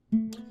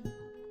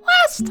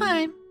this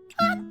time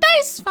on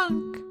Dice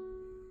Funk.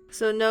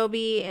 So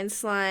Noby and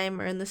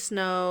Slime are in the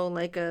snow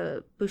like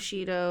a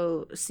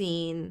Bushido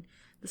scene.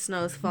 The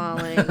snow's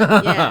falling.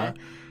 Yeah.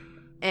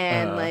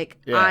 And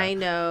I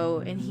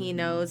know and he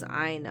knows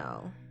I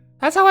know.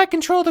 That's how I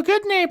control the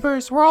good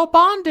neighbors. We're all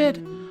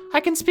bonded. I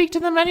can speak to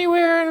them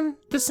anywhere in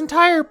this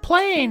entire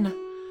plane.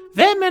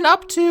 Them and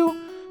up to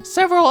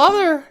several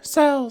other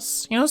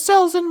cells.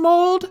 Cells in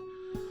mold.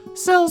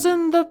 Cells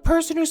in the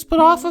person who split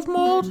off of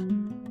mold.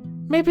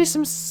 Maybe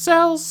some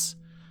cells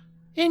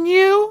in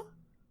you.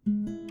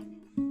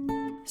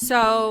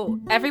 So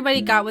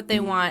everybody got what they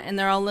want and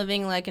they're all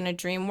living like in a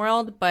dream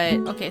world, but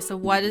okay, so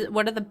what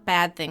are the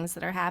bad things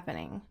that are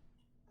happening?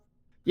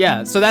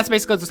 Yeah, so that's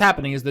basically what's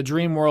happening is the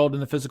dream world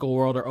and the physical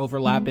world are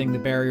overlapping. The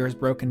barrier is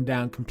broken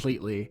down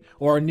completely,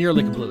 or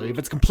nearly completely. If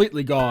it's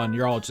completely gone,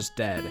 you're all just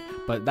dead.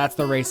 But that's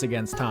the race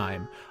against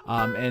time.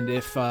 And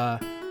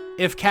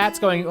if Kat's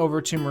going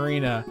over to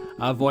Marina,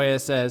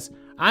 Voya says,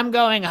 I'm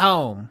going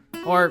home,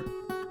 or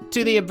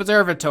to the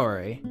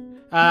observatory.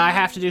 I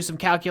have to do some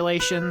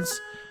calculations.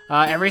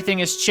 Everything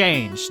has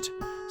changed.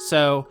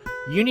 So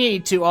you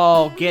need to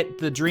all get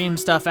the dream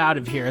stuff out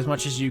of here as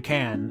much as you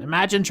can.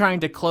 Imagine trying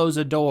to close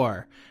a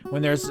door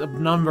when there's a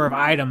number of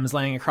items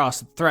laying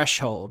across the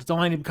threshold. It's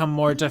only to become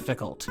more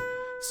difficult.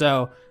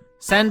 So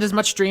send as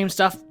much dream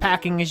stuff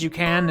packing as you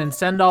can and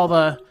send all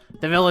the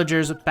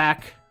villagers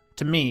back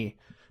to me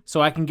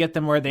so I can get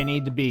them where they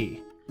need to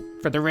be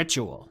for the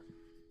ritual.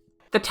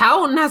 The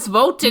town has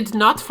voted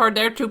not for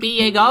there to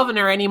be a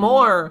governor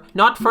anymore,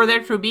 not for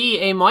there to be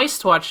a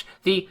Moist Watch.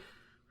 The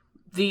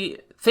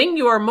thing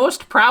you are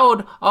most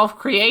proud of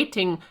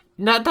creating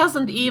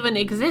doesn't even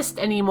exist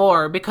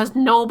anymore because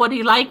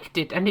nobody liked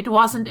it and it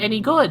wasn't any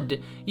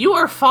good. You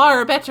are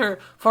far better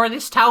for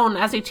this town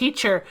as a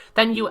teacher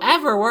than you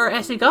ever were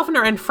as a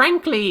governor, and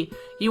frankly,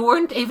 you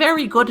weren't a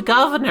very good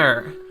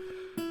governor.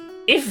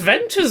 If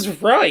Venta's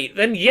right,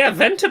 then yeah,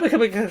 Venta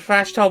becoming a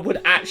Crash Top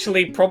would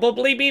actually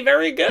probably be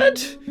very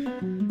good.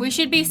 We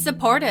should be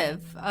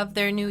supportive of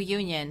their new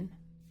union.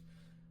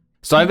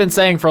 So I've been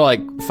saying for like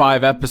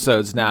 5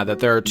 episodes now that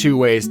there are 2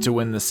 ways to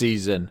win the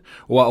season.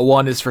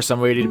 One is for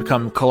somebody to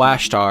become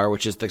Kalashtar,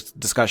 which is the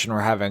discussion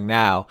we're having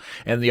now,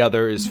 and the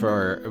other is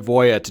for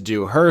Voya to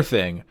do her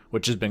thing,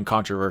 which has been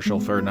controversial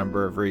for a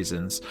number of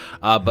reasons.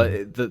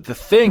 But the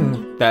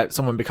thing that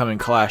someone becoming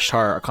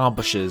Kalashtar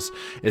accomplishes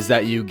is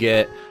that you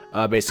get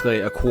basically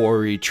a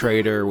quarry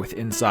trader with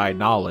inside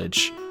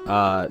knowledge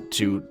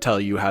to tell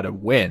you how to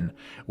win,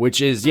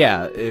 which is,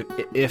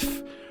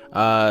 if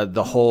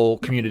the whole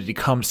community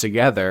comes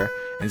together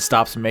and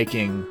stops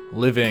making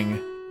living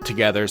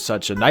together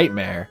such a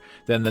nightmare,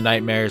 then the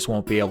nightmares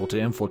won't be able to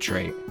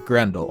infiltrate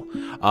Grendel.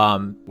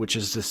 Which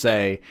is to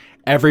say,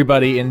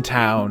 everybody in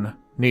town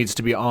needs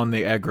to be on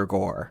the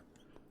Egregore.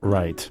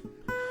 Right.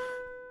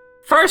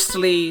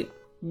 Firstly,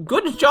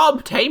 good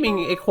job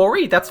taming a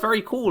quarry. That's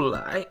very cool.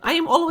 I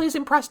am always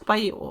impressed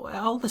by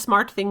all the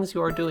smart things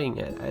you are doing.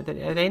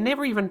 I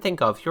never even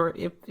think of. You're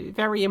a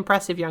very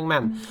impressive young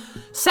man.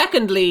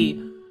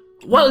 Secondly,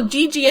 well,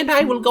 Gigi and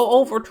I will go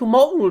over to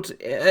Mold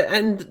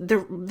and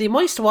the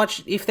Moist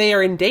Watch if they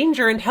are in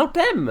danger and help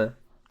them.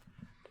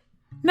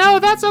 No,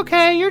 that's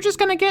okay. You're just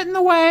gonna get in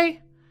the way.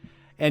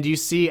 And you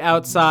see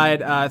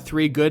outside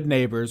 3 good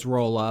neighbors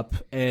roll up,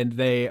 and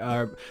they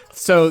are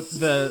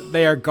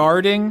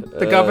guarding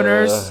the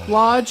governor's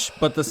lodge,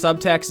 but the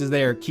subtext is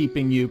they are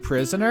keeping you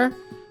prisoner.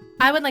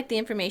 I would like the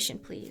information,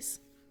 please.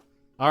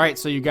 All right,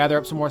 so you gather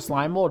up some more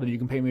slime mold, and you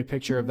can paint me a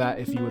picture of that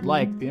if you would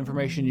like. The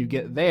information you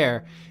get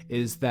there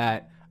is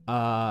that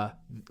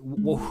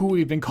who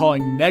we've been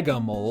calling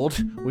nega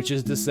mold, which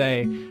is to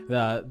say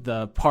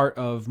the part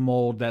of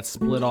mold that's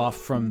split off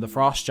from the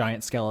frost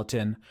giant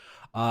skeleton,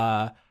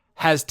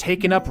 has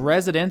taken up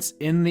residence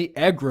in the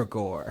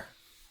Egregore.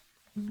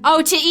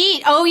 Oh, to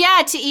eat. Oh,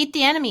 yeah, to eat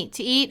the enemy.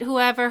 To eat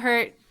whoever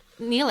hurt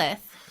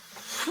Neelith.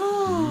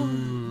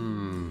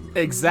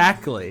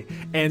 Exactly.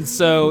 And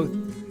so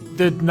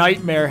the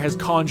nightmare has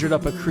conjured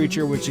up a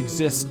creature which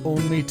exists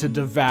only to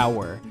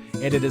devour,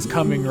 and it is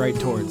coming right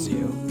towards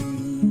you.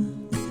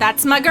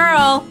 That's my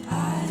girl.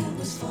 I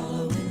was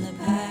following the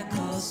pack,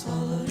 all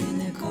swallowed in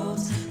their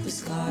coats, with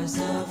scars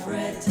of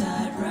red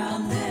tied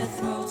round their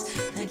throats,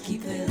 that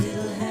keep their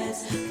little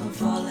heads from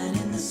falling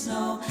in the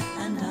snow.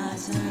 And I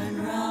turned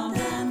round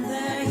and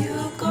there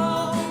you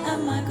go,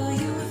 and Michael,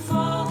 you would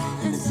fall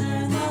and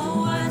turn the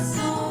white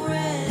so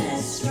red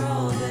as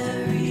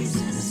strawberries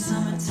in the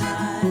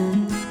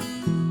summertime.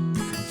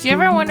 Do you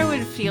ever wonder what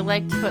it'd feel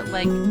like to put,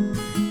 like,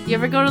 you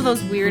ever go to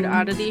those weird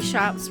oddity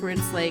shops where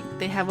it's like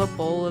they have a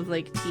bowl of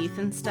like teeth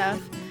and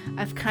stuff?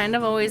 I've kind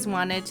of always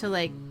wanted to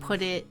like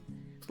put it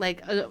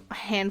like a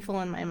handful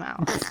in my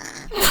mouth.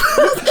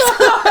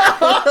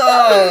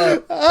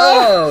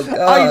 Oh God.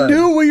 I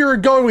knew where you were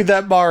going with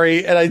that,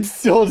 Mari, and I'd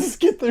still just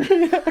get the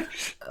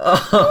reaction.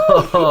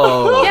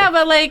 Oh. Yeah,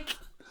 but like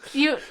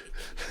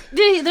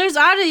there's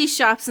oddity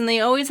shops and they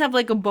always have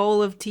like a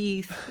bowl of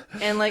teeth,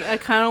 and like I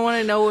kind of want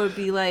to know what it'd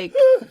be like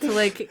to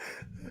like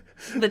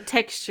the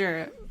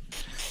texture.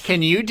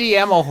 Can you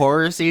DM a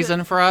horror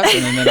season for us,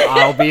 and then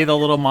I'll be the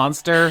little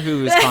monster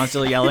who is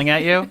constantly yelling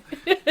at you?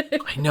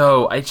 I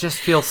know. I just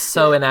feel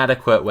so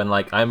inadequate when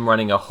like I'm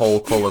running a whole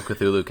Call of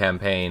Cthulhu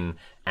campaign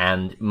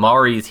and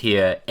Mari's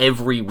here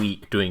every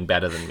week doing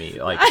better than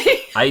me. Like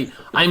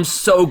I'm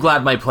so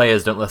glad my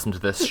players don't listen to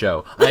this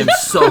show. I'm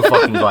so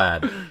fucking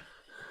glad.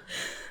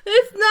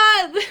 It's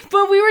not.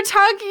 But we were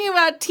talking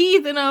about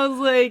teeth, and I was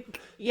like,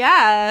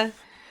 yeah.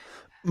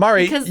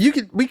 Mari, Because- we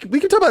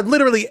can talk about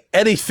literally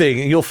anything,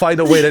 and you'll find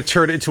a way to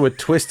turn it into a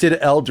twisted,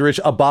 eldritch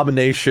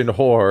abomination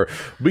horror.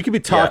 We could be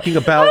talking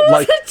about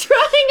like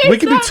we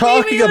could be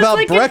talking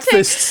about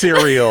breakfast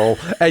cereal,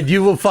 and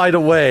you will find a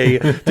way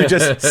to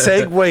just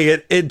segue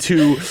it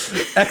into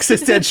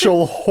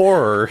existential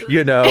horror.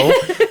 You know,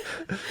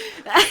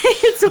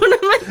 It's one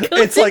of my.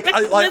 it's like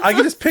I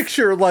can just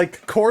picture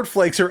like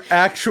cornflakes are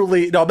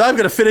actually. No, I'm not even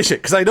gonna finish it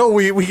because I know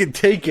we can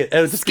take it.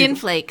 And just Skin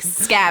flakes,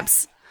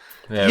 scabs.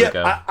 There we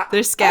go.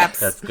 They're scabs.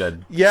 That's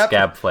good. Yep.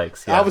 Scab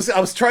flakes. Yeah. I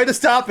was trying to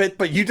stop it,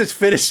 but you just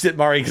finished it,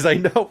 Mari, because I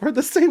know we're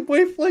the same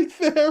wavelength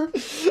there.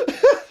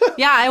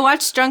 Yeah, I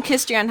watched Drunk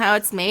History on how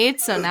it's made,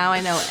 so now I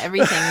know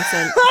everything.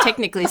 So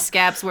technically,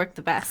 scabs work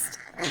the best.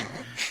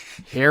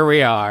 Here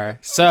we are.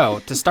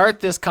 So, to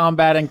start this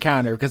combat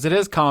encounter, because it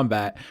is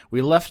combat,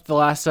 we left the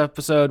last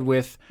episode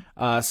with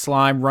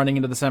Slime running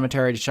into the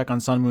cemetery to check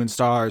on Sun, Moon,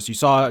 Stars. You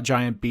saw a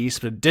giant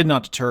beast, but it did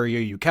not deter you.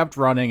 You kept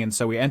running, and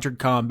so we entered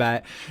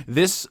combat.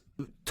 This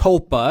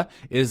Tulpa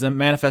is a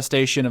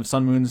manifestation of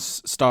Sun, Moon,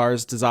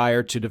 Star's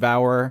desire to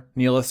devour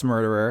Neelith's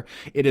murderer.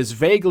 It is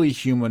vaguely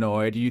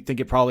humanoid. You think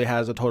it probably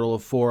has a total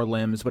of 4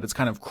 limbs, but it's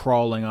kind of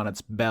crawling on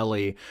its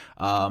belly.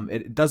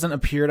 It doesn't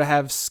appear to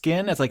have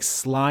skin. It's like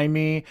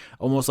slimy,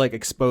 almost like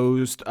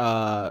exposed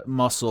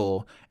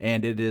muscle,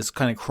 and it is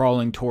kind of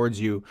crawling towards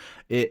you.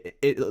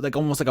 It like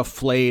almost like a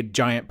flayed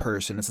giant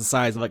person. It's the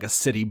size of like a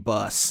city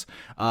bus.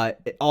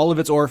 All of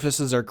its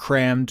orifices are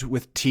crammed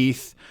with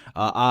teeth,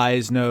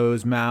 eyes,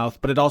 nose, mouth,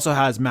 but it also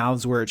has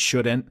mouths where it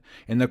shouldn't,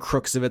 in the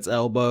crooks of its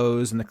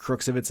elbows and the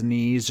crooks of its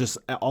knees, just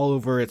all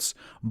over its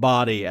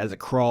body as it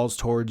crawls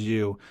towards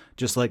you,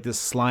 just like this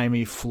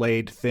slimy,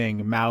 flayed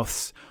thing,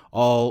 mouths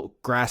all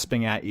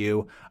grasping at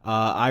you.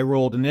 I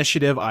rolled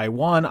initiative. I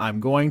won. I'm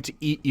going to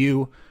eat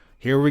you.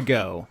 Here we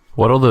go.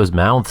 What all those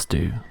mouths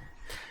do?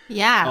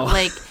 Yeah,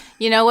 like,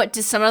 you know what?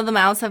 Do some of the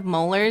mouths have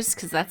molars?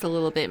 Because that's a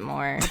little bit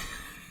more,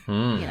 you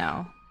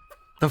know.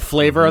 The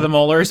flavor of the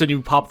molars, and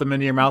you pop them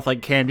into your mouth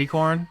like candy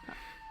corn?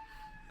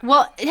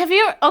 Well,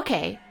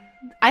 okay.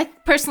 I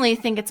personally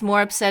think it's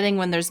more upsetting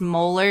when there's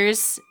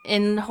molars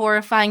in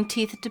horrifying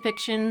teeth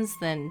depictions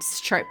than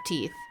sharp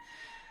teeth.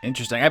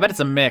 Interesting. I bet it's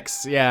a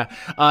mix. Yeah.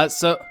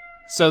 So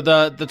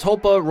the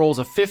Tulpa rolls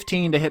a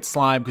 15 to hit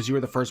Slime because you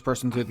were the first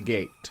person through the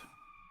gate.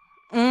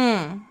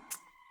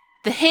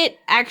 The hit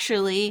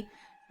actually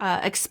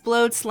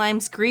explodes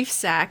Slime's grief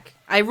sac.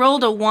 I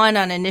rolled a 1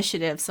 on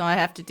initiative, so I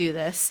have to do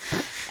this.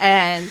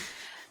 And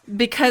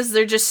because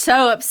they're just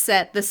so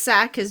upset, the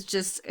sac has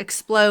just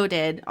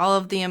exploded, all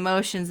of the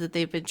emotions that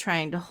they've been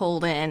trying to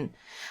hold in.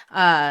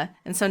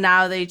 And so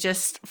now they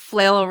just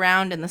flail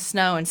around in the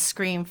snow and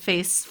scream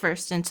face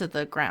first into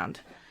the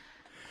ground.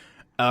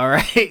 All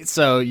right.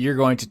 So you're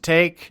going to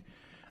take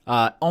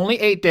only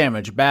 8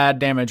 damage. Bad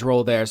damage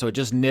roll there, so it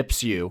just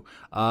nips you.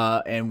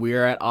 And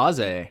we're at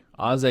Aze.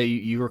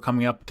 Aze, you were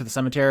coming up to the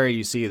cemetery.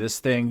 You see this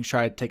thing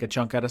try to take a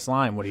chunk out of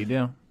Slime. What do you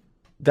do?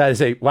 That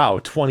is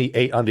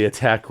 28 on the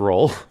attack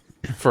roll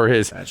for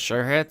his That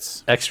sure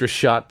hits. extra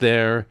shot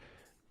there,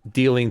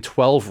 dealing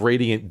 12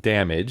 radiant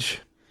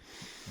damage.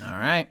 All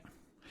right.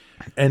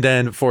 And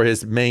then for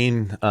his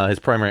his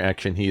primary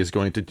action, he is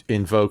going to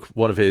invoke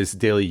one of his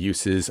daily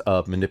uses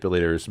of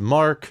Manipulator's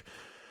Mark.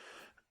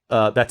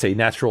 That's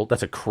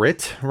a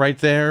crit right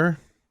there.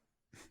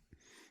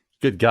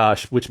 Good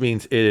gosh, which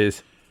means it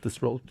is,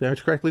 let's roll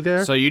damage correctly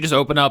there. So you just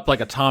open up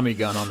like a Tommy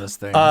gun on this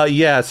thing.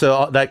 Yeah,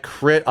 so that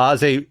crit,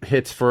 Aze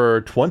hits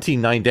for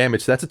 29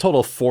 damage. So that's a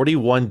total of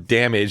 41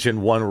 damage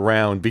in one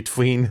round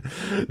between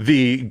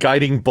the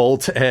guiding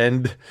bolt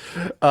and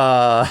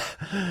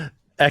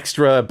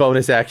extra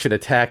bonus action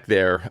attack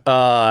there,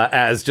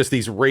 as just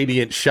these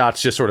radiant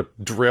shots just sort of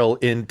drill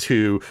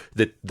into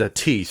the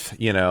teeth,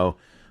 you know.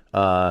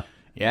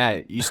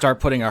 Yeah, you start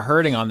putting a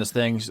hurting on this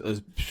thing.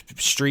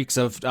 Streaks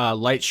of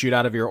light shoot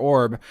out of your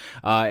orb,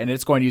 and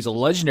it's going to use a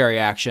legendary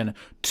action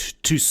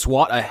to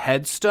swat a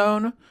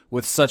headstone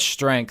with such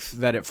strength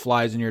that it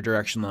flies in your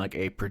direction like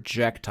a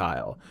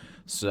projectile.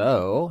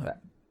 So,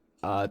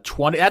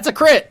 20. That's a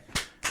crit.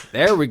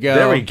 There we go.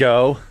 There we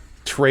go.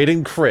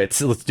 Trading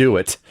crits. Let's do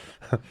it.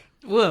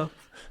 Whoa.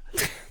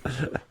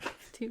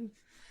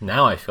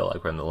 Now I feel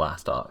like we're in the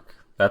last arc.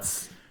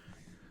 This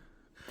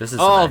is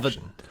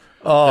action.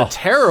 The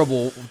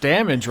terrible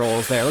damage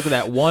rolls there. Look at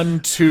that.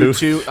 1, 2,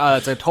 2.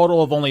 It's a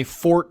total of only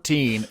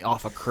 14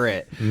 off a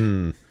crit.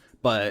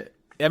 But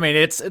I mean,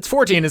 it's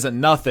 14 isn't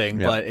nothing,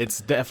 but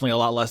it's definitely a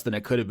lot less than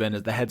it could have been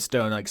as the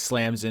headstone like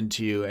slams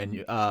into you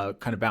and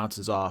kind of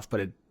bounces off.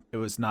 But it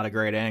was not a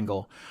great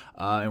angle.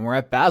 And we're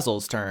at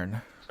Basil's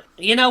turn.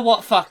 You know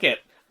what? Fuck it.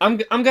 I'm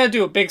gonna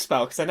do a big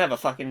spell because I never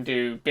fucking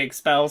do big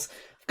spells.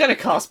 I'm gonna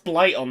cast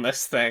Blight on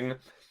this thing.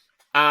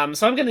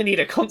 So I'm gonna need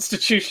a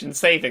Constitution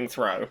saving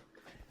throw.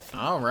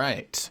 All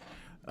right.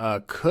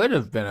 Could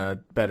have been a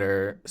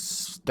better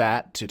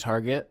stat to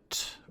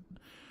target.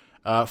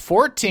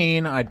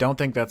 14. I don't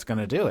think that's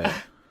gonna do it.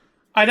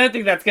 I don't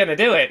think that's gonna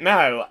do it.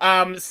 No.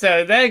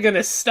 So they're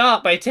gonna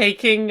start by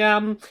taking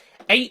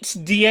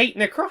 8d8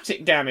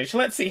 necrotic damage.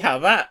 Let's see how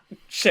that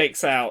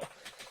shakes out.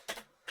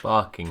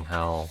 Fucking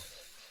hell.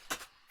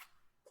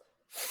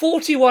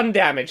 41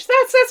 damage.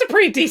 That's a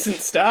pretty decent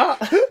start.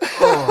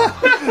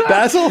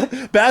 Basil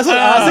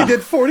Ozzy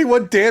did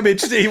 41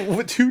 damage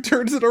 2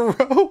 turns in a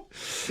row.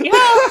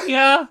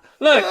 Yeah.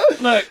 Look.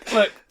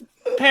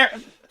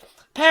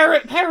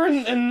 Parent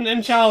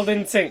and child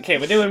in sync here.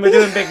 We're doing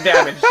big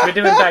damage. We're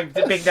doing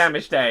big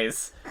damage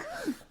days.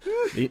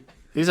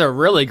 These are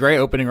really great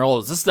opening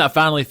rolls. This stuff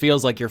finally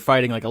feels like you're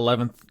fighting like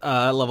 11th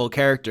level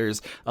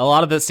characters. A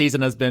lot of this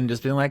season has been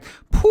just being like,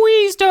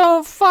 please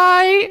don't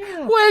fight.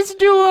 Let's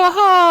do a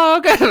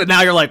hug. But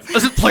now you're like,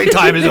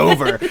 playtime is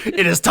over.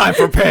 It is time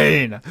for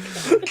pain.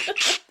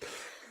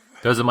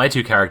 Those are my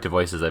 2 character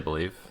voices, I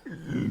believe.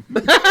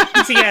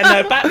 So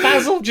yeah, no,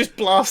 Basil just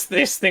blasts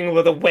this thing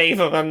with a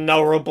wave of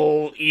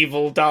unknowable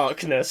evil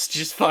darkness.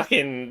 Just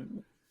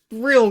fucking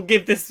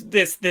give this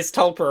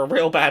tulpa a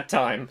real bad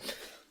time.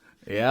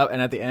 Yeah,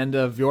 and at the end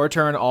of your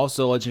turn,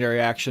 also legendary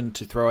action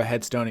to throw a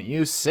headstone at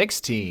you,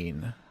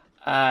 16.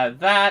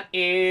 That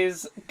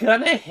is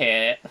gonna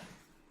hit.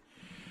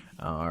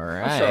 All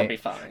right. I'm sure it'll be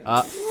fine.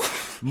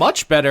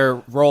 Much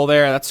better roll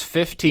there. That's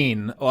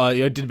 15.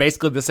 You did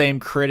basically the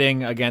same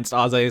critting against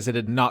Ozzy as it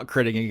did not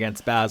critting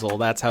against Basil.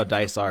 That's how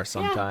dice are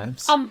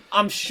sometimes.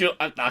 I'm sure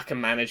I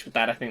can manage with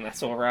that. I think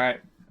that's all right.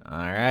 All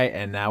right,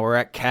 and now we're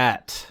at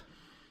Cat.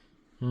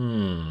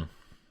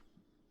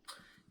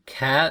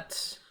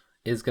 Cat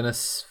is gonna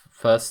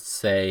first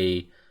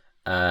say,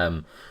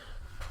 Mother,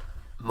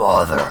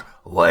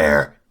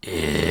 where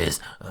is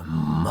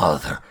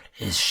Mother?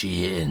 Is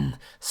she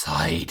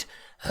inside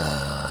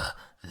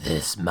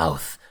this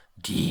mouth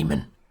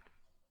demon?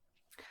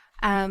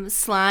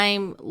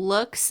 Slime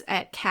looks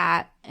at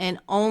Cat and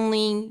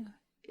only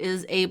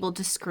is able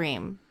to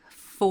scream.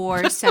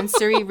 For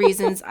sensory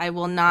reasons, I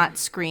will not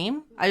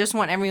scream. I just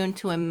want everyone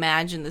to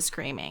imagine the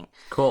screaming.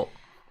 Cool.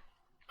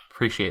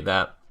 Appreciate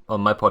that. On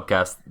my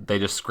podcast, they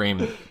just scream.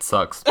 It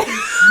sucks. My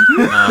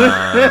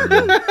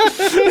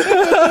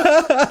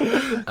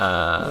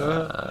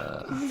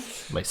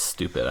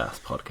stupid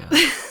ass podcast.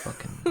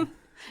 Fucking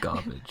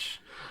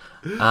garbage.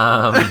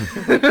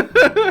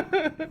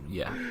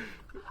 Yeah.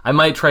 I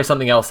might try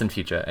something else in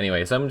future.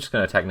 Anyway, so I'm just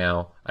going to attack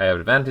now. I have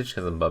advantage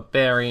because I'm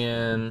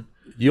barbarian.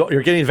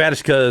 You're getting advantage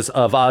because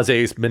of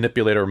Ozzy's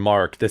manipulator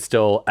mark that's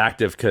still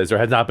active because there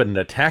has not been an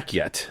attack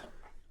yet.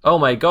 Oh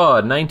my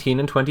god, 19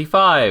 and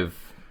 25.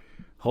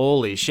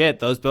 Holy shit,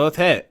 those both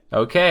hit.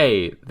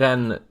 Okay,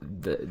 then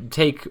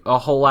take a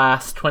whole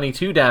ass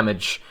 22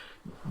 damage,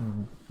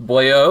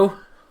 boyo.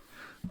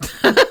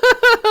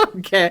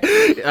 Okay.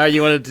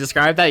 You want to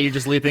describe that? You're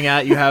just leaping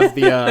out. You have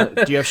the.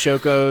 Do you have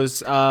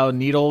Shoko's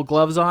needle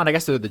gloves on? I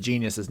guess they're the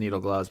Genius's needle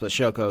gloves, but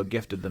Shoko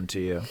gifted them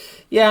to you.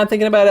 Yeah, I'm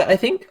thinking about it. I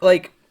think,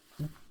 like,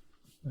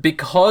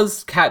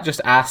 because Kat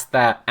just asked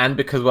that, and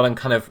because what I'm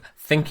kind of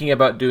thinking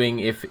about doing,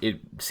 if it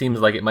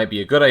seems like it might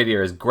be a good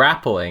idea, is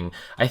grappling,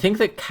 I think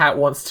that Kat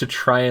wants to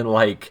try and,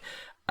 like,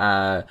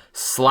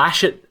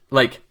 slash it,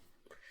 like,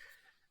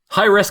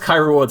 high risk, high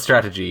reward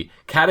strategy.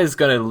 Kat is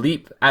going to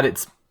leap at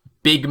its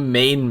big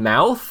main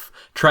mouth,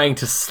 trying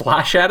to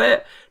slash at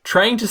it,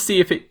 trying to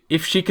see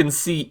if she can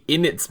see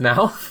in its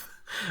mouth,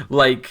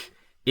 like,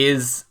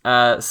 is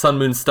Sun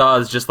Moon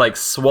Stars just, like,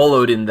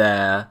 swallowed in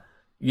there,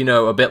 you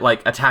know, a bit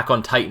like Attack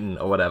on Titan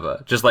or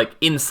whatever, just, like,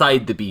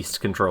 inside the beast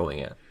controlling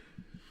it.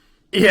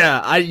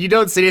 Yeah, you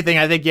don't see anything.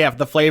 I think,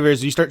 the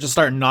flavors, you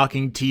start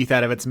knocking teeth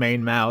out of its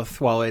main mouth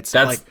while it's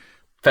That's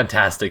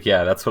fantastic,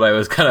 yeah, that's what I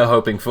was kind of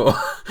hoping for.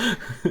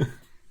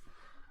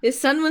 Is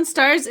Sun Moon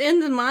Stars in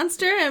the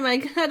monster? I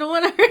don't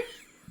want to hurt.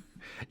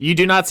 You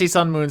do not see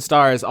Sun Moon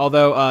Stars,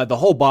 although the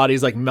whole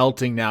body's like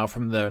melting now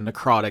from the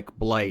necrotic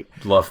blight.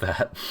 Love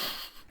that.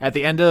 At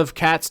the end of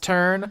Cat's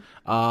turn,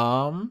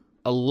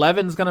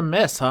 11's gonna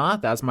miss, huh?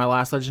 That's my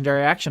last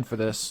legendary action for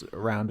this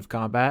round of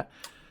combat.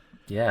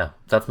 Yeah,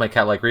 that's my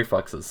cat-like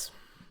reflexes.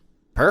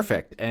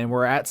 Perfect. And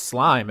we're at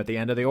Slime at the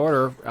end of the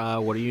order.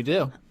 What do you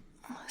do?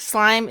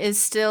 Slime is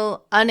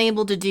still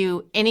unable to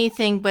do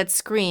anything but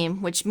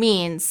scream, which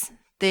means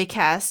they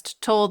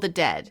cast Toll the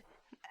Dead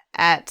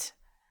at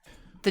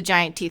the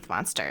giant teeth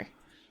monster.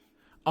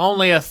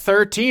 Only a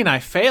 13. I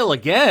fail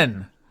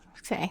again.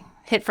 Okay.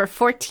 Hit for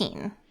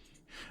 14.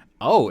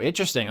 Oh,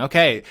 interesting.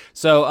 Okay.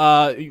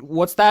 So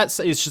what's that?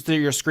 It's just that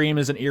your scream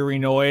is an eerie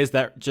noise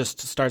that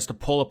just starts to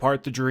pull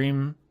apart the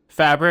dream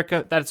fabric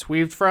that it's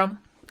weaved from?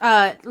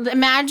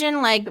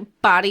 Imagine like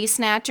body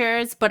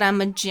snatchers, but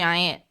I'm a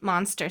giant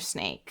monster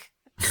snake.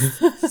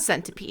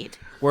 centipede.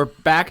 We're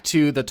back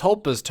to the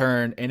Tulpa's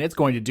turn, and it's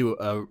going to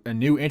do a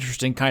new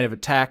interesting kind of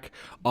attack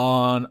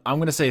on, I'm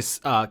going to say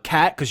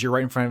cat, because you're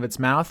right in front of its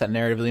mouth. That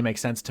narratively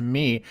makes sense to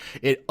me.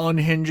 It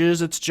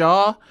unhinges its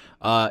jaw.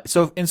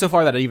 So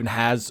insofar that it even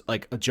has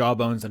like a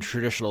jawbones in a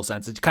traditional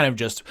sense, it kind of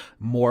just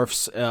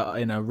morphs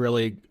in a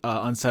really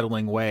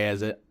unsettling way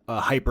as it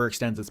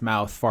hyperextends its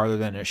mouth farther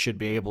than it should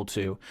be able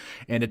to,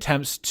 and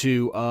attempts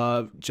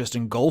to just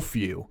engulf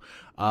you.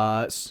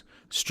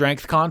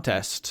 Strength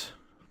contest.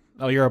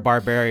 Oh, you're a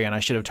barbarian. I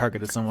should have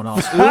targeted someone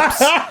else.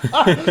 Oops.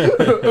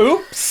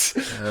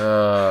 Oops.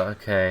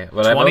 Okay.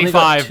 But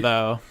 25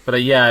 though. But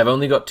I've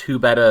only got 2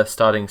 better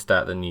starting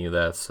stat than you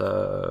there,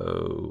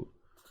 so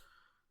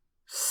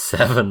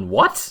 7.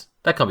 What?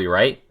 That can't be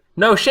right.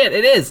 No shit,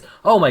 it is.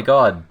 Oh my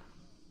god.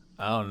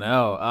 Oh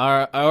no.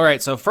 All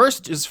right. So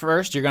first is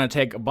first. You're gonna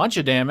take a bunch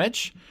of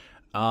damage.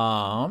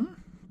 Boop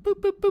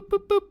boop boop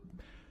boop boop.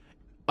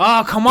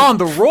 Oh, come on,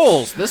 the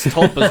rolls. This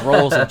Tulpa's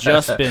rolls have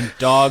just been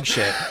dog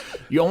shit.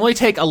 You only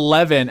take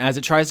 11 as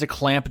it tries to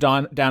clamp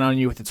down on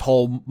you with its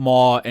whole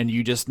maw, and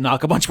you just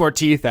knock a bunch more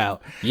teeth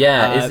out.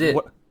 Yeah, is it?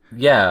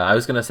 Yeah, I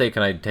was gonna say,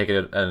 can I take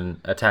an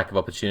attack of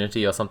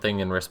opportunity or something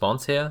in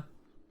response here?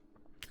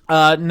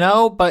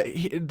 No, but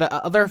the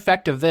other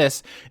effect of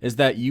this is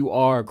that you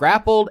are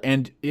grappled,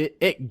 and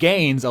it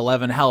gains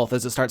 11 health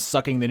as it starts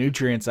sucking the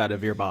nutrients out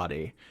of your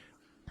body.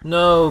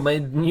 No, my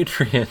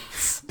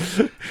nutrients.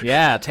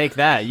 Yeah, take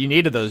that. You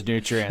needed those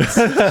nutrients.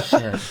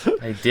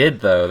 Shit, I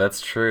did though.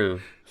 That's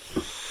true.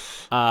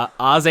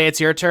 Aze, it's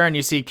your turn.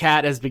 You see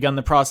Cat has begun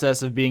the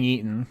process of being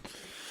eaten.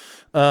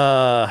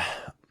 Aze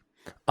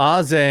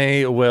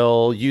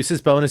will use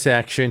his bonus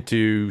action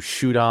to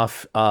shoot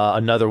off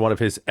another one of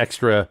his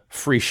extra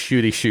free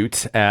shooty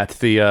shoots at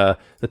the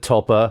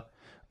Tulpa.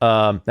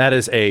 That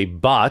is a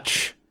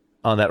botch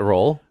on that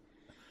roll.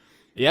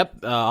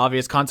 Yep,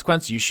 obvious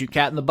consequence. You shoot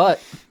Cat in the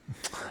butt.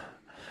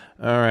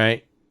 All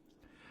right.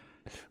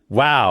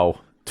 Wow,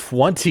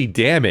 20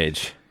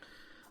 damage.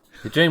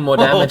 You're doing more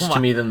damage to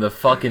me than the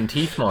fucking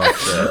teeth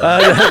monster.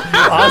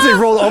 Ozzy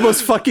rolled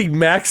almost fucking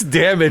max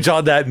damage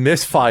on that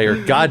misfire.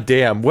 God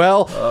damn.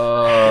 Well,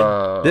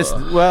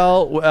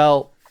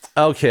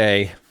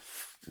 okay.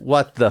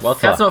 What the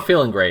fuck? Cat's not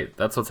feeling great.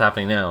 That's what's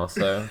happening now,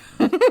 so.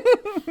 All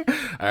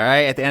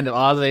right, at the end of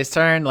Ozzy's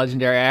turn,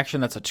 legendary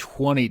action, that's a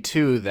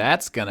 22.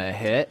 That's gonna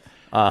hit.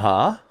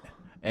 Uh-huh.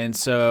 And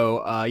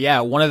so,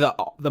 one of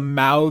the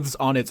mouths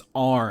on its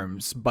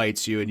arms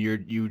bites you, and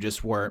you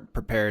just weren't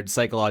prepared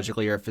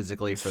psychologically or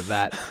physically for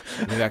that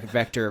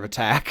vector of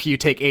attack. You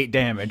take 8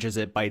 damage as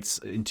it bites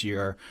into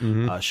your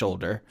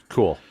shoulder.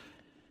 Cool.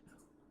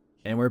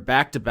 And we're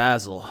back to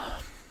Basil.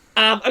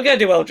 I'm gonna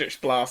do Eldritch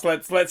Blast.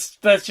 Let's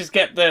just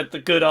get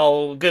the good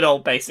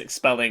old basic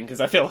spelling, because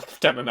I feel like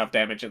I've done enough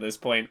damage at this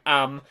point.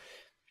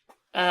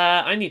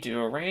 I need to do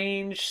a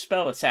ranged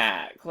spell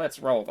attack. Let's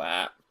roll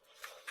that.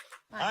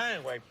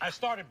 Anyway, I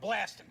started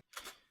blasting.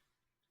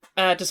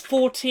 Does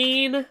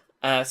 14,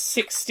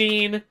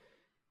 16,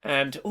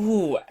 and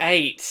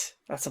 8.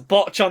 That's a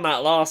botch on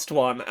that last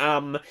one.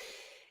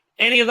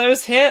 Any of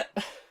those hit?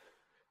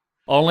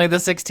 Only the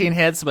 16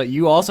 hits, but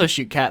you also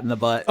shoot Cat in the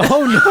butt.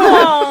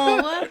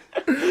 Oh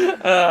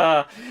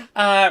Oh,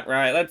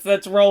 Right,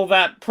 let's roll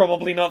that.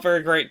 Probably not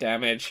very great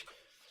damage.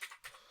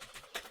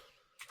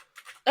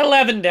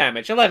 11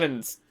 damage.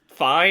 11's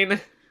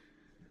fine.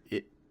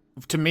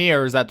 To me,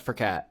 or is that for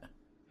Cat?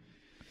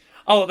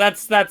 Oh,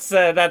 that's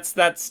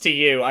to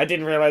you. I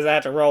didn't realize I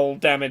had to roll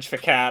damage for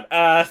Cat.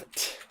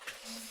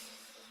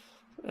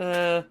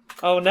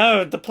 Oh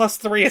no, the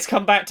 +3 has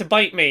come back to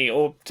bite me,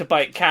 or to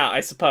bite Cat,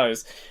 I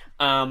suppose.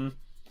 Ouch.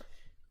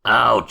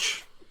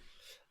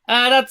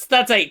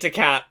 That's 8 to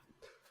Cat.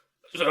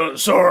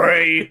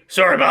 Sorry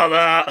about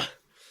that.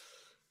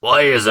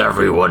 Why is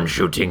everyone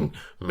shooting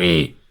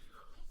me?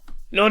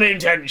 Not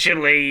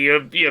intentionally.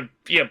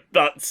 Your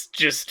butt's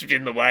just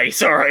in the way.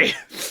 Sorry.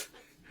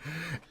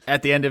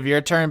 At the end of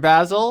your turn,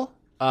 Basil,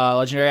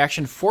 legendary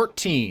action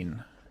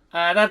 14.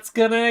 That's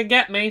gonna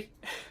get me.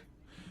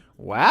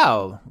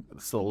 Wow,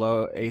 it's a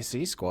low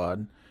AC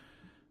squad.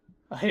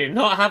 I do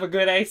not have a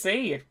good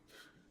AC.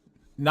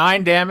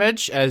 9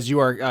 damage as you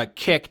are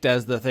kicked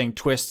as the thing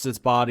twists its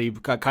body,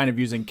 kind of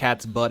using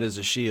Cat's butt as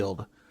a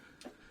shield.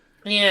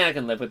 Yeah, I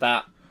can live with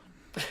that.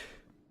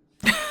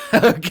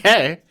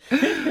 Okay.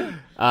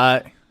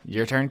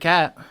 Your turn,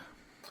 Cat.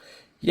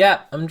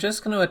 Yeah, I'm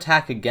just going to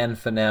attack again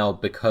for now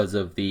because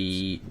of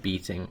the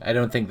beating. I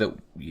don't think that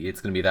it's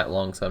going to be that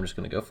long, so I'm just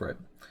going to go for it.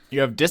 You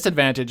have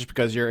disadvantage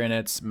because you're in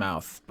its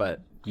mouth,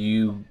 but...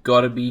 You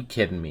gotta be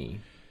kidding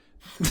me.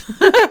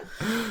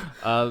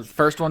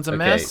 First one's a Okay,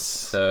 miss.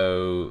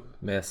 so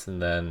miss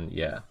and then,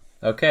 yeah.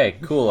 Okay,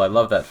 cool, I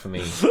love that for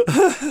me.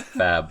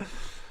 Fab.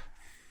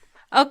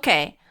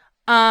 okay.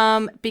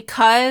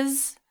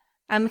 Because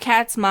I'm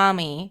Cat's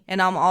mommy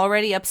and I'm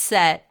already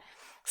upset,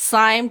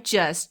 Slime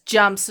just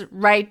jumps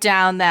right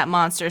down that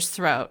monster's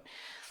throat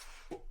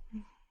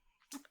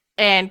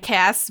and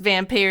casts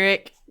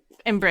vampiric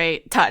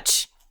embrace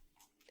touch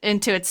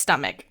into its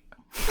stomach.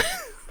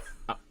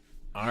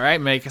 All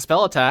right, make a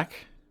spell attack.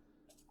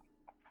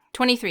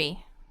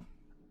 23.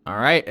 All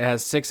right, it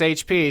has 6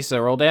 HP, so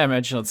roll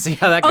damage. Let's see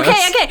how that goes.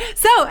 Okay.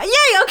 So,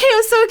 yay. Okay,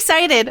 I'm so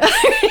excited.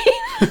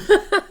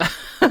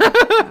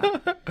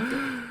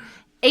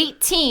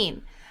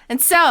 18.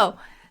 And so,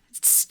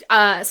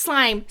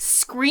 Slime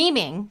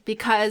screaming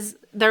because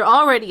they're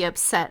already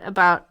upset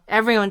about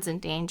everyone's in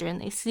danger and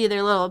they see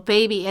their little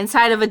baby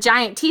inside of a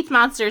giant teeth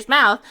monster's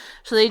mouth.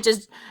 So they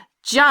just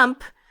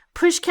jump,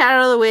 push Cat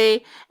out of the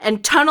way,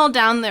 and tunnel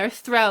down their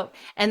throat,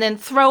 and then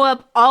throw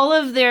up all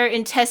of their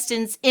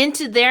intestines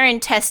into their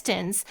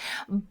intestines,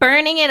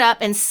 burning it up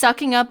and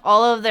sucking up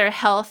all of their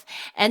health,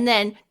 and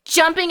then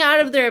jumping out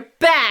of their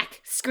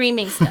back,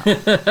 screaming stuff.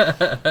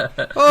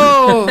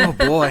 Oh,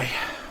 boy.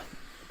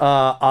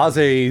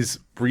 Ozzy's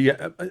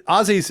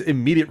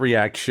immediate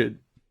reaction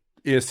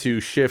is to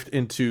shift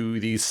into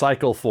the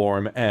cycle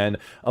form and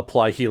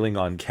apply healing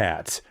on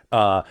Cat.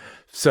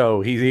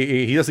 So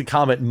he doesn't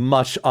comment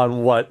much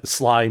on what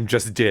Slime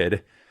just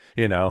did,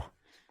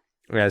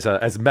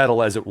 as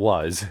metal as it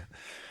was.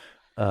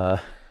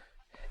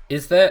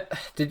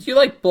 Did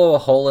you blow a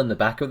hole in the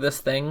back of this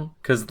thing?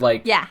 Because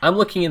yeah. I'm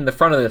looking in the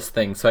front of this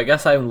thing, so I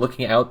guess I'm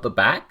looking out the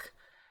back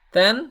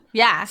then?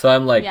 Yeah. So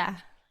I'm like, yeah.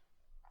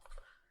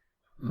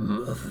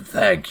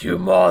 Thank you,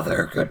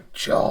 Mother. Good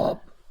job.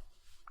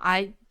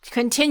 I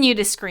continue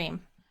to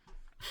scream.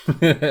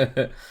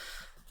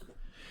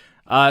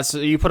 So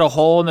you put a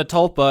hole in the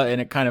tulpa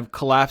and it kind of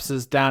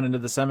collapses down into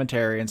the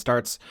cemetery and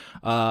starts,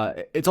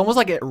 it's almost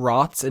like it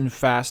rots in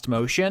fast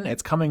motion.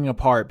 It's coming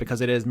apart because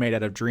it is made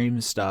out of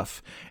dream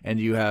stuff and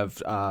you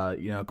have,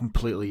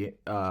 completely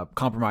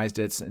compromised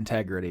its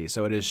integrity.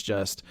 So it is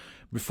just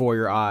before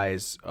your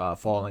eyes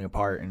falling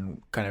apart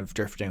and kind of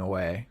drifting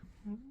away.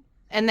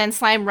 And then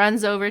Slime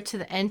runs over to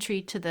the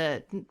entry to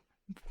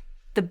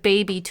the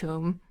baby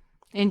tomb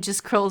and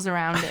just curls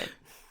around it.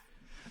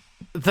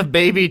 The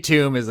baby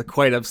tomb is a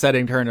quite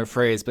upsetting turn of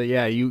phrase, but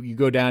yeah, you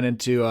go down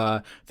into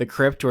the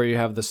crypt where you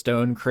have the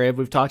stone crib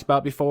we've talked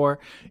about before.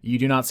 You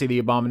do not see the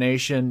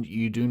abomination.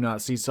 You do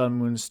not see sun,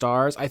 moon,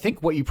 stars. I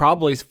think what you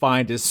probably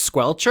find is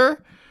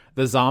Squelcher,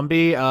 the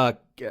zombie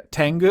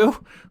Tengu,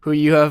 who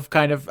you have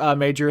kind of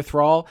made your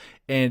thrall,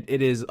 and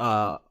it is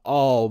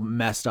all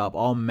messed up,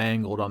 all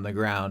mangled on the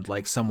ground,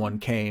 like someone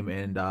came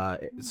and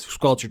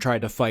Squelcher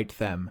tried to fight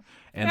them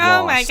and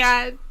lost. Oh my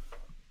god.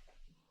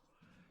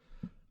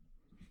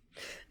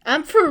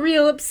 I'm for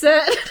real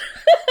upset.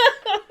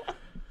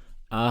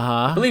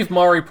 I believe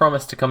Mari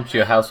promised to come to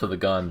your house with a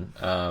gun.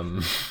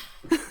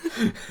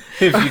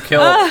 if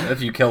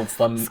you killed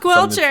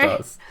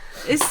Squelcher.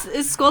 Is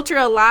Squelcher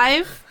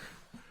alive?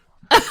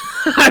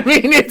 I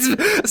mean,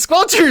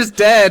 Squelcher's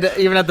dead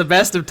even at the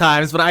best of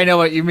times, but I know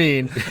what you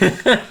mean.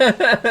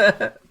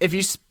 If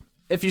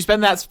you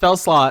spend that spell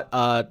slot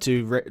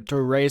to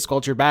raise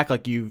Squelcher back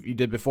like you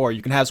did before,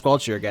 you can have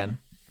Squelcher again.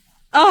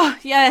 Oh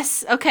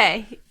yes,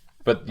 okay.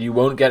 But you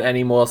won't get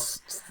any more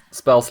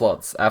spell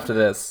slots after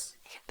this.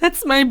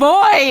 That's my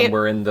boy. And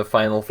we're in the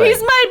final phase.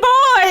 He's my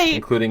boy.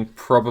 Including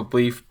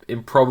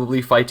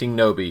improbably fighting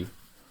Noby.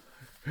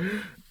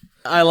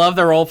 I love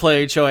the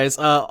roleplay choice.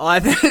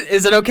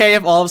 Is it okay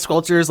if all of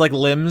Squelcher's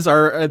limbs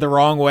are the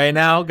wrong way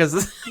now?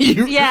 Because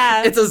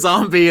it's a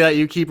zombie that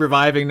you keep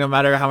reviving no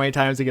matter how many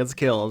times it gets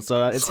killed.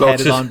 So its head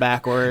is on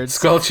backwards.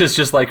 Squelcher's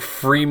just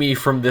free me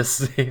from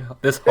this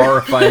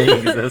horrifying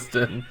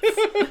existence.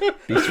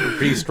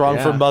 Be strong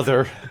for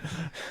Mother.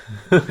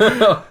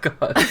 Oh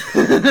god.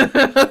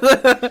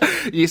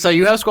 So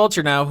you have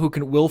Squelcher now who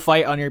will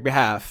fight on your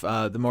behalf.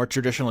 The more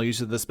traditional use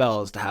of the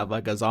spell is to have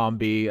a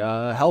zombie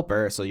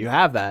helper, so you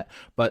have that,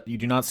 but you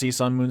do not see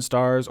sun, moon,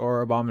 stars,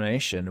 or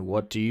abomination.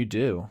 What do you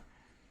do?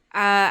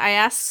 I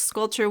asked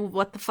Squelcher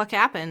what the fuck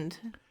happened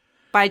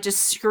by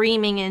just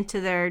screaming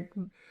into their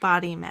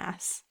body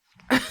mass.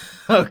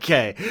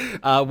 Okay,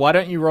 why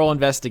don't you roll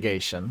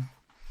investigation?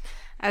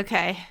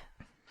 Okay.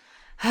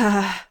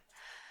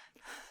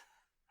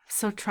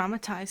 So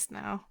traumatized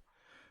now.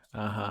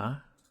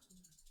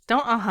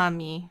 Don't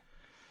me.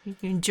 You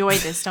enjoy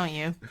this, don't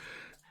you?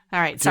 All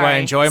right, sorry. Do I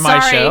enjoy my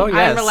show?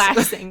 Yes. I'm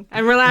relaxing.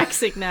 I'm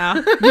relaxing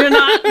now. You're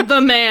not the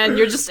man.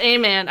 You're just a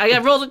man. I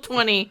rolled a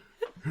 20.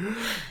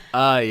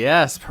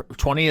 Yes,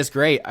 20 is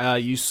great.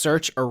 You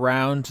search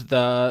around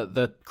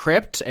the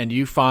crypt and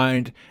you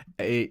find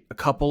a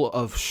couple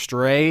of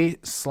stray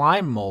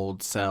slime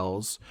mold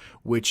cells,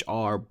 which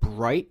are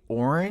bright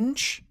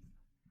orange.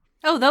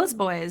 Oh, those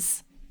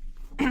boys.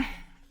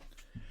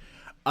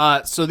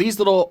 So these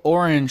little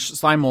orange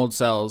slime mold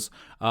cells,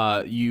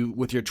 you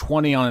with your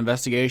 20 on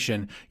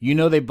investigation,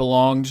 they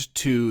belonged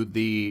to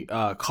the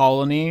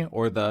colony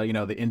or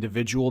the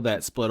individual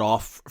that split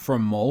off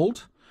from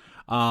mold,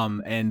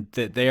 and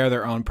that they are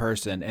their own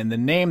person. And the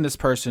name this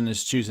person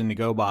is choosing to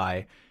go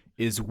by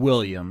is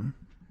William.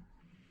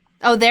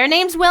 Oh, their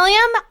name's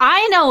William?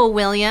 I know a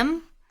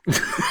William.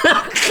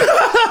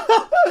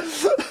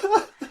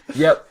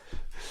 Yep.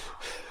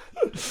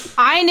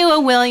 I knew a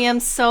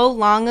William so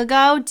long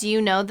ago. Do you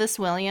know this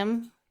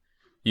William?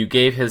 You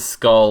gave his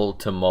skull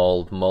to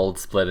Mold. Mold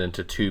split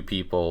into two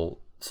people.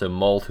 So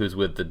Mold, who's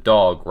with the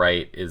dog,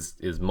 right,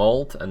 is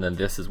Mold, and then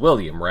this is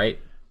William, right?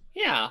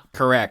 Yeah.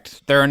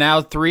 Correct. There are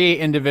now 3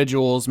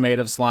 individuals made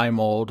of slime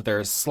mold.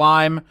 There's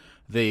Slime,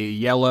 the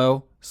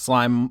yellow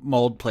slime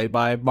mold played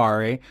by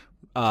Mari,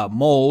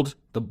 Mold,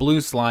 the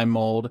blue slime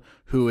mold,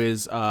 who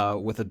is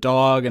with a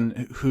dog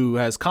and who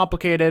has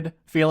complicated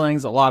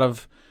feelings, a lot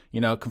of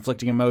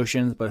conflicting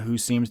emotions, but who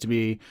seems to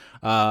be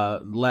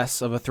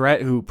less of a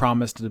threat, who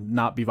promised to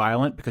not be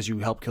violent because you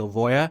helped kill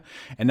Voya.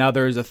 And now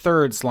there is a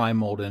third slime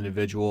mold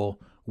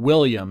individual,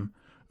 William,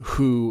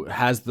 who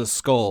has the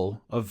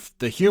skull of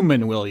the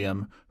human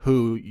William,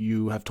 who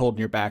you have told in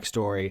your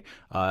backstory,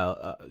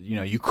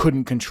 you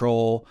couldn't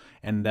control,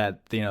 and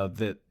that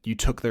that you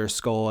took their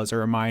skull as a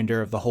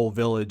reminder of the whole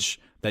village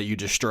that you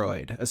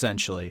destroyed,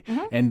 essentially.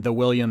 Mm-hmm. And the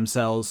William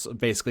cells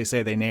basically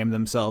say they name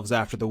themselves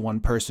after the one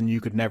person you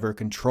could never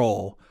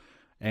control,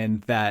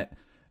 and that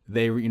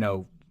they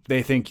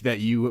think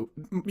that you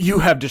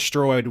have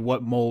destroyed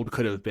what mold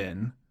could have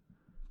been.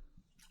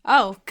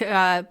 Oh,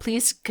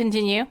 please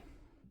continue.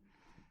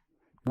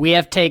 We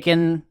have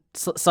taken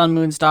Sun,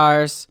 Moon,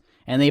 Stars,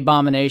 and the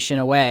abomination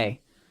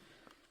away.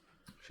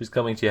 She's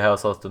coming to your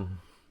house, Austin.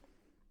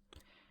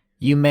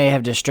 You may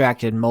have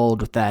distracted Mold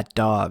with that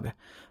dog,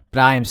 but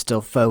I am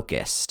still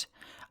focused.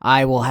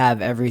 I will have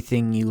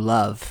everything you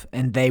love,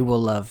 and they will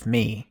love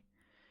me.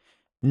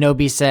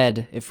 Noby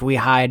said, if we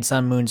hide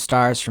Sun, Moon,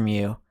 Stars from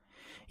you,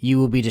 you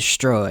will be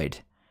destroyed,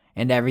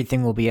 and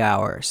everything will be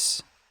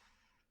ours.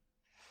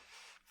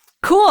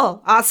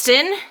 Cool,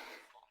 Austin.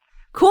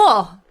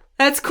 Cool.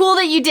 That's cool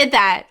that you did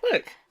that.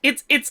 Look,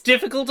 it's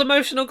difficult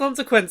emotional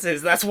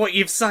consequences. That's what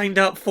you've signed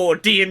up for.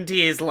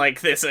 D&D is like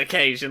this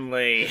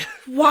occasionally.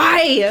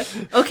 Why?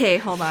 Okay,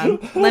 hold on.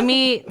 Let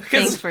me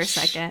think for a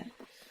second.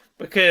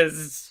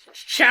 Because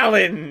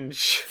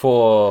challenge.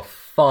 For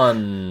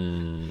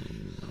fun.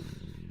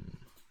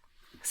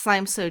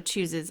 Slime so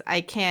chooses.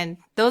 I can.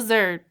 Those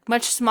are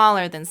much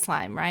smaller than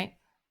slime, right?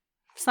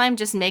 Slime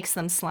just makes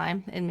them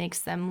slime. It makes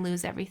them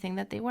lose everything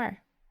that they were.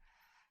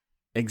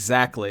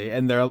 Exactly,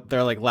 and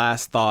their like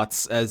last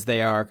thoughts as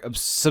they are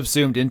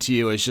subsumed into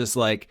you is just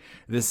like,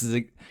 this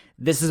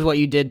is what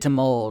you did to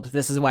Mold.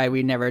 This is why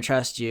we never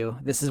trust you.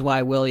 This is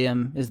why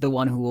William is the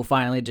one who will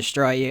finally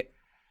destroy you.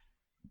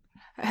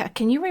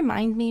 Can you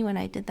remind me when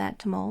I did that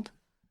to Mold?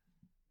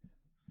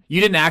 You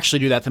didn't actually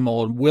do that to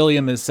Mold.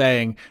 William is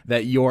saying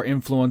that your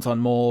influence on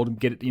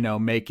Mold,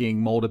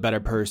 making Mold a better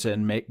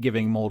person,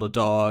 giving Mold a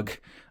dog,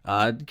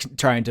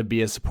 trying to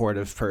be a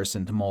supportive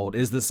person to Mold,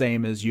 is the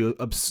same as you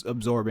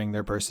absorbing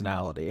their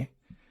personality.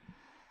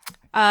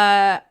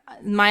 My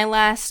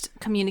last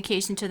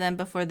communication to them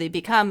before they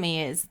become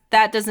me is,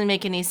 that doesn't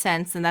make any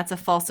sense, and that's a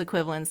false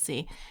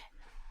equivalency.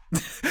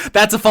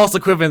 That's a false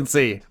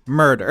equivalency.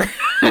 Murder.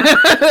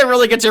 It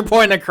really gets your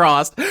point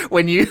across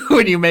when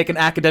you make an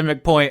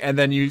academic point and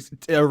then you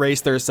erase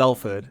their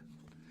selfhood.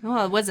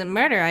 Well, it wasn't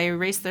murder. I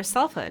erased their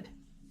selfhood.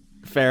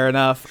 Fair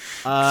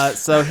enough.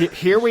 So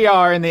here we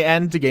are in the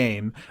end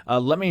game.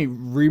 Let me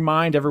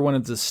remind everyone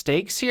of the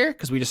stakes here,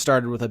 because we just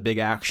started with a big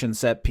action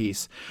set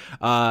piece.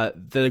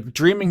 The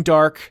Dreaming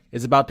Dark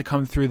is about to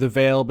come through the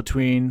veil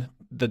between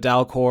the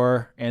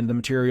Dalcor and the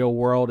material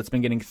world. It's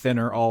been getting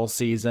thinner all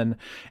season,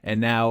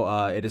 and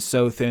now it is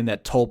so thin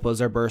that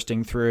tulpas are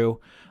bursting through,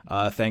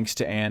 thanks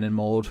to Anne and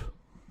Mold.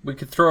 We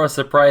could throw a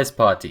surprise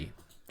party.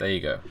 There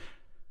you go.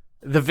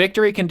 The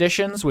victory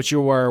conditions, which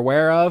you are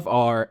aware of,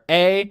 are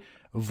A,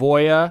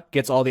 Voya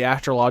gets all the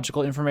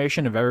astrological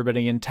information of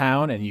everybody in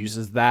town and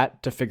uses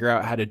that to figure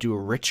out how to do a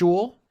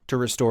ritual to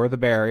restore the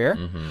barrier.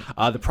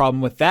 Mm-hmm. The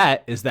problem with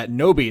that is that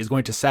Noby is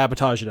going to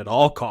sabotage it at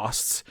all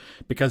costs,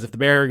 because if the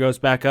barrier goes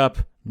back up,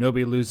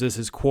 Noby loses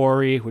his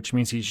quarry, which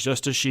means he's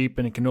just a sheep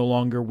and he can no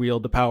longer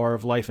wield the power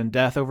of life and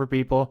death over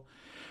people.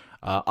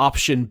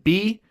 Option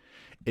B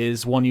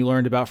is one you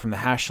learned about from the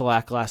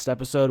Hashlack last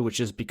episode, which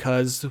is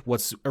because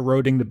what's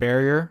eroding the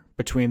barrier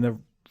between the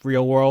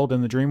real world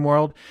and the dream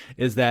world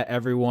is that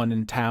everyone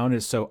in town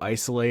is so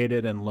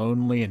isolated and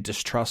lonely and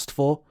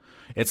distrustful.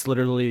 It's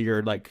literally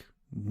your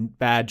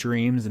bad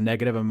dreams and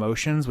negative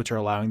emotions which are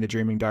allowing the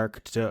Dreaming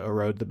Dark to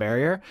erode the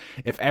barrier.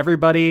 If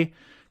everybody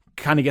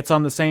kind of gets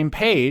on the same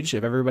page,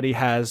 if everybody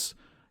has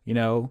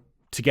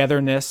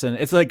togetherness, and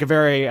it's like a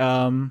very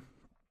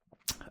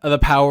the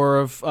power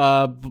of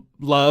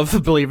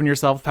love, believe in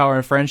yourself, power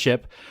of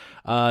friendship,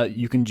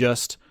 you can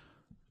just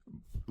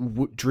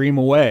dream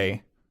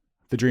away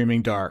the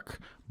Dreaming Dark.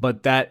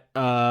 But that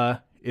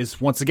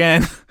is, once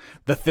again,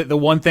 the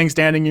one thing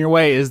standing in your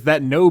way is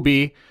that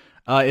Noby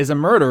is a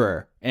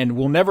murderer and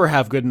will never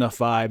have good enough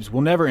vibes,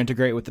 will never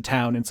integrate with the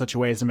town in such a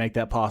way as to make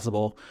that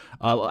possible.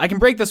 I can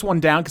break this one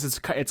down because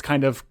it's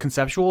kind of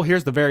conceptual.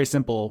 Here's the very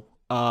simple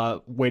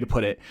way to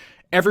put it.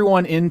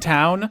 Everyone in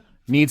town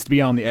needs to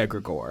be on the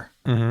Egregore.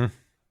 Mm-hmm.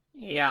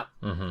 Yeah.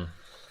 Mm-hmm.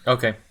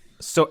 Okay.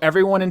 So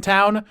everyone in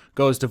town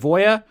goes to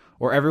Voya,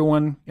 or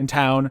everyone in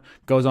town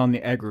goes on the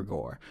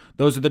Egregore.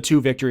 Those are the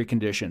two victory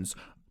conditions.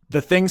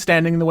 The thing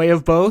standing in the way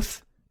of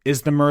both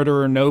is the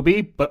murderer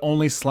Noby, but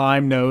only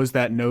Slime knows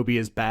that Noby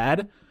is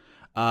bad.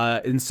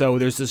 And so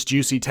there's this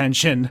juicy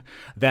tension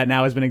that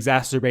now has been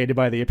exacerbated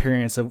by the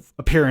appearance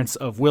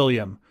of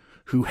William,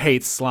 who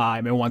hates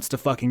slime and wants to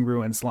fucking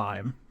ruin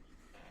slime.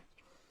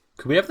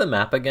 Could we have the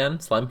map again?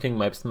 Slime King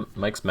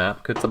Mike's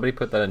map. Could somebody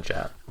put that in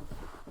chat?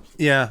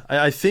 Yeah,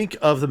 I think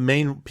of the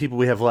main people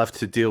we have left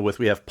to deal with,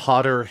 we have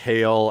Potter,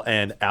 Hale,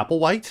 and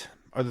Applewhite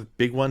are the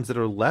big ones that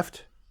are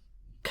left.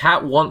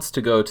 Kat wants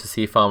to go to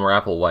see Farmer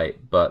Applewhite,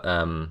 but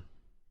I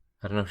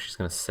don't know if she's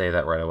going to say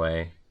that right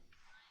away.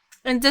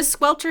 And does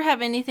Squelcher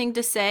have anything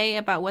to say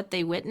about what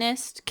they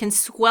witnessed? Can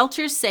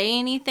Squelcher say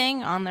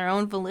anything on their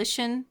own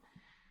volition?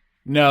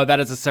 No, that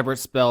is a separate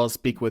spell,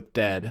 Speak with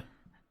Dead.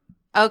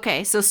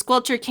 Okay, so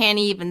Squelcher can't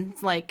even,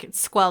 like,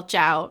 squelch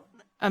out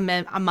a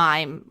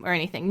mime or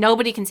anything.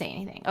 Nobody can say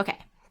anything. Okay.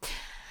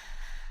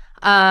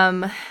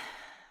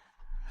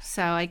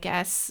 So I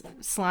guess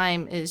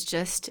Slime is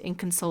just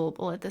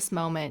inconsolable at this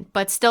moment,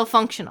 but still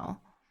functional.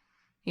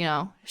 You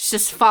know, she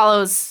just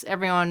follows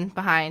everyone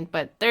behind,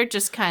 but they're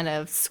just kind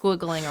of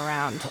squiggling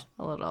around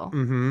a little.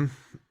 Mm-hmm.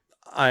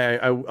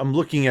 I'm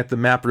looking at the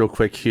map real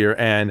quick here,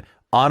 and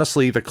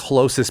honestly, the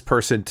closest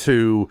person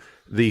to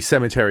the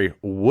cemetery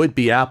would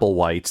be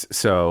Applewhite,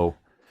 so...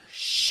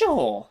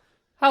 Sure.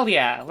 Hell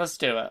yeah, let's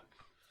do it.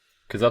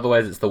 Because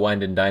otherwise it's the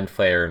Wind and Dine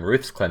Flayer and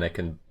Ruth's Clinic,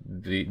 and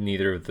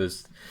neither of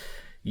those...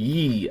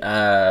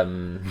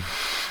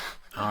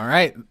 All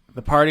right.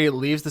 The party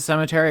leaves the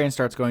cemetery and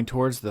starts going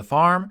towards the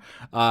farm.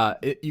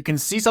 You can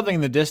see something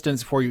in the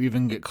distance before you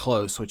even get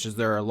close, which is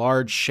there are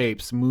large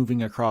shapes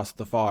moving across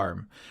the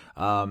farm.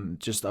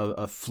 Just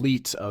a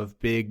fleet of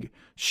big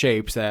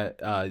shapes that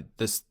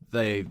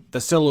the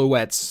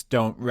silhouettes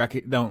don't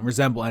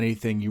resemble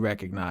anything you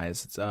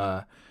recognize.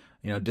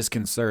 It's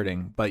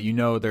disconcerting, but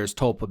there's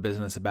tulpa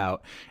business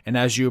about. And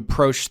as you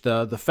approach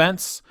the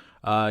fence,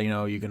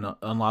 you can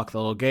unlock the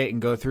little gate and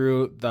go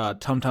through. The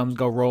tum-tums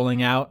go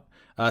rolling out,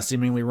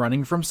 seemingly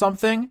running from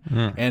something.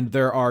 And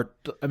there are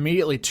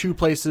immediately two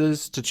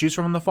places to choose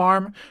from on the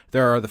farm.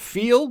 There are the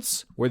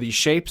fields where these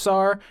shapes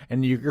are,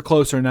 and you're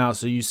closer now,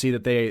 so you see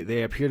that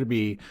they appear to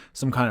be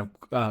some kind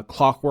of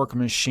clockwork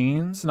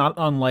machines, not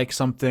unlike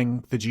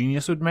something the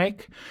genius would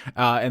make.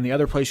 And the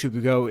other place you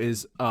could go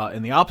is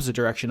in the opposite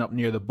direction, up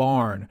near the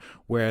barn,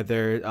 where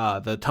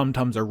the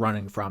tum-tums are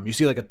running from. You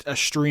see like a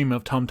stream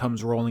of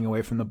tum-tums rolling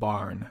away from the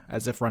barn,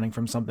 as if running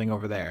from something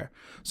over there.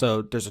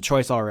 So there's a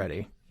choice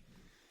already.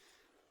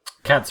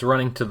 Kat's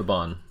running to the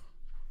barn.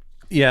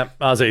 Yeah,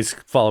 Aze's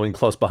following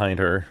close behind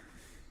her.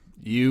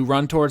 You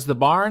run towards the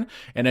barn,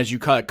 and as you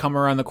come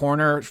around the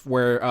corner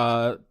where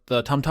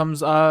the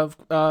tum-tums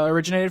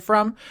originated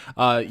from,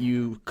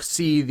 you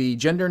see the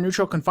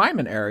gender-neutral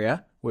confinement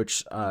area,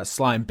 which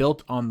Slime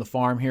built on the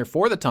farm here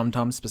for the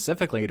tum-tums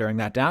specifically during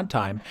that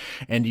downtime.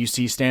 And you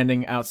see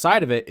standing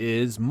outside of it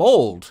is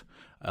Mold,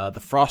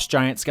 the frost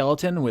giant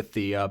skeleton with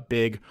the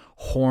big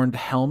horned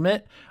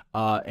helmet.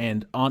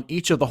 And on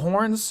each of the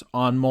horns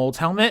on Mold's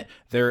helmet,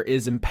 there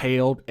is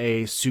impaled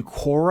a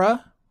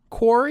Sucora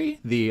quarry,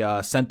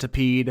 the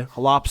centipede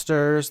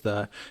lobsters,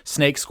 the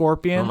snake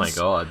scorpions. Oh my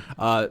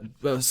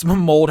god.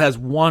 Mold has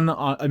one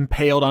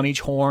impaled on each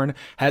horn,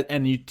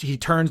 and he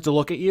turns to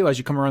look at you as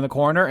you come around the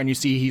corner, and you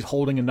see he's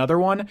holding another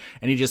one,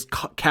 and he just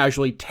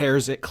casually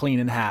tears it clean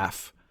in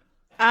half.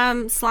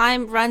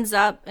 Slime runs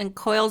up and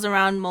coils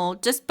around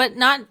Mold, but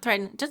not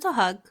threatening, just a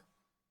hug.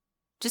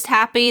 Just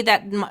happy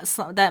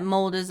that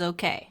Mold is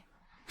okay.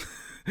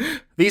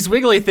 These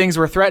wiggly things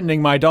were threatening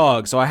my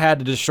dog, so I had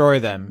to destroy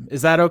them.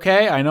 Is that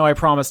okay? I know I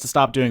promised to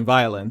stop doing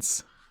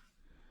violence.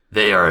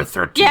 They are a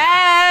threat to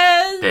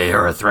Yes! They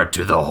are a threat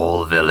to the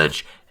whole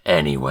village.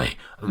 Anyway,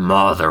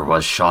 Mother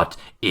was shot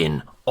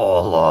in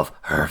all of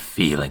her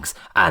feelings,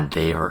 and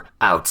they are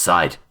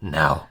outside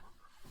now.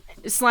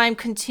 Slime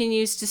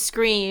continues to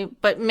scream,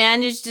 but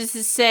manages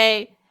to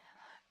say,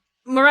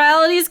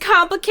 morality is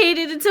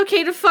complicated, it's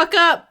okay to fuck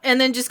up,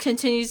 and then just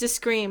continues to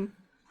scream.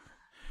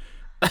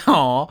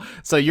 Oh,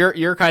 so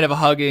you're kind of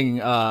hugging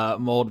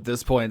Mold at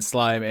this point,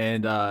 Slime,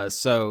 and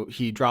so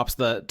he drops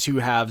the two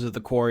halves of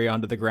the quarry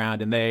onto the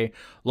ground, and they,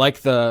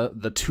 like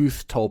the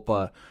tooth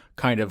tulpa,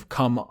 kind of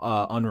come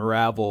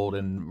unraveled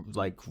and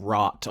like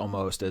rot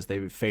almost as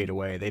they fade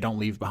away. They don't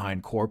leave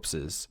behind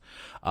corpses.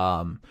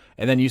 And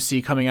then you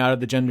see coming out of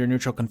the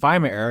gender-neutral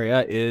confinement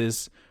area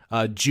is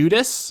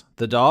Judas,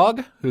 the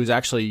dog, who's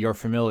actually your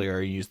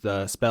familiar. You use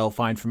the spell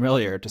Find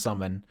Familiar to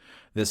summon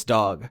this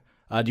dog.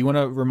 Do you want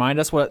to remind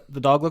us what the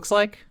dog looks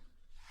like?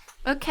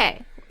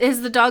 Okay.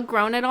 Is the dog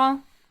grown at all?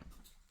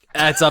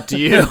 That's up to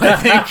you, I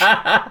think.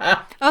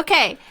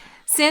 Okay.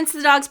 Since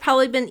the dog's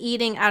probably been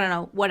eating, I don't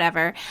know,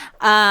 whatever.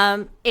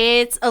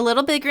 It's a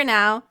little bigger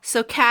now.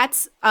 So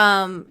Kat's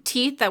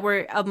teeth that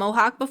were a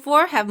mohawk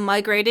before have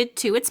migrated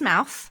to its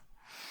mouth.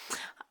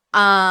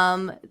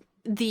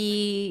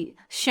 The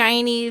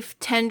shiny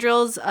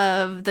tendrils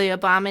of the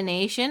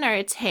abomination are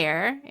its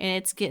hair, and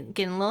it's getting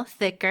a little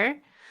thicker.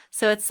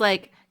 So it's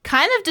like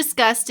kind of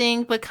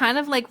disgusting, but kind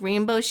of like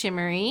rainbow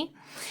shimmery.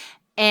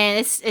 And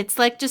it's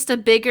like just a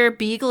bigger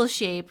beagle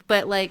shape,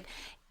 but like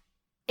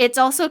it's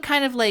also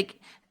kind of like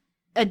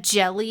a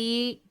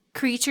jelly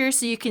creature,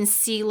 so you can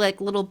see like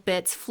little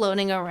bits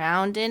floating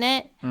around in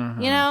it,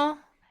 you know?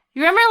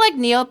 You remember like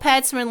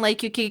Neopets when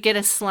like you could get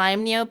a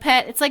slime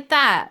Neopet? It's like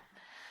that.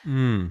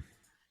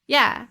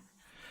 Yeah.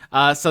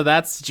 So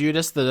that's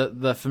Judas,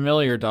 the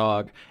familiar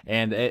dog,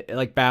 and it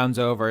like bounds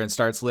over and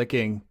starts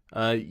licking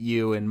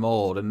you and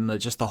Mold, and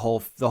just the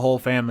whole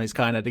family's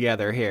kind of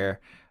together here.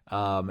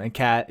 And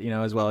Cat,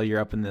 as well. You're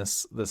up in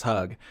this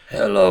hug.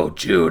 Hello,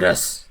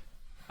 Judas.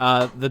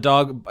 The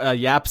dog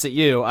yaps at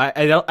you.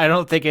 I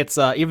don't think it's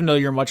even though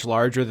you're much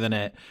larger than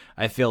it.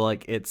 I feel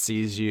like it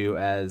sees you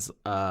as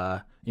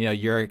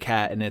you're a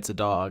cat and it's a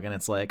dog, and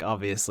it's like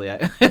obviously I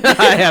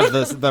have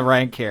the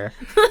rank here.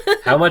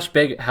 How much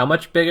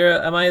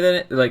bigger am I than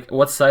it? Like,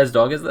 what size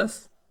dog is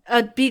this?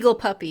 A beagle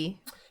puppy.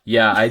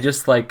 Yeah, I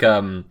just like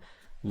the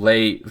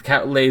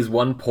cat lays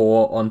one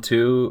paw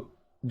onto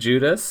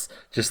Judas,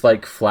 just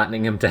like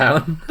flattening him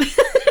down.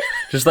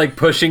 Just like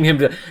pushing him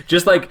to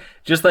just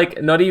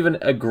like not even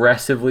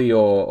aggressively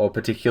or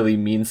particularly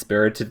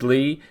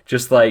mean-spiritedly,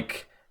 just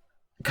like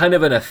kind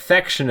of an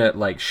affectionate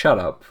like shut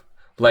up.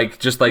 Like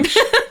just like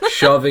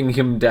shoving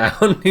him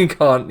down. He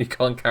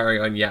can't carry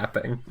on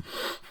yapping.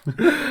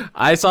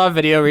 I saw a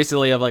video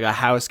recently of like a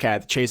house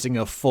cat chasing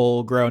a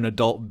full-grown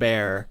adult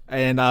bear,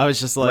 and I was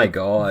just like,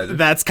 "Oh my god,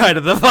 that's kind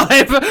of the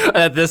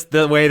vibe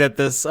the way that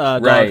this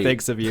dog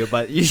thinks of you."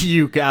 But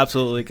you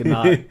absolutely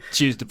cannot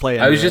choose to play.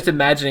 I was just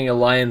imagining a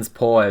lion's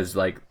paw as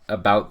like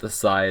about the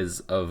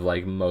size of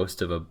like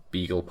most of a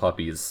beagle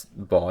puppy's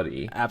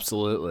body.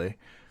 Absolutely.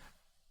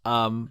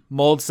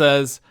 Mold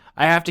says,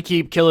 I have to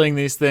keep killing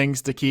these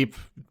things to keep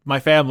my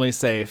family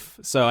safe,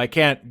 so I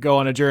can't go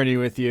on a journey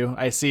with you.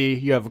 I see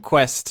you have a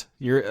quest.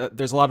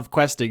 There's a lot of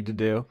questing to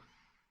do.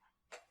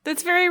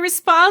 That's very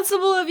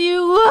responsible of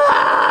you.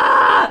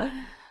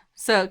 Ah!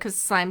 So, because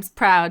Slime's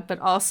proud, but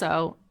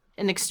also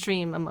in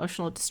extreme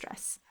emotional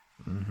distress.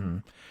 Mm-hmm.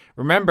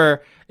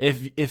 Remember,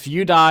 if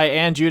you die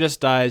and Judas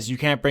dies, you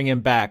can't bring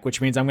him back,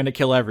 which means I'm going to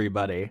kill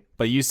everybody.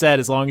 But you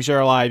said as long as you're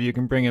alive, you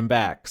can bring him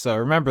back. So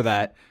remember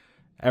that.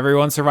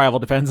 Everyone's survival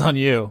depends on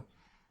you.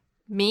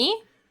 Me?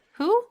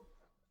 Who?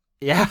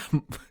 Yeah.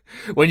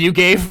 When you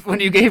gave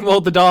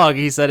Mold the dog,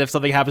 he said if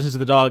something happens to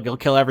the dog, he'll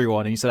kill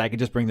everyone. And you said I could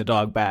just bring the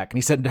dog back. And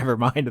he said never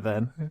mind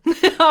then.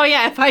 Oh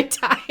yeah, if I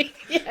die.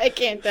 Yeah, I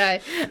can't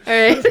die. All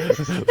right.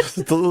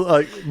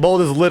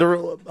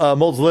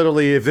 Mold's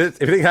literally if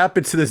anything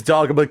happens to this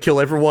dog, I'm gonna kill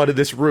everyone in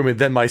this room and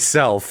then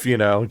myself.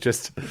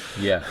 Just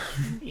yeah.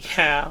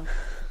 Yeah.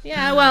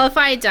 Well, if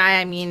I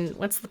die, I mean,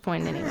 what's the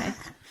point anyway?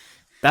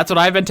 That's what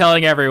I've been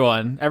telling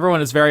everyone. Everyone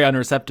is very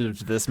unreceptive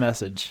to this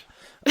message.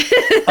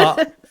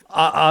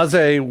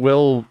 Aze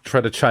will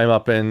try to chime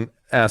up and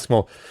ask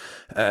Mold,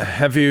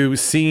 have you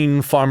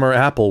seen Farmer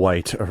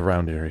Applewhite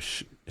around here?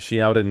 Is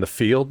she out in the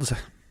fields?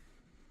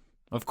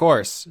 Of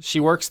course. She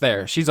works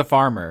there. She's a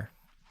farmer.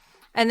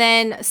 And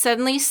then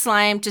suddenly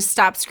Slime just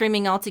stops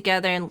screaming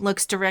altogether and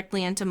looks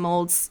directly into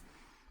Mold's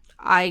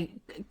eye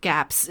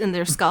gaps in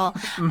their skull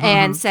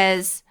and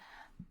says,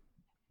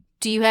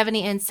 do you have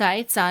any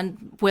insights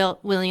on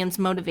William's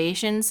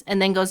motivations?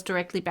 And then goes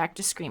directly back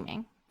to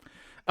screaming.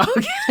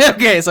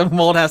 Okay, so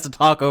Mold has to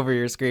talk over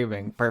your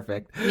screaming.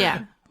 Perfect.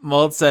 Yeah.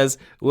 Mold says,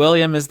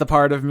 William is the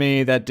part of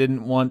me that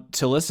didn't want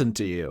to listen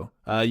to you.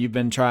 You've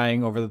been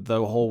trying over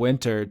the whole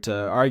winter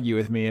to argue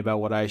with me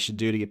about what I should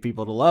do to get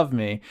people to love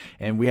me,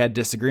 and we had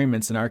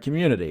disagreements in our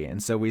community,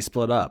 and so we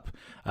split up.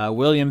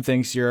 William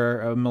thinks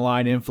you're a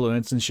malign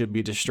influence and should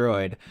be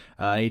destroyed.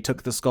 He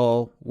took the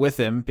skull with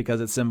him because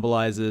it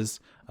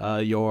symbolizes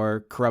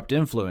your corrupt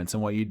influence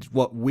and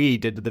what we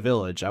did to the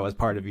village. I was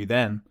part of you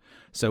then.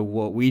 So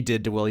what we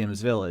did to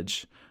William's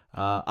village.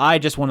 I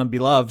just want to be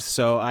loved,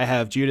 so I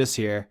have Judas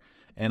here,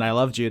 and I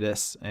love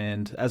Judas,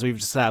 and as we've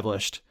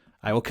established,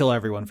 I will kill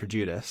everyone for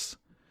Judas.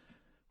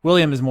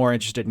 William is more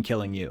interested in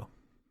killing you.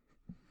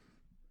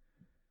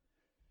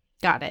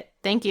 Got it.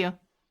 Thank you.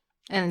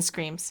 And then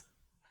screams.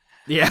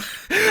 Yeah.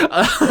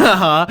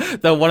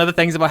 Though one of the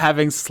things about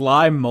having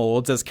slime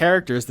molds as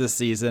characters this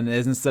season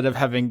is instead of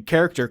having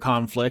character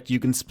conflict, you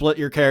can split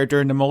your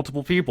character into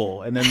multiple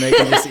people, and then they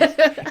can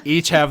just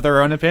each have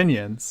their own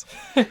opinions.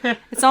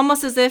 It's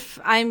almost as if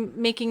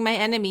I'm making my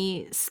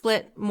enemy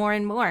split more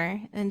and more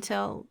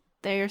until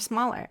they're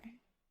smaller,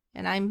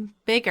 and I'm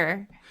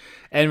bigger.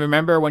 And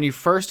remember when you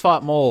first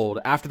fought Mold,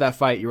 after that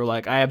fight, you were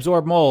like, I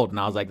absorb Mold. And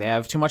I was like, they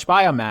have too much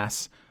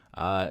biomass.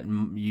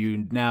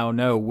 You now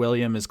know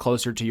William is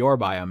closer to your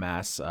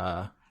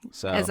biomass.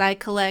 So as I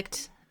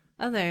collect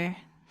other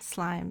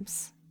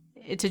slimes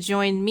to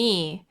join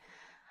me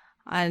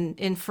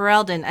in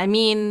Ferelden, I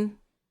mean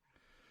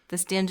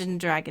this Dungeons and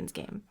Dragons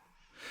game.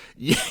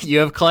 You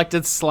have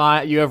collected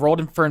slime. You have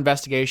rolled in for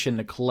investigation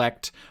to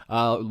collect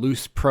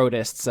loose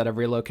protists at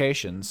every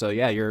location. So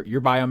yeah,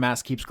 your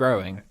biomass keeps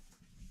growing.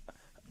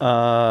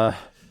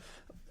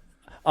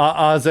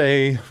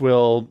 Aze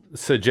will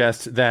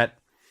suggest that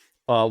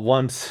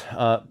once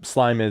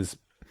Slime is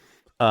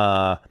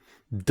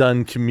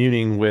done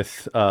communing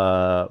with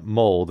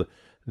Mold,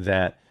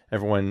 that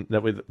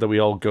we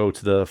all go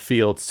to the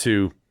fields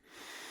to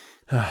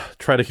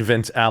try to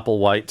convince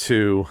Applewhite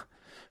to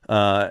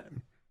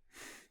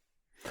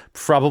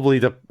probably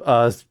to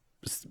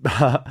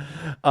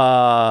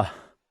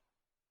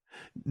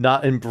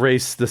not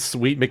embrace the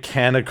sweet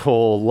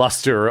mechanical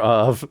luster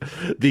of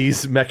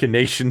these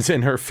machinations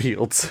in her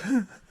fields.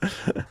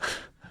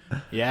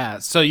 Yeah,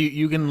 so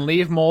you can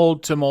leave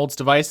Mold to Mold's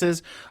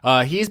devices.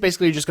 He's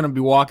basically just going to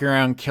be walking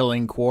around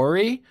killing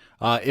Quarry.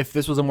 If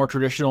this was a more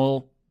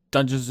traditional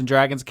Dungeons and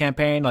Dragons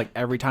campaign, like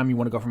every time you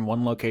want to go from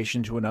one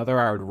location to another,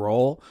 I would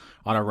roll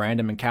on a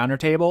random encounter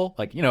table,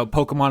 like,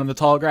 Pokemon in the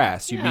tall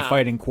grass. You'd be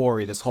fighting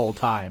Quarry this whole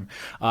time.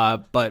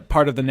 But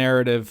part of the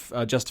narrative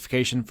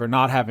justification for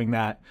not having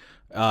that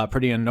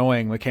pretty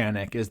annoying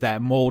mechanic is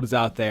that Mold is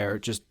out there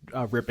just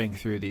ripping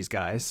through these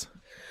guys.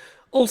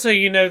 Also,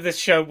 this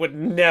show would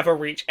never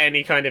reach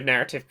any kind of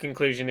narrative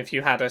conclusion if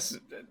you had us.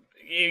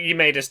 You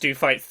made us do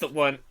fights that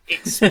weren't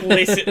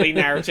explicitly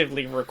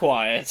narratively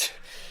required.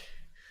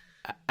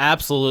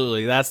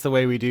 Absolutely, that's the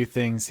way we do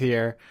things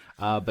here.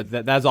 But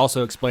that's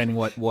also explaining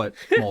what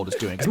Mold is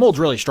doing, because Mold's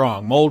really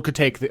strong. Mold could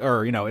take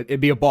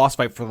it'd be a boss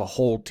fight for the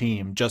whole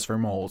team just for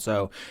Mold,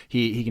 so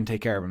he can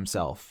take care of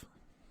himself.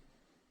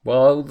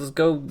 Well, let's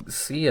go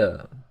see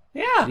her.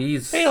 Yeah,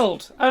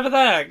 field over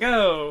there.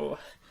 Go.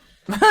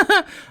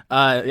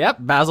 Yep,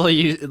 Basil,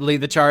 you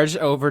lead the charge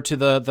over to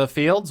the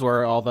fields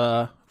where all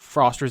the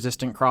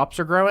frost-resistant crops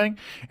are growing,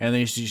 and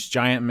there's these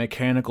giant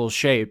mechanical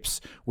shapes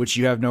which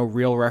you have no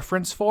real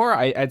reference for.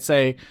 I'd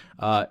say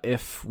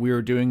if we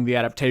were doing the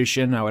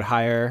adaptation, I would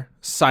hire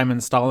Simon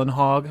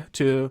Stollenhog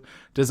to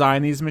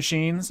design these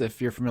machines,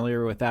 if you're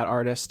familiar with that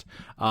artist.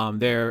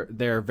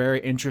 They're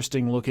very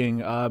interesting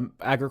looking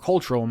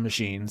agricultural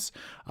machines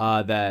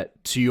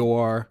that to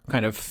your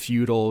kind of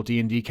feudal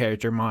D&D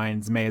character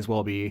minds may as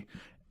well be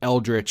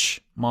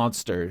eldritch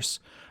monsters,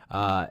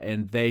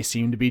 and they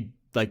seem to be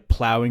like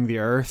plowing the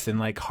earth and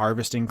like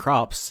harvesting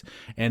crops,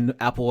 and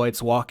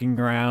Applewhite's walking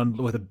around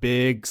with a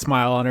big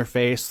smile on her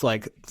face,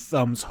 like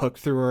thumbs hooked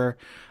through her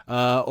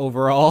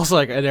overalls,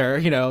 like, and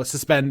her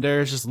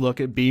suspenders, just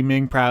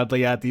beaming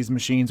proudly at these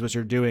machines, which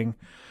are doing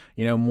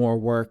more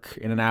work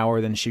in an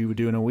hour than she would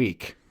do in a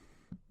week.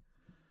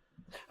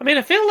 I mean,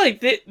 I feel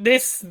like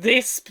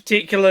this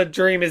particular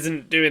dream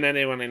isn't doing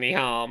anyone any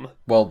harm.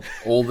 Well,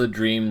 all the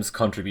dreams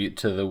contribute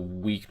to the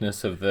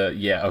weakness of the...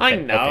 Yeah, okay.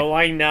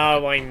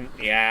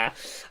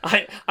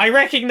 I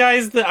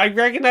recognize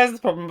the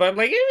problem, but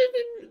like,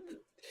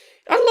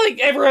 unlike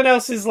everyone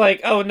else is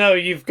like, oh no,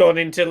 you've gone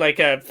into like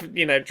a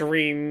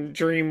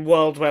dream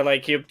world where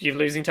like you're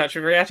losing touch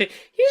with reality.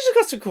 You just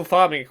got some cool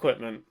farming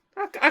equipment.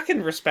 I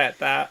can respect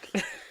that.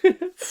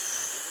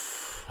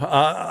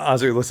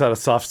 Ozzy lets out a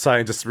soft sigh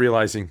and just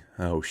realizing,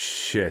 oh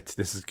shit,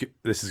 this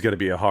is going to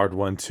be a hard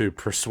one to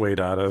persuade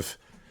out of.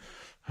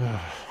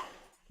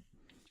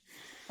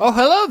 Oh,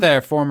 hello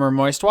there, former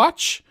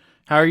Moistwatch.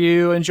 How are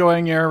you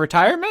enjoying your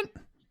retirement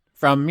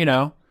from,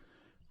 the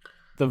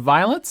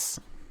violence?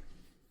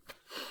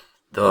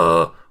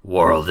 The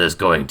world is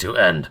going to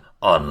end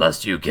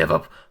unless you give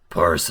up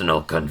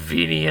personal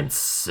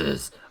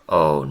conveniences.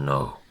 Oh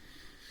no.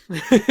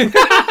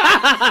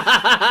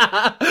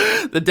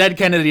 The dead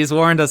Kennedys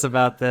warned us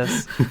about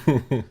this.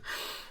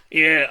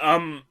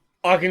 Yeah,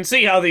 I can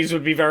see how these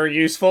would be very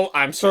useful.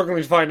 I'm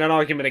struggling to find an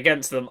argument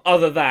against them,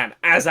 other than,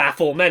 as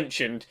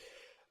aforementioned,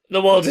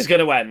 the world is going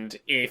to end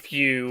if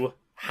you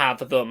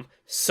have them.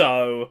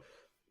 So,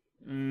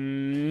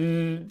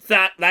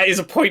 that is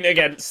a point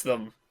against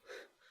them.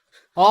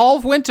 All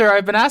of winter,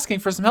 I've been asking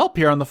for some help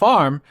here on the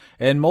farm,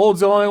 and Mold's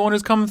the only one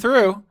who's come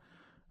through.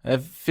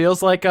 It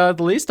feels like the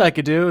least I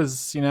could do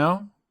is,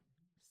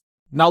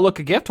 not look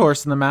a gift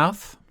horse in the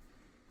mouth.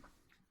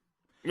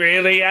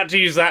 Really? You had to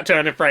use that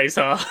turn of phrase,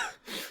 huh?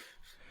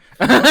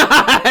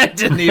 I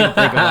didn't even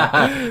think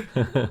of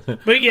that.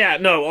 But yeah,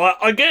 no,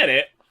 I get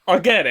it. I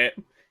get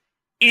it.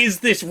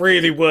 Is this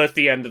really worth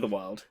the end of the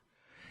world?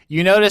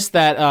 You notice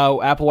that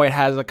Applewhite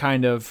has a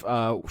kind of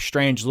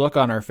strange look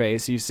on her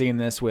face. You've seen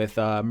this with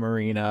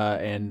Marina,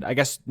 and I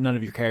guess none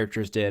of your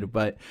characters did,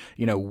 but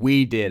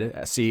we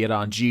did see it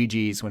on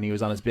Gigi's when he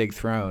was on his big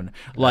throne.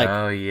 Like,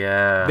 oh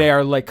yeah, they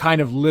are like kind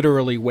of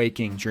literally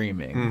waking,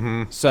 dreaming.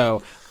 Mm-hmm.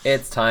 So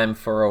it's time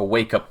for a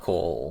wake-up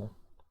call.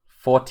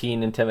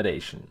 14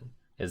 intimidation.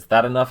 Is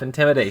that enough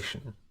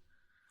intimidation?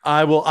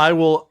 I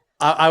will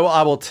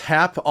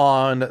tap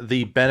on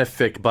the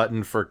benefic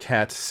button for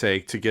Kat's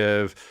sake to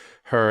give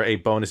her a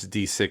bonus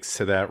d6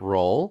 to that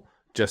roll,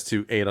 just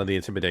to aid on the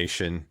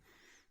intimidation.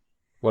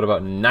 What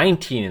about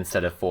 19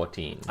 instead of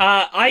 14?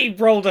 I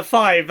rolled a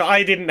 5.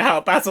 I didn't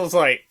help. Basil's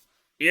like,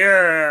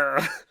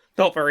 yeah.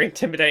 Not very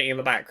intimidating in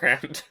the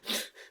background.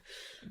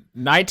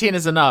 19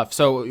 is enough.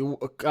 So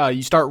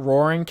you start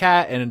roaring,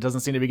 Cat, and it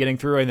doesn't seem to be getting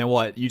through. And then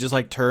what? You just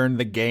like turn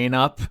the gain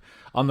up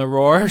on the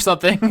roar or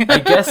something? I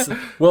guess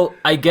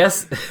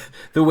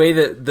the way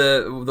that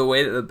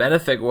the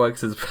benefic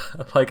works is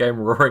like I'm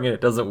roaring and it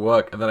doesn't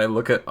work, and then I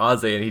look at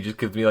Ozzy and he just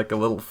gives me like a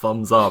little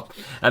thumbs up,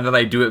 and then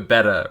I do it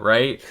better,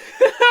 right?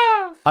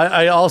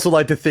 I also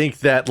like to think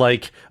that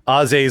like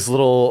Ozzy's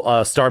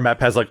little star map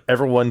has like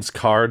everyone's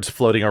cards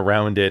floating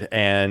around it,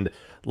 and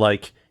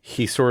like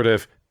he sort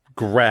of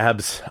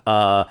grabs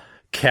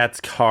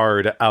Cat's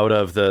card out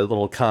of the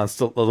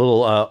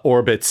little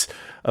orbits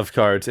of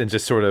cards, and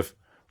just sort of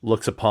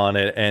looks upon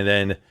it, and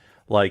then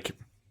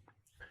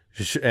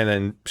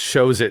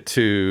shows it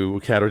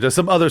to Cat, or does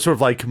some other sort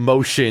of like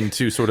motion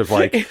to sort of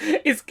like.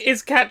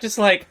 Is Cat just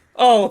like,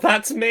 oh,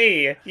 that's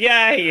me,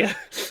 yay?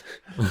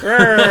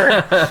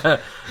 I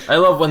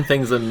love when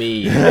things are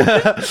me.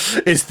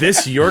 Is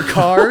this your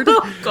card?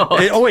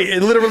 Oh wait,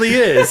 it literally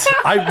is.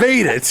 I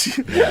made it.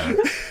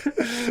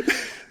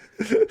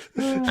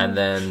 And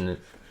then,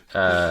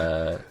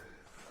 I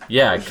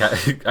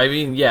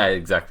mean, yeah,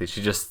 exactly.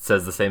 She just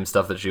says the same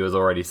stuff that she was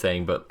already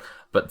saying,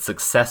 but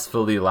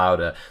successfully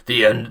louder.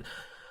 The end.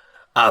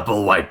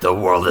 Applewhite, the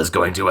world is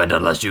going to end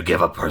unless you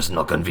give up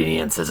personal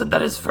conveniences, and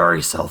that is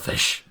very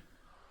selfish.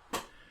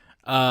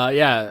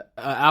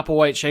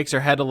 Applewhite shakes her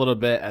head a little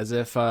bit as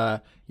if,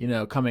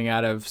 coming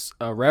out of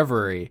a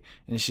reverie.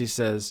 And she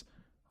says,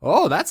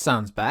 oh, that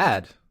sounds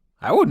bad.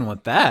 I wouldn't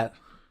want that.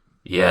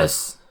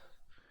 Yes.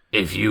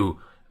 If you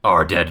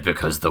are dead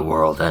because the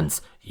world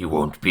ends, you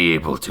won't be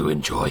able to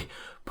enjoy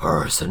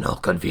personal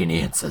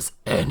conveniences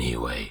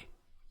anyway.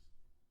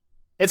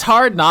 It's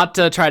hard not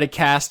to try to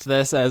cast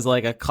this as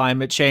like a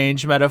climate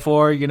change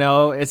metaphor,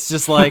 It's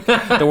just like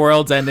the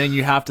world's ending,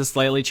 you have to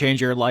slightly change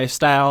your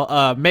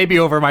lifestyle, maybe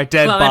over my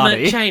dead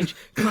body.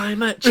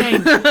 Climate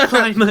change.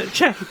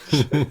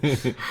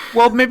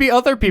 Well, maybe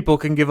other people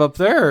can give up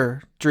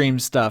their dream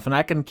stuff and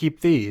I can keep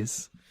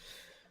these.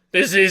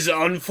 This is,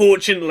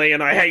 unfortunately,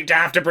 and I hate to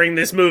have to bring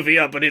this movie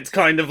up, but it's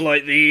kind of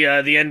like the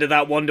end of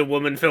that Wonder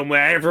Woman film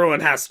where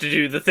everyone has to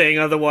do the thing,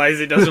 otherwise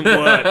it doesn't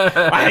work.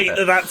 I hate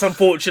that that's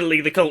unfortunately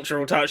the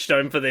cultural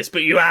touchstone for this,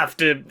 but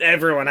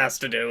everyone has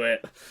to do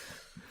it.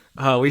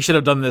 We should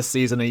have done this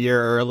season a year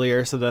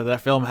earlier so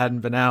that film hadn't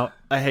been out.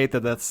 I hate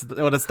that that's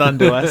what it's done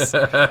to us.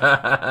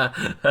 I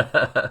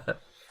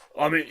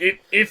mean,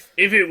 if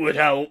it would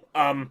help,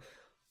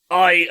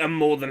 I am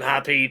more than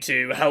happy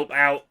to help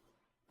out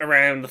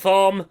around the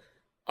farm.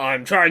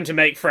 I'm trying to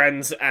make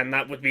friends, and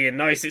that would be a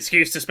nice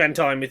excuse to spend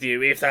time with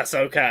you, if that's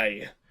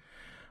okay.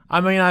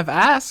 I mean, I've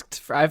asked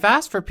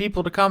for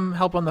people to come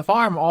help on the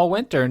farm all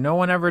winter. No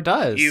one ever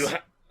does.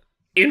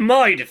 In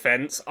my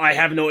defense, I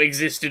have not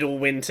existed all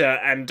winter,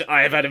 and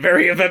I have had a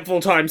very eventful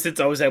time since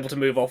I was able to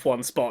move off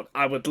one spot.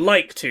 I would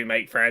like to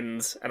make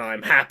friends, and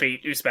I'm happy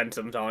to spend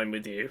some time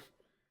with you.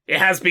 It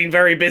has been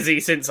very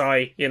busy since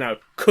I,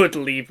 could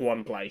leave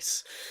one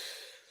place.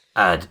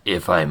 And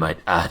if I might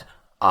add,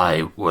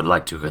 I would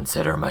like to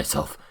consider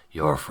myself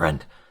your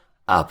friend,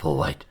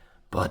 Applewhite,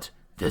 but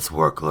this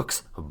work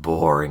looks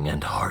boring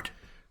and hard.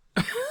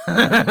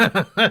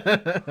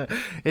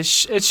 It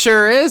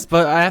sure is,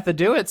 but I have to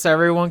do it so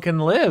everyone can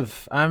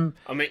live.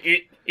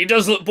 It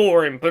does look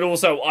boring, but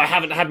also I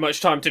haven't had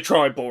much time to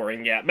try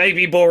boring yet.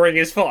 Maybe boring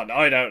is fun,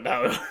 I don't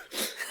know.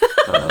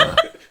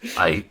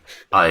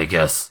 I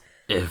guess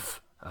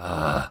if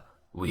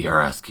we are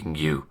asking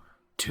you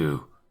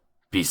to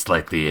be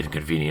slightly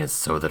inconvenienced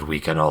so that we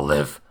can all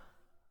live,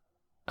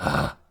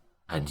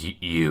 and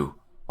you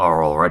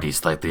are already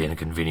slightly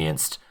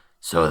inconvenienced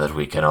so that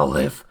we can all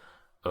live,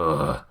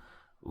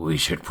 we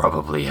should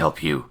probably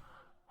help you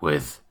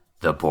with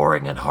the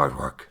boring and hard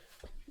work.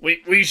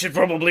 We should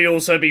probably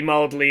also be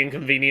mildly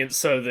inconvenienced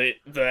so that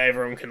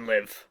everyone can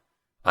live.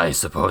 I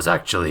suppose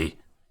actually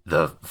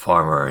the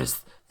farmer is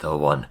the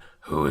one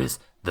who is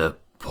the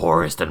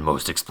poorest and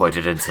most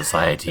exploited in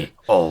society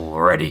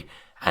already,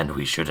 and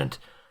we shouldn't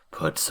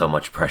put so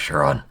much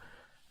pressure on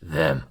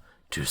them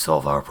to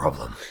solve our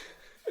problem.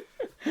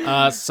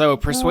 So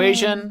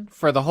persuasion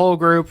for the whole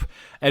group,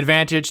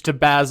 advantage to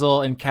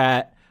Basil and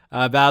Cat.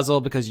 Basil,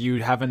 because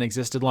you haven't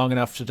existed long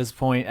enough to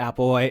disappoint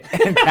Applewhite,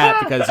 and Cat,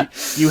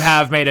 because you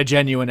have made a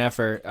genuine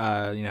effort,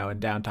 in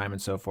downtime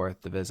and so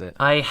forth to visit.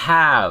 I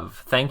have.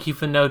 Thank you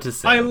for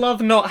noticing. I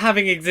love not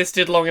having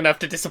existed long enough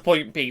to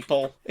disappoint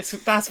people.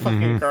 That's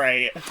fucking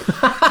great.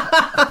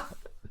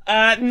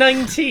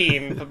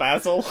 19 for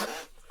Basil.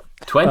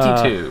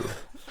 22.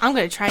 I'm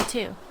going to try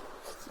too.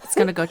 It's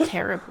going to go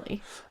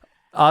terribly.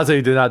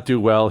 Aze did not do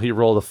well. He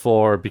rolled a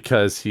 4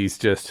 because he's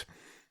just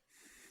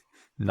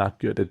not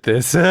good at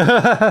this.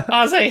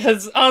 Aze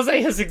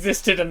has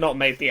existed and not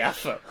made the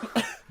effort.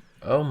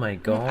 Oh my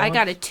god. I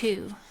got a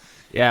 2.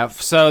 Yeah,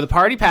 so the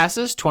party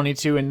passes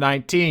 22 and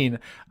 19.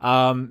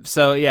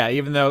 So yeah,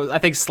 even though I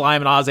think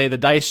Slime and Aze, the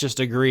dice just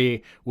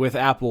agree with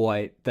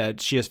Applewhite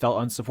that she has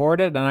felt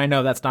unsupported, and I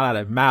know that's not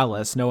out of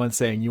malice. No one's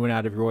saying you went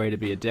out of your way to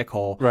be a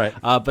dickhole. Right.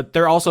 But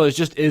there also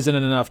just isn't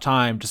enough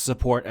time to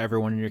support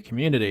everyone in your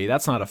community.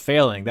 That's not a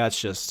failing.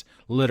 That's just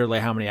literally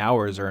how many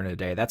hours are in a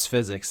day. That's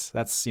physics.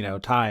 That's,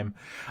 time.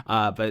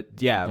 But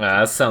yeah.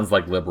 That sounds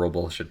like liberal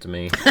bullshit to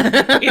me.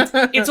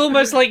 It's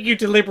almost like you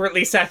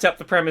deliberately set up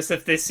the premise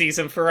of this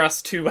season for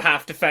us to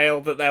have to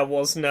fail that there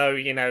was no,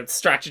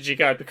 strategy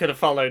guide we could have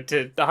followed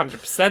to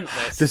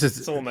 100% this.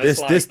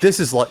 This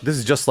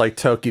is just like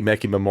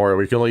Tokimeki Memorial,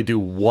 where you can only do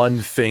one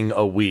thing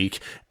a week,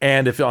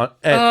 and if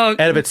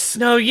it's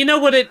no, you know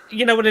what it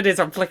is.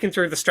 I'm flicking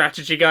through the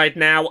strategy guide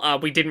now.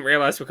 We didn't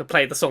realize we could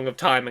play the Song of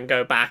Time and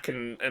go back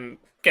and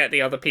get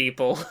the other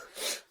people.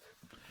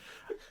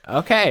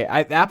 Okay,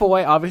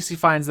 Applewhite obviously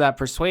finds that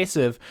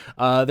persuasive.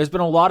 There's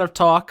been a lot of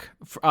talk,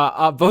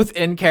 both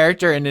in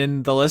character and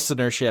in the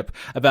listenership,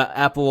 about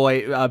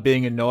Applewhite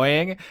being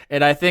annoying,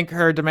 and I think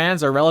her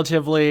demands are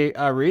relatively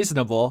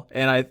reasonable,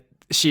 and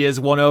she is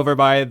won over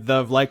by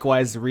the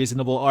likewise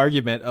reasonable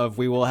argument of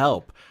 "we will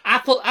help."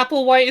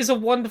 Applewhite is a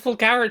wonderful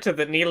character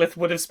that Neelith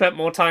would have spent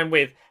more time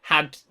with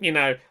had,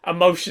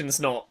 emotions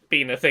not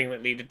been a thing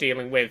that needed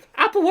dealing with.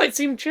 Applewhite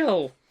seemed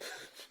chill.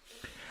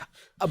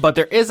 But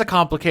there is a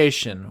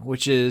complication,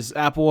 which is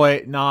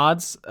Applewhite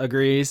nods,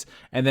 agrees,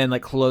 and then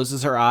like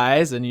closes her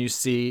eyes, and you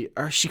see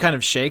she kind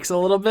of shakes a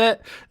little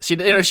bit. She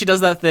does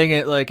that thing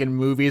in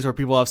movies where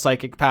people have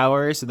psychic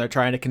powers and they're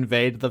trying to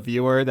convey to the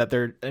viewer that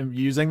they're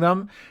using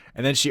them,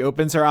 and then she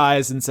opens her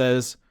eyes and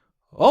says,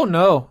 "Oh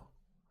no,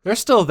 they're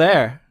still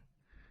there."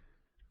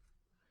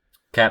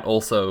 Cat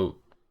also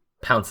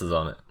pounces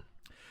on it.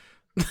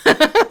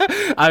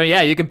 I mean,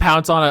 yeah, you can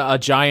pounce on a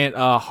giant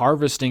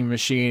harvesting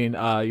machine.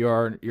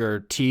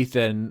 Your teeth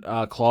and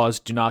claws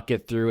do not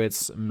get through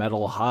its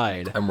metal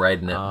hide. I'm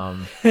riding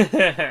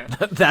it.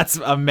 That's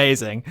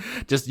amazing.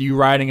 Just you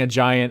riding a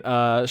giant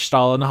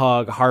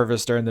Stalinhog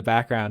harvester in the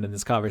background in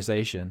this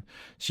conversation.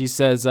 She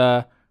says,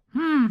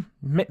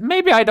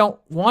 maybe I don't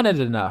want it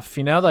enough.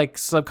 Like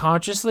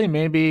subconsciously,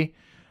 maybe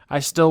I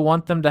still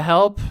want them to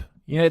help.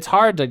 It's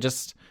hard to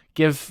just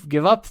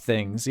give up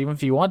things, even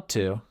if you want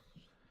to.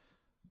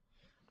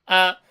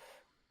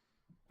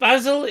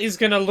 Basil is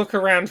gonna look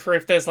around for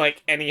if there's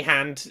any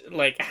hand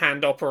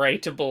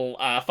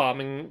operatable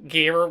farming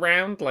gear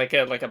around, like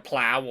a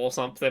plow or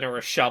something, or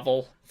a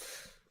shovel.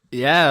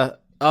 Yeah.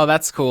 Oh,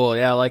 that's cool.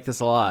 Yeah, I like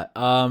this a lot.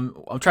 I'm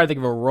trying to think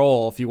of a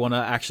role if you want to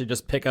actually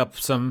just pick up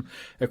some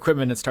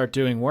equipment and start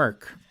doing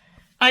work.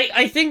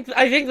 I think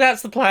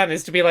that's the plan,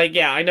 is to be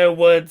I know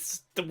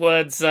words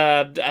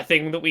a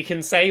thing that we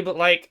can say, but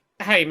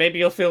hey, maybe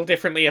you'll feel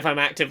differently if I'm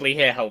actively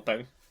here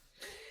helping.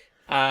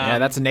 Yeah,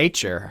 that's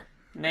nature.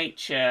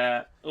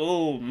 Nature.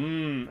 Oh,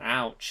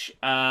 ouch.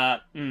 Oh,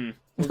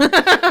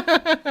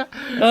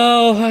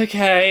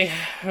 okay.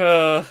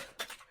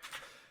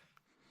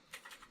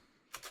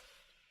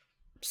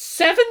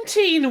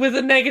 17 with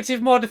a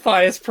negative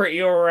modifier is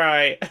pretty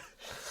alright.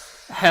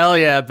 Hell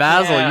yeah,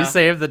 Basil, Yeah. You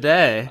saved the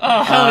day.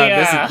 Oh, hell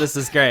yeah. This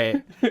is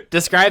great.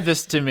 Describe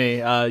this to me.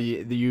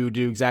 You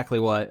do exactly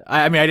what...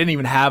 I mean, I didn't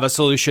even have a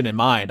solution in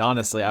mind,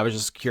 honestly. I was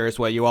just curious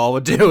what you all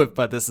would do,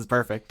 but this is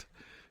perfect.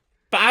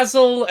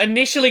 Basil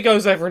initially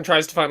goes over and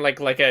tries to find like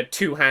a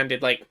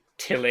two-handed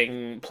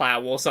tilling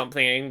plow or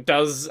something, and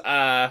does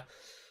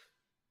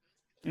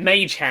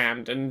mage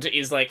hand and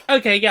is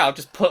okay, yeah, I'll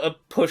just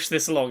push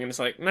this along, and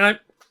it's no,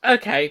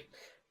 okay,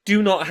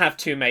 do not have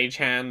two mage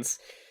hands.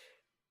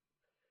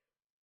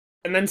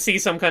 And then see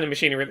some kind of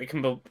machinery that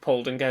can be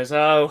pulled and goes,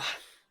 oh,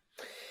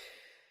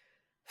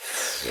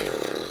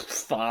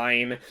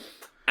 fine,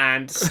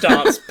 and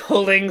starts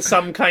pulling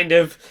some kind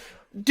of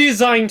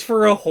designed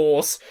for a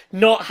horse,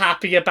 not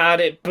happy about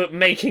it, but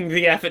making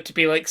the effort to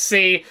be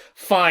see,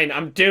 fine,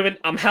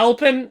 I'm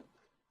helping.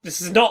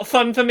 This is not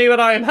fun for me, but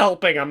I am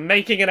helping. I'm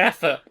making an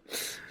effort.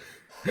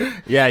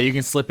 Yeah, you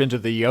can slip into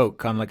the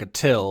yoke on a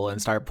till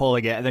and start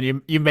pulling it, and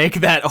then you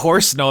make that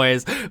horse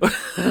noise.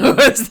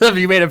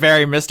 You made a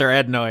very Mr.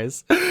 Ed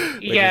noise.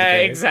 Yeah,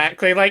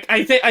 exactly.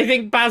 I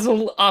think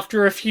Basil,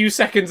 after a few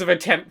seconds of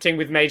attempting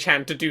with Mage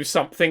Hand to do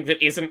something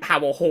that isn't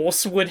how a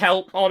horse would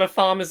help on a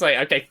farm, is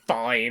okay,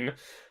 fine,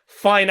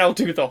 I'll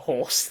do the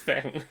horse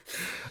thing.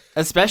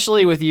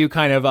 Especially with you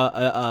kind of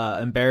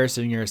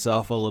embarrassing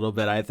yourself a little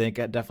bit, I think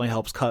it definitely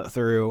helps cut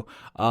through.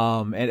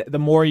 And the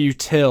more you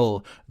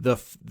till,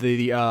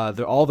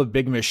 all the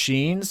big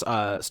machines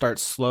start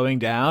slowing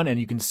down, and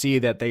you can see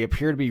that they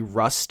appear to be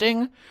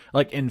rusting,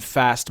 in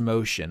fast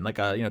motion,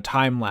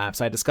 time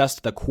lapse. I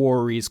discussed the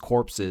quarries'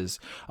 corpses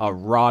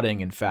rotting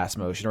in fast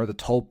motion, or the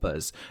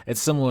tulpas.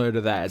 It's similar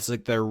to that. It's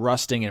they're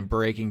rusting and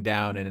breaking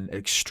down in an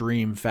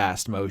extreme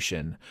fast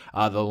motion.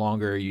 The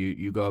longer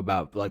you go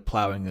about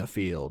plowing the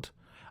field.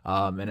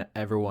 And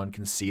everyone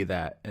can see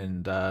that.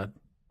 And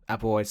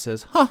Applewhite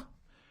says, "Huh,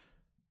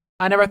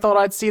 I never thought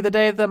I'd see the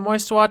day that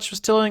Moistwatch was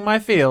tilling my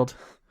field."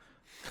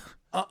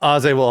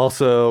 Aze will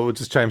also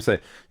just chime and say,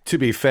 to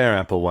be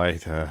fair,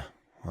 Applewhite,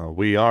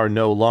 we are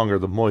no longer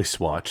the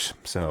Moistwatch,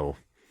 so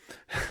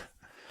I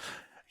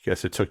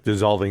guess it took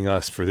dissolving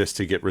us for this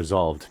to get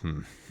resolved.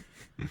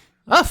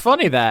 Oh,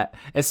 funny that.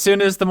 As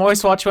soon as the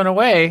Moistwatch went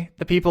away,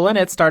 the people in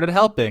it started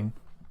helping.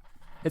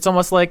 It's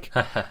almost like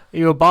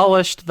you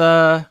abolished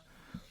the...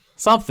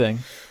 something.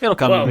 It'll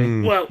come to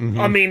me. Well,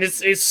 I mean,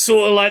 it's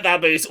sort of like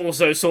that, but it's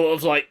also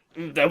sort of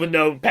there were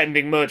no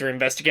pending murder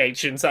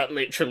investigations at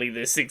literally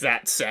this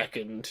exact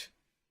second.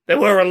 There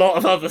were a lot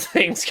of other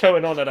things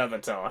going on at other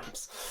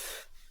times.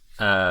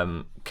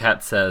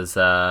 Kat says,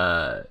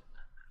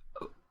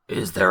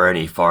 Is there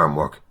any farm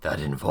work that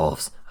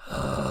involves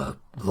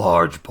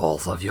large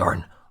balls of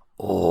yarn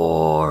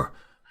or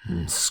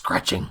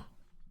scratching?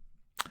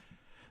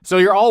 So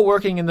you're all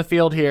working in the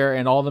field here,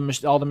 and all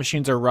the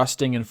machines are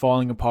rusting and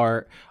falling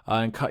apart,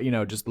 and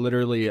just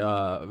literally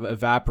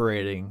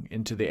evaporating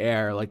into the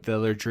air like the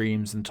other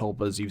dreams and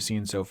tulpas you've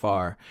seen so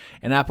far.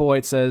 And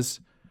Applewhite says,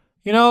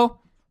 I know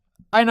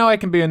I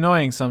can be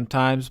annoying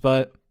sometimes,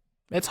 but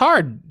it's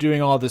hard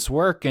doing all this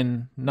work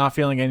and not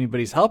feeling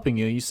anybody's helping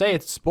you. You say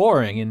it's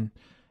boring, and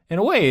in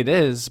a way it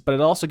is, but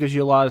it also gives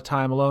you a lot of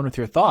time alone with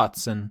your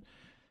thoughts, and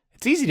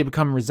it's easy to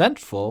become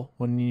resentful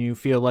when you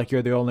feel like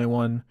you're the only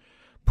one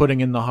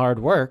putting in the hard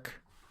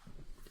work.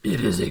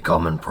 It is a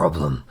common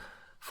problem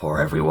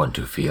for everyone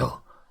to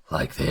feel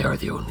like they are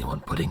the only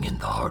one putting in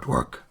the hard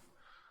work.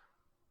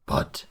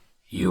 But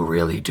you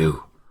really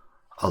do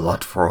a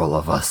lot for all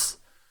of us,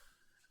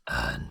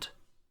 and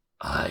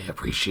I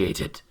appreciate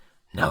it.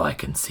 Now I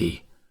can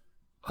see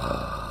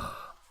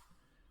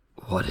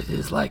what it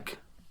is like.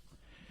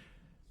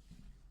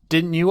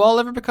 Didn't you all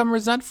ever become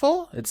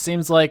resentful? It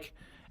seems like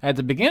at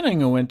the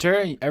beginning of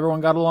winter, everyone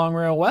got along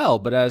real well,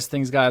 but as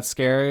things got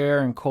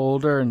scarier and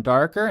colder and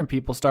darker and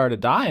people started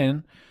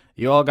dying,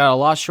 you all got a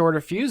lot shorter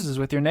fuses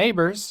with your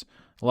neighbors.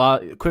 A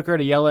lot quicker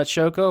to yell at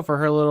Shoko for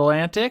her little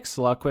antics,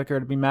 a lot quicker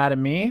to be mad at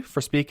me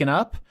for speaking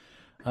up.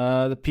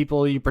 The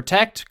people you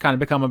protect kind of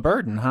become a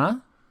burden, huh?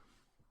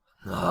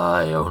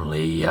 I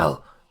only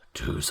yell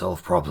to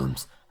solve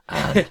problems,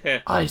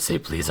 and I say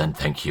please and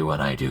thank you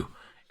when I do.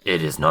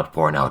 It is not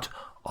born out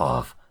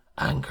of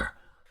anger.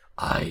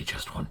 I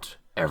just want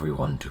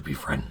everyone to be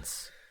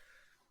friends.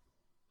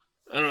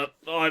 Look,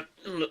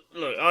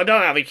 I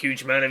don't have a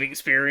huge amount of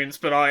experience,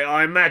 but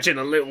I imagine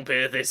a little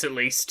bit of this at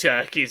least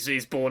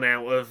is born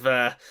out of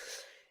it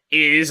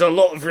is a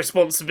lot of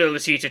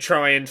responsibility to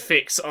try and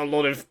fix a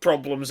lot of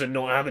problems and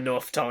not have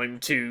enough time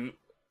to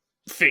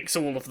fix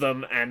all of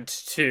them, and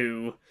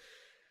to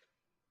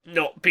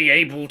not be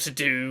able to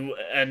do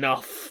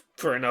enough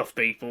for enough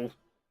people.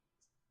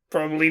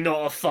 Probably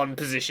not a fun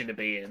position to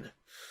be in.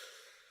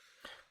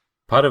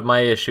 Part of my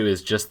issue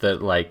is just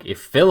that, like, if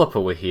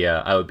Philippa were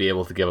here, I would be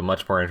able to give a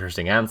much more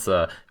interesting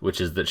answer, which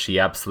is that she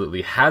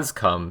absolutely has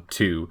come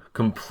to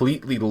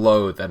completely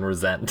loathe and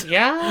resent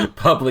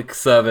public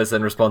service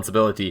and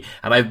responsibility.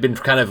 And I've been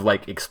kind of,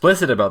 like,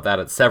 explicit about that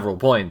at several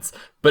points.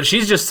 But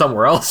she's just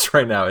somewhere else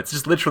right now. It's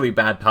just literally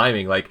bad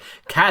timing. Like,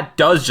 Kat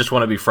does just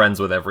want to be friends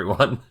with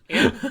everyone.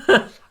 Yeah.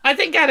 I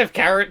think out of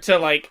character,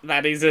 like,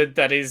 that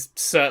is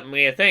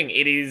certainly a thing.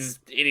 It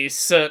is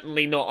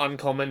certainly not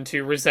uncommon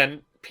to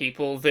resent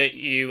people that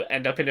you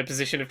end up in a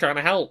position of trying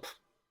to help.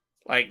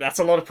 Like, that's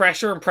a lot of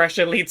pressure, and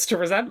pressure leads to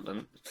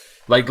resentment.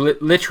 Like,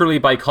 literally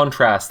by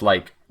contrast,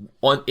 like,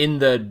 in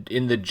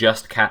the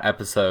Just Cat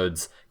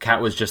episodes,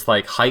 Cat was just,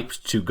 like,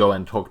 hyped to go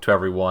and talk to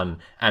everyone,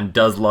 and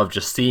does love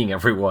just seeing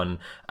everyone,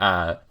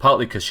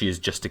 partly because she is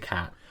just a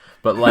cat.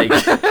 But, like,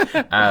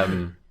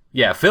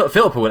 yeah,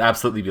 Philippa would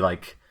absolutely be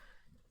like,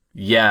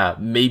 yeah,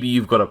 maybe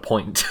you've got a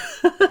point.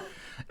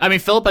 I mean,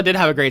 Philippa did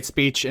have a great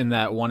speech in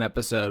that one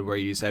episode where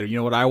you said,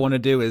 what I want to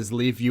do is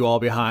leave you all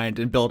behind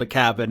and build a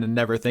cabin and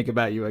never think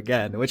about you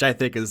again, which I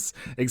think is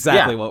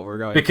exactly what we're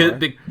going for.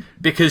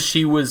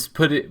 Because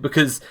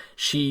because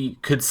she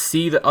could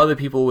see that other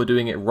people were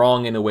doing it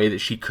wrong in a way that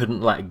she couldn't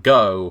let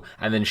go,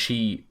 and then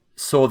she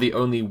saw the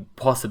only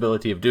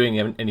possibility of doing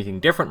anything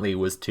differently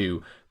was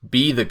to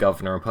be the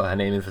governor and put her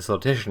name in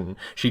facilitation.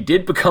 She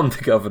did become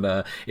the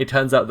governor. It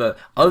turns out that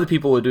other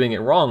people were doing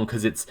it wrong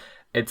because it's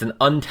an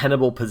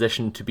untenable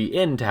position to be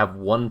in, to have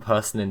one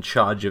person in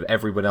charge of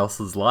everyone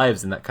else's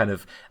lives in that kind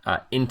of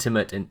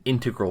intimate and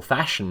integral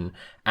fashion.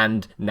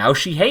 And now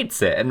she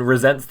hates it and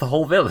resents the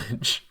whole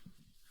village.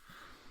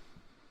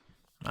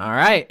 All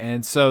right.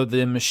 And so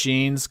the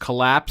machines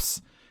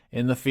collapse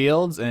in the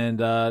fields and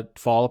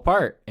fall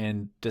apart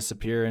and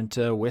disappear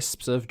into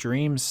wisps of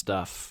dream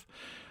stuff.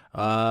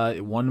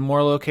 One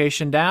more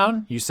location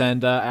down. You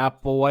send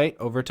Applewhite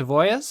over to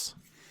Voyas.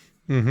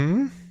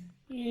 Mm-hmm.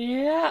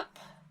 Yep.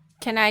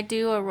 Can I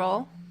do a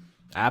roll?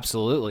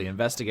 Absolutely.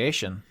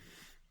 Investigation.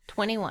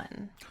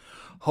 21.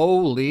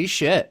 Holy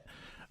shit.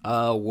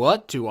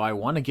 What do I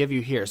want to give you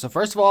here? So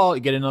first of all,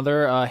 you get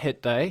another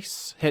hit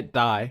dice. Hit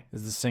die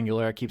is the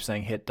singular. I keep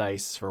saying hit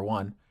dice for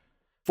one.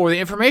 For the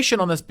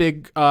information on this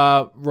big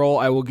roll,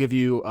 I will give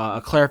you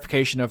a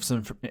clarification of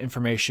some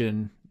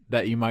information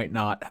that you might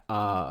not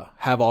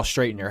have all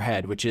straight in your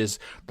head, which is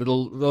the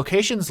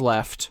locations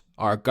left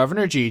are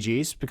Governor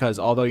Gigi's, because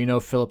although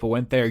Philippa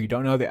went there, you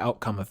don't know the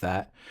outcome of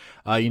that.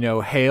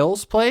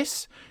 Hale's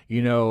place,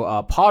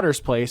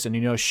 Potter's place, and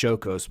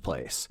Shoko's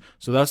place.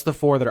 So that's the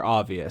four that are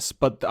obvious.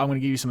 But I'm going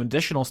to give you some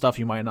additional stuff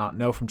you might not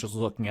know from just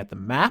looking at the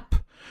map,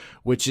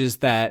 which is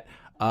that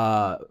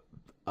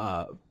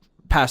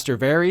Pastor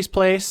Vary's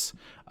place,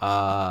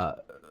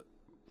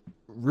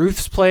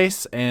 Ruth's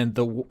place, and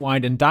the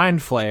Wind and Dine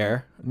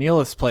Flare,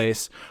 Neela's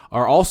place,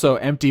 are also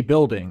empty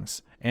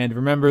buildings. And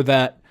remember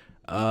that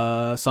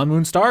Sun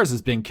Moon Stars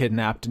has been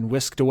kidnapped and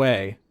whisked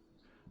away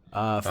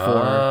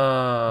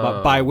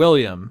by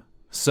William.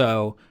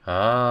 So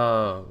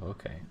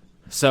okay.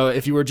 So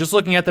if you were just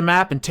looking at the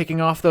map and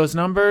ticking off those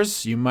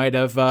numbers, you might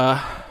have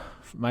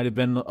might have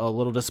been a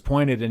little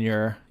disappointed in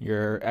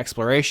your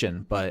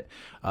exploration, but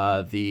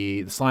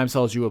the slime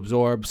cells you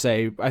absorb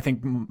say, I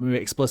think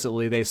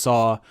explicitly they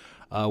saw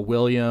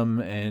William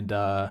and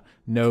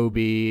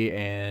Noby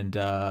and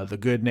the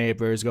good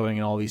neighbors going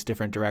in all these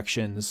different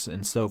directions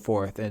and so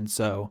forth, and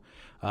so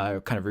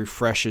it kind of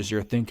refreshes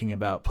your thinking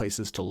about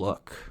places to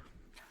look.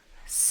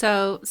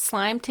 So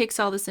Slime takes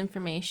all this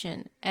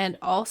information and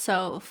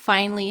also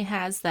finally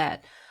has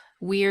that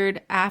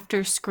weird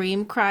after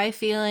scream cry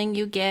feeling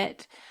you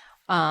get,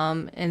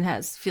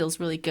 and feels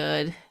really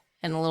good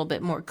and a little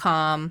bit more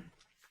calm.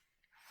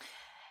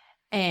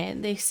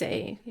 And they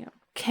say,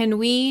 can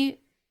we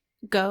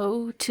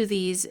go to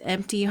these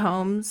empty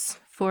homes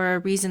for a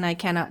reason I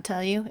cannot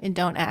tell you, and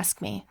don't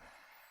ask me?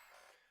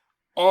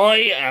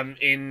 I am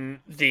in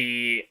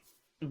the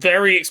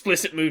very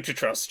explicit mood to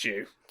trust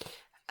you.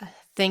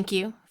 Thank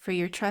you for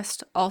your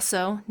trust.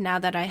 Also, now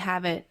that I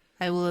have it,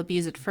 I will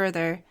abuse it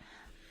further.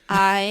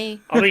 I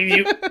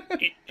mean,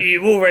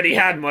 you already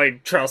had my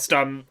trust.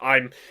 I'm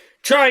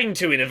trying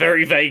to, in a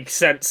very vague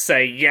sense,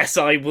 say, yes,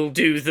 I will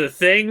do the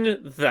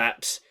thing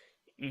that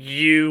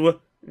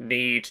you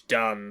need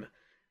done,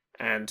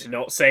 and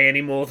not say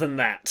any more than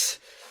that.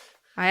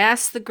 I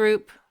asked the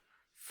group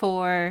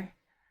for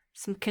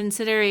some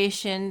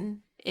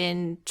consideration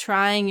in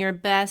trying your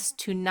best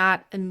to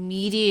not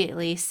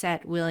immediately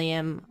set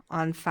William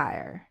on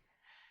fire.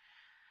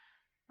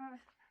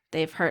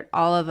 They've hurt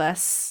all of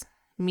us,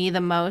 me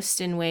the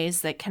most, in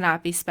ways that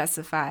cannot be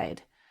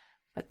specified,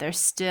 but they're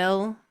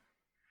still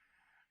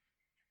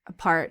a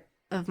part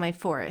of my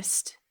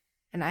forest,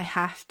 and I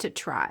have to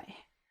try.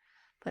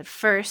 But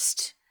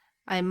first,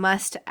 I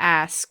must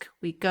ask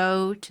we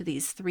go to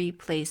these 3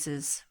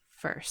 places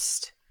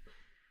first.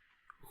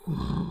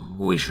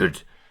 We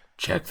should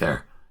check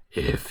there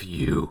if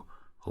you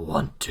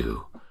want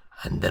to,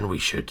 and then we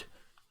should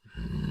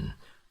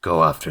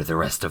go after the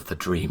rest of the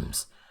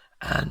dreams,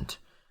 and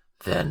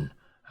then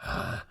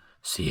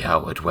see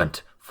how it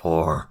went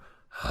for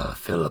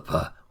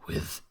Philippa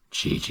with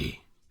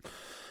Gigi.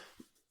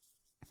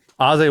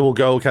 Aze will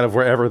go kind of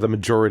wherever the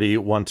majority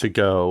want to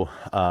go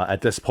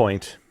at this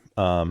point.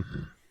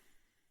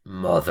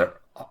 Mother.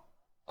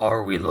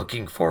 Are we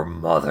looking for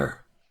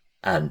Mother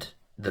and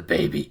the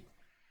baby?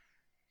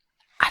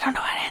 I don't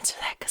know how to answer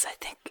that, because I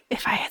think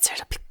if I answer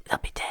it, they'll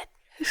be dead.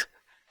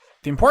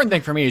 The important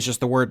thing for me is just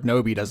the word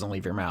Noby doesn't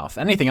leave your mouth.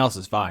 Anything else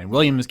is fine.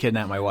 William has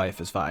kidnapped my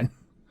wife is fine.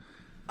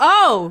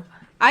 Oh,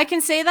 I can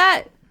say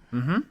that?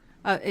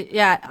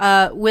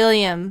 Mm-hmm.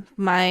 William,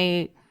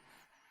 my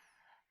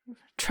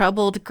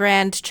troubled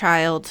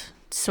grandchild,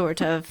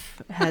 sort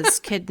of,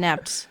 has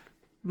kidnapped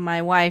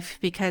my wife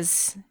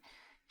because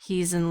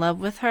he's in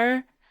love with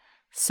her.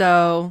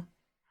 So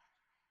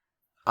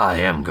I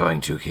am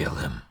going to kill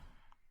him.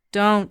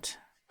 Don't.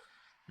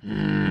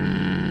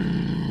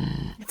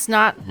 It's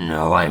not.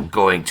 No, I'm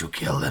going to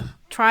kill him.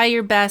 Try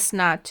your best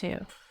not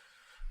to.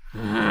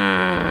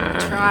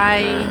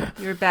 Try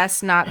your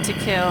best not to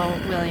kill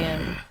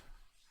William.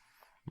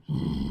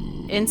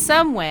 In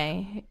some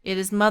way, it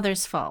is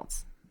Mother's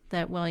fault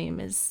that William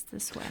is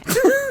this way.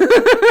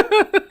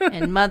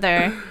 And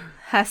Mother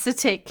has to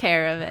take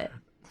care of it.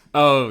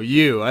 Oh,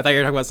 you. I thought you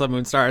were talking about Sun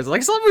Moon Stars.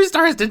 Like, Sun Moon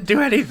Stars didn't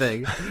do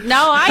anything.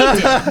 No,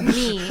 I did.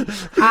 Me.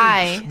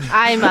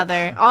 I,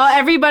 Mother.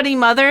 Everybody,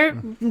 Mother.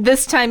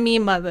 This time, me,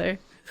 Mother.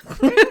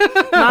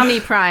 Mommy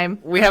Prime.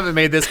 We haven't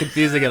made this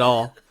confusing at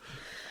all.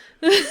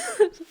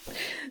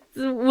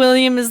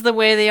 William is the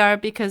way they are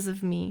because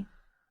of me.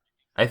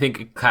 I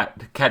think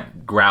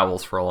cat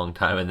growls for a long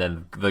time, and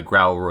then the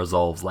growl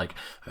resolves like,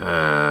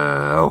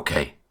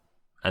 okay.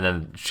 And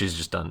then she's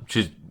just done.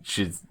 She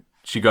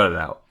got it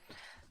out.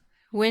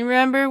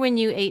 Remember when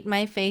you ate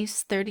my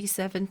face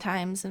 37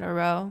 times in a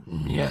row?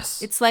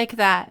 Yes. It's like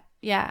that,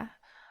 yeah.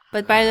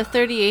 But by the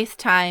 38th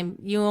time,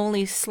 you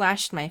only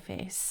slashed my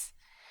face.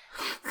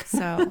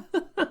 So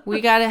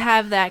we gotta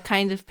have that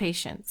kind of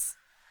patience.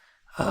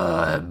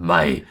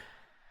 My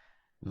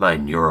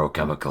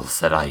neurochemical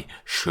said I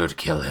should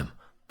kill him,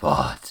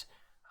 but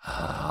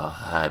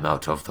I'm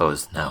out of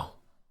those now.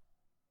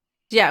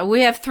 Yeah,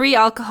 we have 3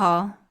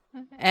 alcohol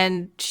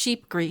and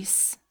sheep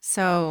grease,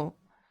 so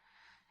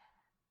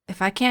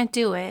if I can't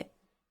do it,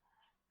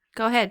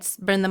 go ahead,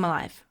 burn them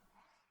alive.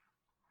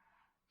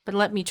 But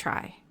let me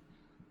try.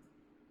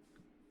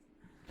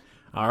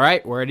 All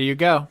right, where do you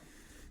go?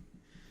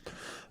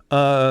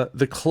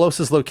 The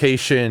closest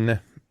location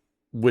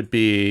would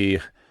be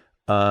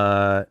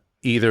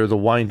either the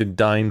Wind and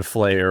Dine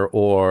Flare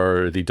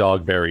or the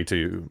Dogberry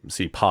to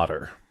see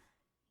Potter.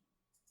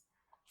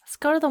 Let's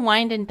go to the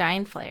Wind and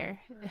Dine Flare.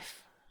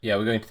 Yeah,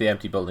 we're going to the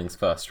empty buildings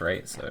first,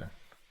 right? So,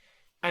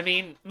 I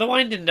mean, the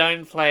Wind and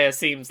Dine Flare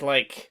seems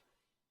like,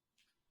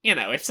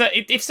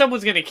 if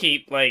someone's going to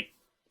keep,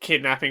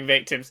 kidnapping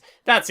victims,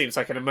 that seems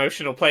like an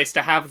emotional place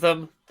to have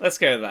them. Let's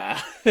go there.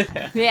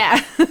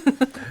 Yeah.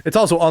 It's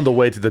also on the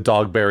way to the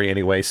Dogberry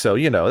anyway, so,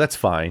 that's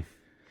fine.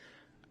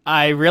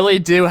 I really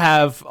do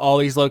have all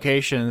these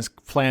locations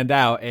planned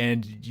out,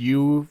 and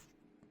you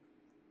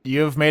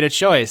have made a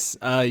choice.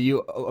 You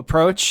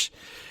approach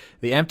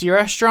the empty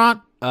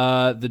restaurant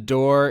The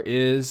door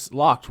is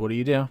locked. What do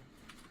you do?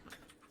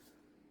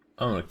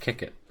 I'm gonna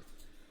kick it.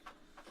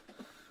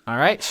 All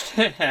right.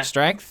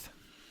 Strength.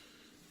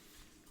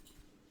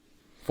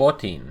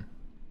 14.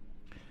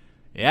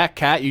 Yeah,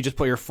 Cat, you just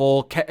put your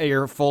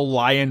full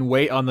lion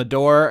weight on the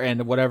door,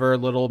 and whatever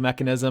little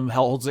mechanism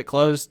holds it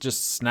closed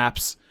just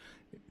snaps,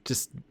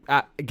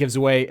 gives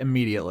away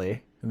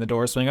immediately, and the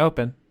doors swing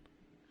open.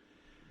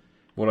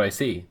 What do I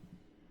see?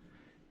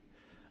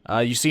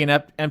 You see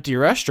an empty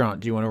restaurant.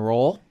 Do you want to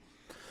roll?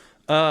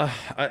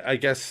 I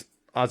guess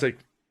Ozzy.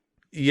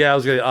 Yeah,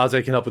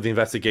 Ozzy can help with the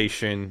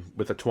investigation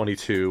with a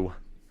 22.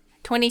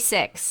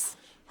 26.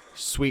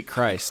 Sweet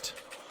Christ.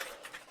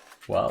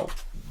 Well,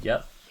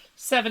 yep.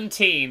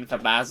 17 for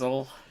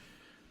Basil.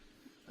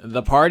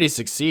 The party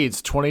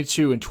succeeds.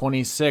 22 and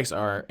 26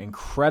 are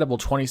incredible.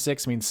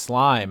 26 means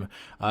slime.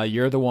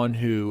 You're the one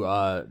who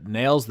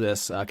nails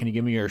this. Can you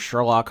give me your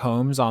Sherlock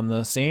Holmes on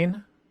the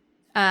scene?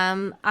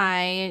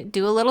 I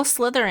do a little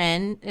slither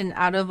in, and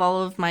out of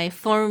all of my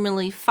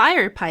formerly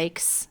fire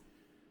pikes,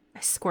 I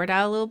squirt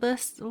out a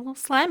little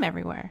slime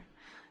everywhere.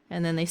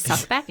 And then they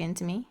suck back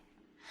into me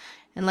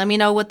and let me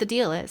know what the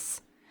deal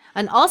is.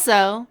 And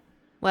also,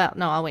 well,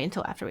 no, I'll wait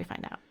until after we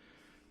find out.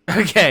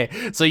 Okay,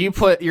 so you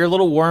put your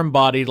little worm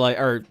body,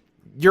 or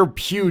your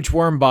huge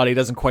worm body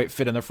doesn't quite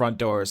fit in the front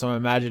door. So I'm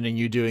imagining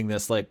you doing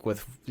this like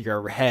with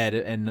your head,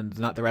 and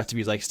not the rest of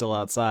you's like still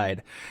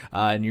outside.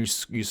 And you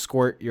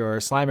squirt your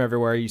slime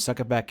everywhere. You suck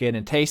it back in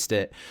and taste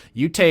it.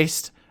 You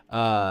taste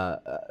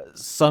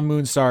Sun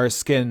Moon Star's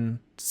skin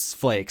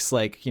flakes,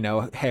 like, you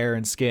know, hair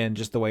and skin,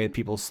 just the way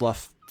people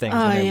slough things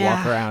when they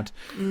walk around.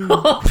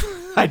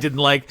 I did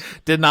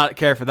not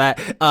care for that.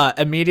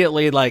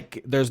 Immediately,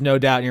 like, there's no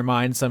doubt in your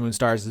mind Sun Moon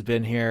Stars has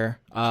been here,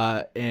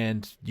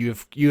 and you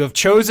have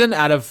chosen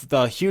out of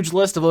the huge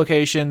list of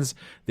locations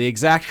the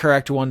exact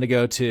correct one to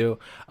go to.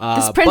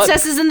 This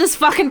princess is in this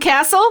fucking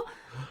castle?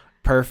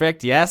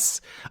 Perfect,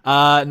 yes.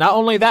 Not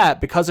only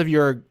that, because of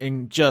your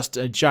just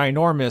a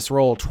ginormous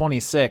roll,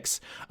 26,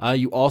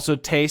 you also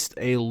taste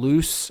a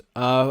loose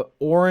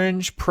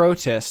orange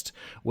protist,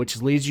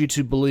 which leads you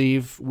to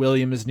believe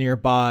William is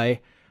nearby.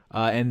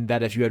 And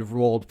that if you had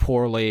rolled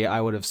poorly, I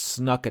would have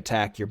snuck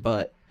attack your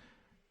butt.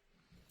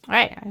 All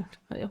right.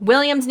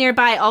 William's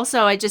nearby.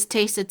 Also, I just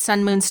tasted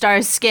Sun Moon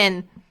Star's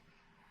skin.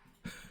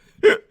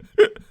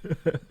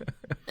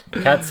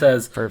 Cat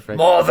says, Perfect.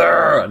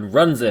 Mother! And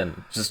runs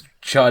in. Just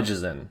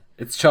charges in.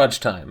 It's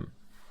charge time.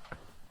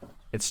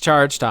 It's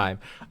charge time.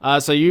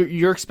 So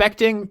you're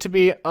expecting to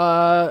be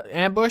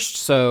ambushed,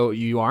 so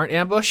you aren't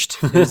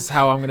ambushed, is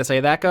how I'm going to say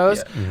that goes.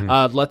 Yeah.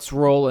 Mm-hmm. Let's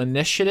roll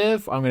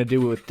initiative. I'm going to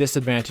do it with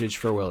disadvantage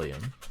for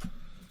William.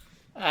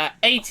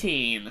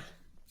 18.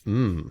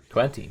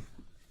 20.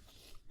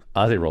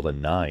 Ozzy rolled a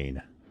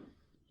 9.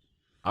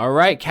 All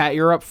right, Kat,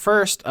 you're up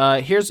first.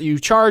 You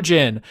charge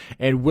in,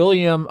 and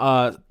William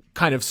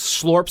kind of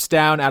slurps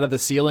down out of the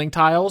ceiling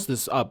tiles,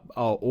 this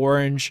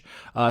orange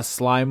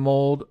slime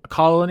mold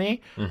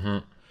colony. Mm-hmm.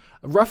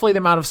 Roughly the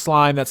amount of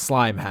slime that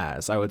slime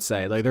has, I would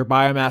say. Like, their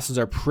biomasses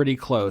are pretty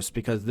close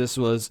because this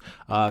was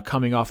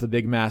coming off the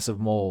big mass of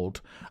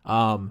mold.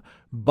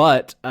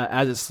 But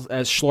as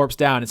slurps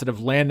down, instead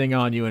of landing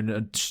on you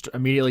and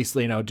immediately,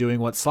 doing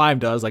what slime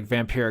does, like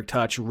vampiric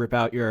touch, rip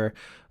out your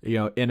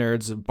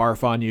innards,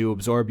 barf on you,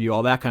 absorb you,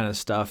 all that kind of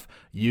stuff,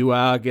 you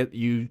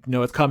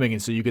it's coming,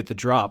 and so you get the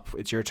drop.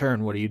 It's your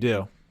turn. What do you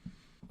do?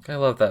 I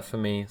love that for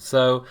me.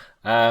 So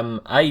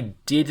I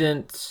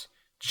didn't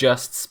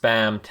just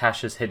spam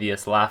Tasha's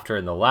Hideous Laughter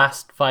in the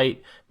last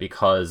fight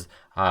because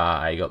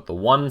I got the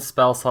one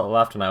spell slot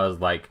left, and I was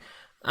like,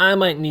 I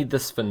might need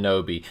this for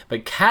Noby.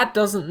 But Kat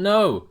doesn't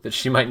know that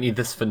she might need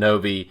this for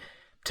Noby.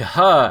 To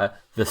her,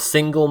 the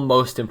single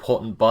most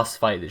important boss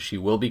fight that she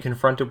will be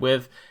confronted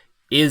with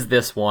is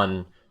this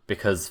one,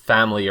 because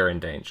family are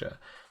in danger.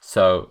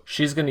 So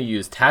she's going to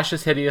use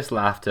Tasha's Hideous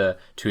Laughter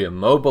to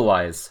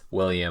immobilize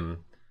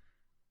William,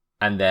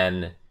 and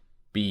then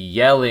be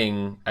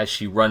yelling as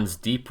she runs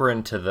deeper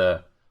into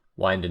the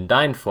Wind and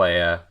Dine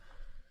Flayer.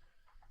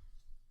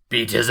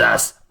 Beat his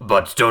ass,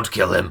 but don't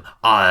kill him.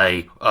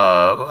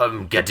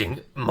 I'm getting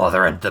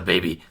Mother and the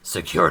baby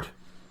secured.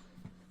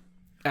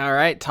 All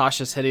right,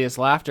 Tasha's Hideous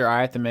Laughter.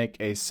 I have to make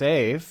a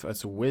save.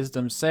 It's a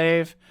wisdom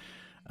save.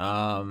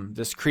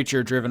 This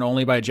creature driven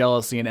only by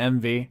jealousy and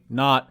envy,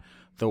 not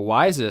the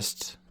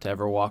wisest to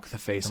ever walk the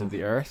face of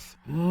the earth.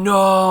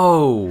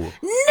 No!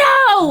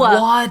 No!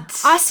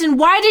 What? Austin,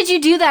 why did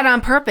you do that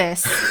on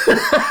purpose?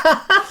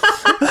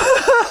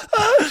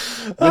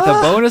 With a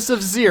bonus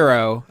of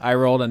 0, I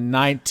rolled a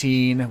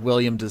 19.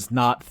 William does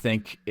not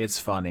think it's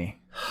funny.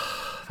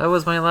 That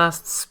was my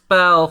last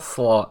spell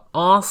slot.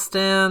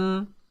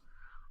 Austin!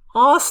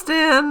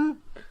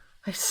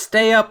 I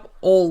stay up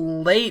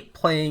all late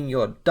playing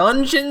your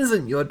Dungeons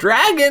and your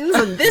Dragons,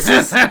 and this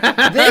is...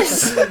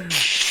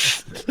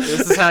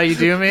 This is how you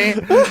do me?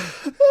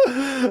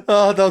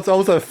 Oh, that was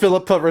almost a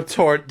Philippa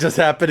retort just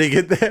happening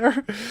in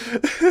there.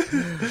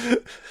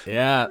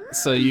 Yeah,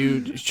 so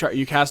you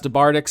cast a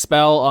bardic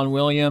spell on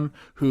William,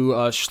 who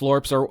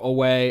slurps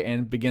away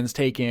and begins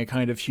taking a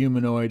kind of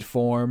humanoid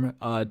form.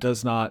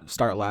 Does not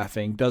start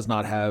laughing. Does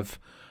not have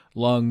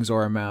lungs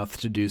or a mouth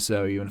to do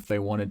so, even if they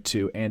wanted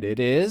to. And it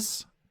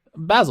is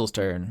Basil's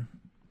turn.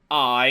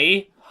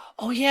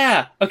 Oh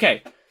yeah.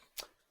 Okay.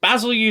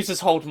 Basil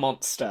uses Hold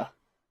Monster.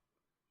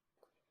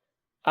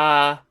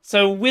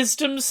 So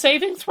Wisdom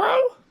saving throw?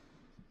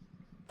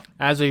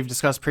 As we've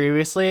discussed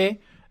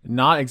previously,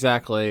 not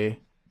exactly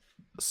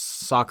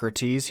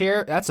Socrates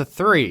here. That's a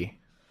 3.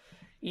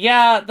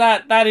 Yeah,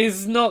 that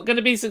is not going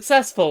to be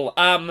successful.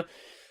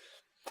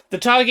 The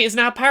target is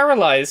now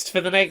paralyzed for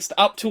the next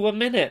up to a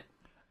minute.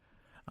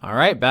 All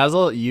right,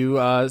 Basil, you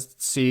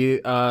see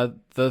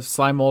the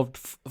slime mold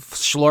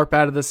slurp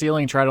out of the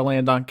ceiling, try to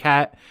land on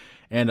Cat,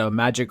 and a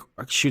magic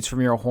shoots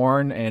from your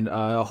horn and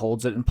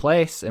holds it in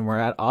place, and we're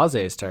at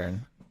Ozzy's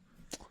turn.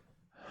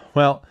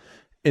 Well,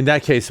 in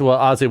that case, what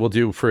Ozzy will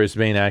do for his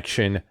main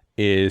action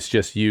is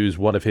just use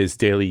one of his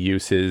daily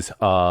uses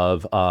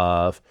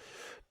of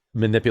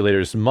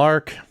Manipulator's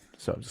Mark.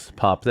 So just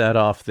pop that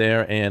off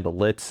there, and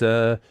let's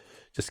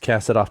just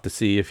cast it off to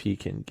see if he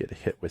can get a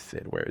hit with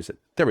it. Where is it?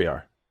 There we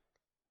are.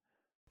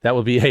 That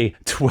will be a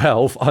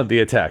 12 on the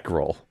attack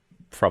roll.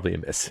 Probably a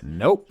miss.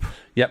 Nope.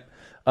 Yep.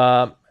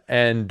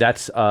 And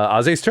that's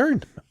Ozzy's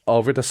turn.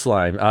 Over to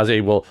Slime.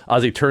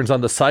 Ozzy turns on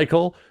the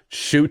cycle,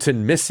 shoots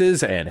and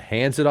misses, and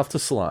hands it off to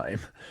Slime.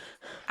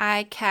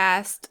 I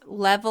cast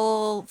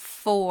level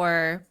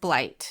 4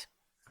 Blight.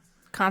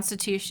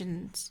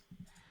 Constitutions.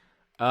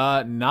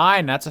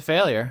 9. That's a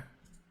failure.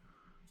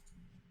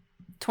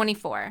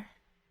 24.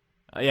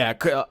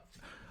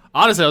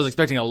 Honestly, I was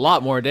expecting a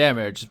lot more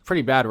damage.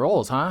 Pretty bad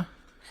rolls, huh?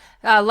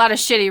 A lot of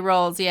shitty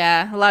rolls,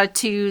 yeah. A lot of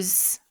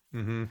 2s.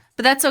 Mm-hmm.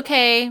 But that's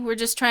okay. We're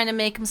just trying to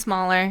make them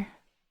smaller.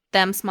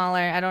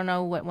 I don't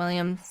know what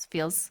Williams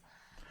feels.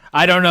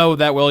 I don't know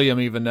that William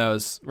even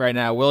knows right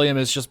now. William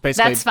is just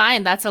basically... That's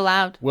fine. That's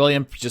allowed.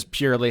 William just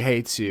purely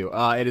hates you.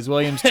 It is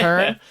William's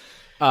turn.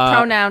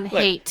 Pronoun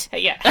hate.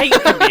 Yeah, hate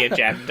can be a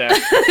gender.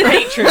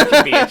 Hatred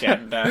can be a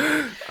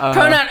gender.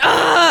 Pronoun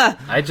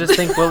I just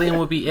think William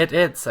would be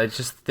it's. I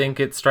just think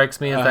it strikes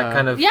me as that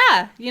kind of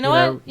yeah. You know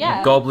what?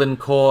 Yeah. Goblin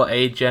core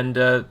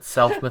agender,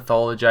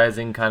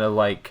 self-mythologizing kind of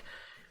like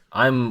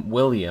I'm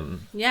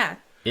William. Yeah.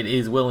 It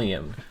is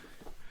William.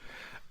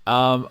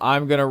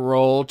 I'm gonna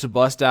roll to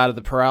bust out of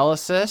the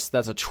paralysis.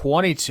 That's a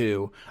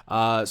 22.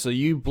 So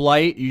you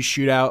blight, you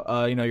shoot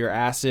out, your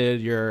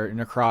acid, your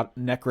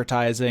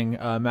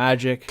necrotizing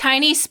magic.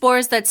 Tiny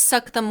spores that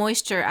suck the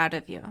moisture out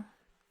of you.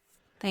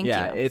 Thank you.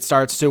 Yeah, it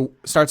starts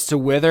to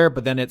wither,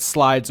 but then it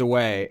slides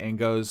away and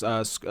goes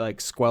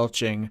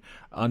squelching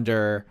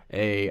under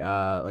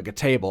a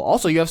table.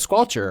 Also, you have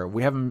Squelcher.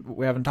 We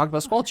haven't talked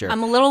about Squelcher.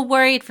 I'm a little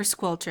worried for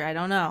Squelcher. I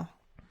don't know.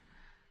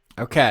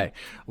 Okay.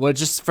 Well,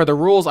 just for the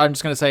rules, I'm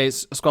just going to say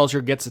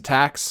Squelcher gets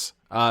attacks.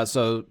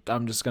 So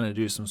I'm just going to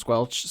do some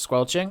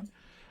squelching.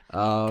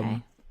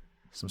 Okay.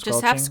 Some squelching.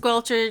 Just have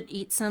Squelcher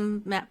eat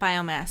some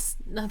biomass.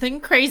 Nothing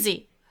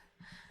crazy.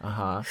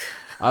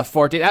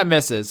 14. That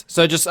misses.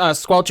 So just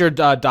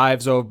Squelcher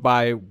dives over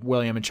by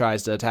William and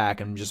tries to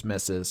attack and just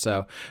misses.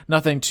 So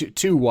nothing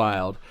too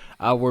wild.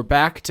 We're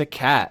back to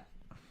Cat.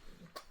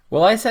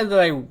 Well, I said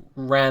that I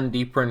ran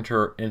deeper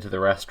into the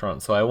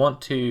restaurant, so I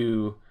want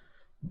to...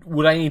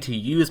 Would I need to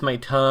use my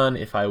turn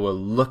if I were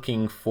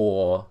looking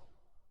for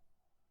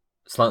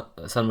Sun,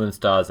 Moon,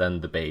 Stars,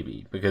 and the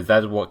baby? Because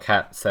that's what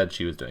Kat said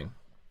she was doing.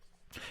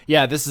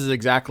 Yeah, this is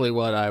exactly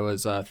what I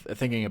was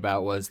thinking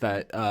about, was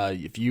that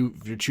if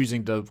you're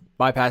choosing to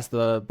bypass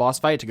the boss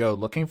fight to go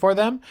looking for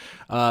them,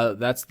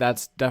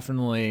 that's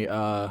definitely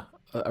a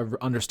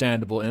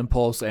understandable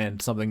impulse and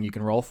something you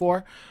can roll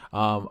for.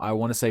 I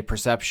want to say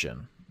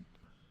perception.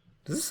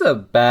 This is a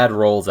bad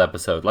rolls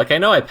episode. Like, I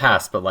know I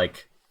passed, but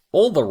like...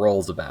 all the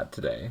rolls are bad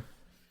today.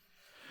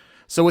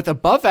 So with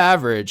above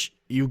average,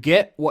 you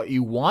get what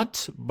you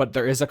want, but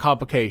there is a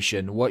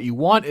complication. What you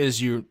want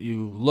is you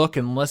look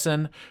and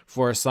listen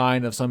for a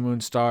sign of Sun,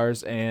 Moon,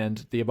 Stars,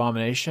 and the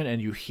Abomination,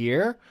 and you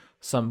hear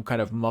some kind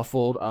of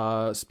muffled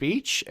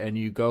speech, and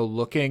you go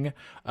looking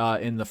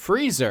in the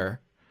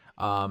freezer.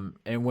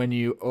 And when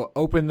you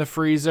open the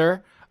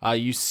freezer,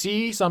 you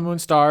see Sun, Moon,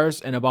 Stars,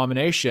 and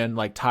Abomination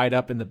like tied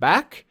up in the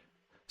back.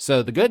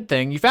 So the good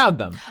thing, you found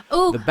them.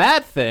 Ooh, the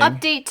bad thing...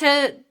 Update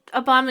to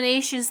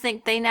Abominations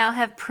think they now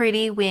have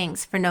pretty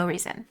wings for no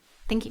reason.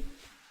 Thank you.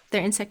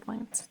 They're insect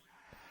wings.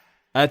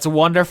 That's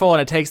wonderful,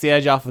 and it takes the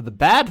edge off of the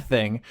bad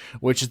thing,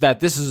 which is that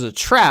this is a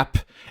trap,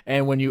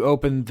 and when you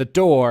open the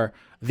door,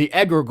 the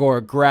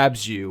Egregore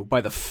grabs you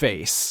by the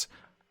face.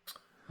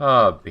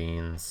 Oh,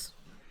 beans.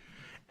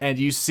 And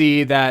you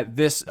see that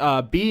this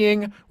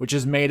being, which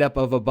is made up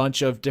of a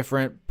bunch of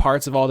different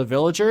parts of all the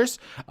villagers,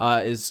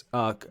 is...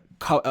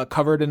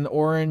 covered in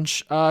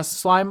orange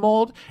slime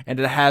mold, and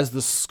it has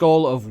the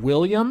skull of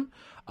William,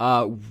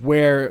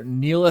 where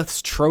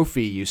Neelith's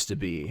trophy used to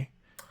be.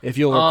 If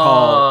you'll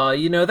recall.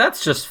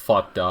 That's just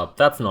fucked up.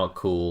 That's not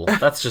cool.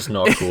 That's just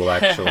not cool,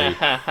 actually.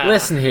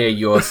 Listen here,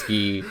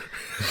 Yorski.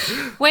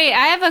 Wait,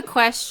 I have a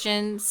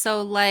question.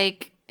 So,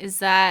 like, is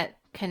that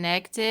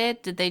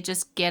connected? Did they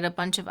just get a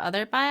bunch of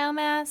other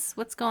biomass?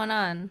 What's going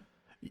on?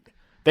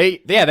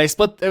 They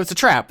split. It was a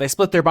trap. They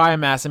split their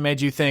biomass and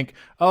made you think,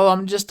 "Oh,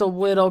 I'm just a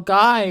little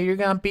guy. You're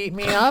gonna beat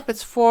me up.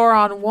 It's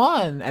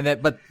 4-on-1."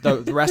 And but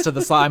the rest of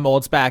the slime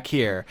mold's back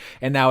here,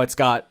 and now it's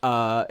got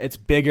it's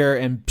bigger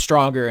and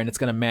stronger, and it's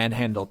gonna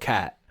manhandle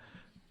Cat.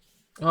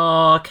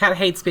 Oh, Cat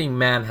hates being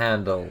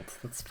manhandled.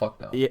 That's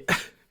fucked up. Yeah.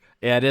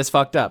 Yeah, it is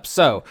fucked up.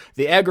 So,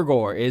 the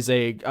Egregore is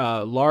a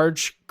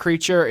large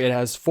creature. It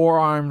has 4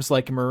 arms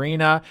like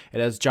Marina. It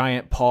has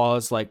giant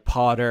paws like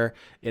Potter.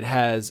 It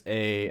has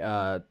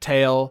a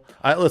tail.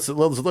 Listen,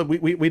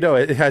 we know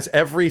it has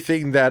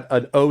everything that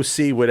an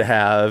OC would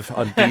have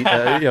on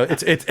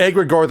it's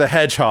Egregore the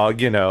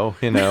Hedgehog,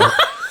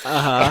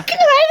 Uh-huh.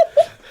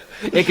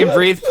 It can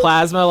breathe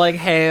plasma like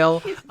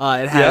hail.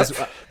 It has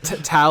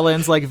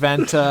talons like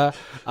Venta.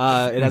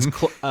 It has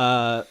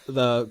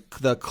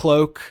the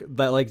cloak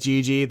that like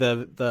Gigi,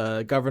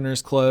 the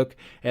governor's cloak.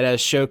 It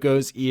has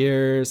Shoko's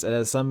ears. It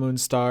has Sun Moon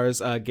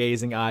Stars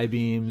gazing eye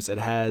beams. It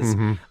has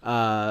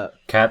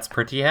Cat's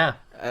pretty hair.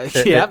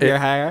 Your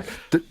hair.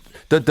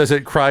 Does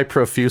it cry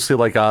profusely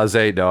like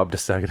Aze? No, I'm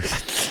just not gonna.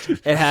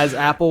 It has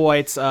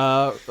Applewhite's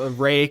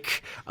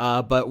rake,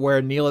 but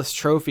where Neela's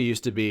trophy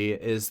used to be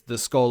is the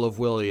skull of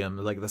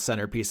William, like the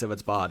centerpiece of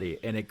its body,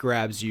 and it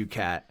grabs you,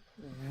 Cat.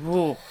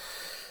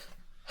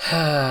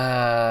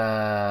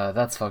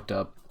 That's fucked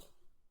up.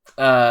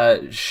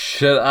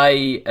 Should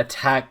I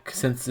attack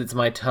since it's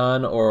my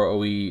turn, or are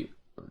we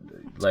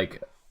like?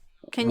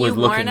 Can you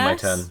warn us? My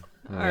turn?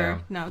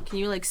 Or no? Can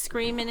you like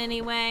scream in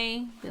any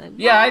way? Be like,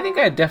 yeah, I think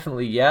I'd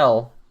definitely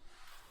yell,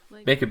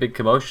 make a big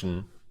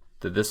commotion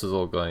that this is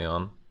all going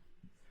on.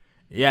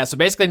 Yeah, so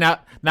basically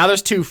now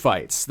there's 2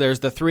 fights.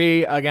 There's the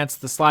 3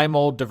 against the slime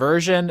mold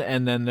diversion,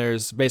 and then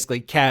there's basically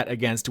Cat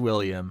against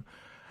William.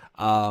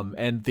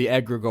 And the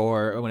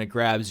Egregore, when it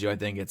grabs you, I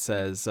think it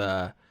says,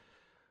 Mother!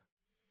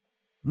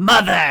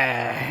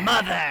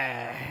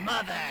 Mother!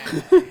 Mother!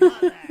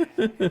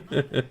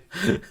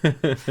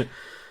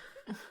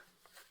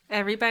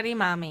 Everybody,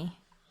 mommy.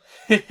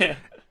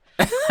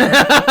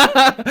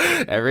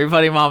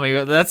 Everybody,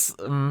 mommy. That's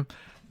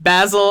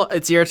Basil.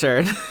 It's your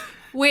turn.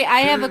 Wait,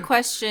 I have a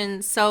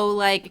question. So,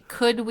 like,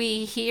 could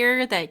we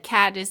hear that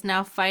Cat is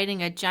now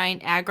fighting a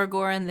giant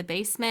Egregore in the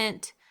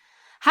basement?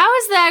 How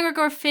is the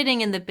Egregore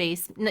fitting in the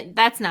basement? No,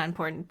 that's not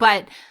important.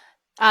 But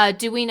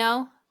do we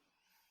know?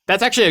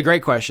 That's actually a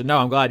great question. No,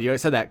 I'm glad you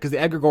said that, because the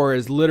Egregore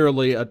is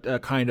literally a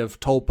kind of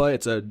tulpa.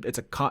 It's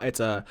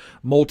a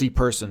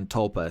multi-person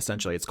tulpa,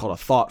 essentially. It's called a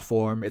thought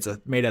form. It's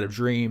made out of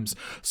dreams.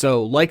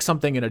 So, like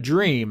something in a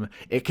dream,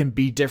 it can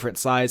be different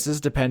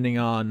sizes depending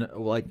on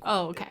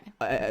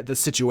the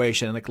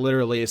situation. Like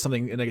literally, it's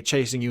something like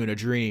chasing you in a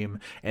dream,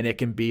 and it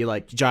can be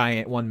like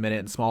giant one minute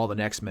and small the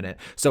next minute.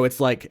 So it's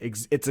like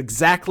it's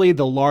exactly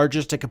the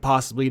largest it could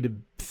possibly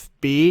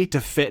be to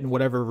fit in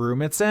whatever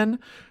room it's in,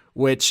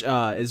 which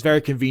is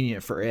very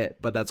convenient for it,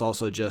 but that's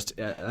also just,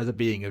 as a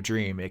being of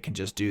dream, it can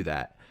just do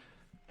that.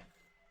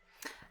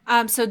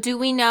 So do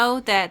we know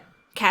that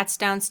Cat's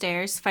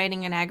downstairs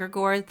fighting an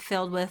Egregore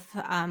filled with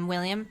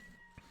William?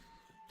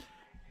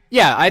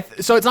 Yeah,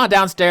 so it's not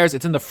downstairs,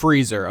 it's in the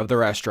freezer of the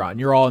restaurant.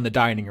 You're all in the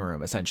dining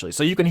room, essentially.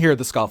 So you can hear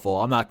the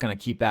scuffle. I'm not going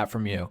to keep that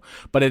from you.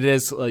 But it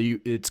is,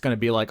 it's going to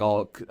be like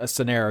a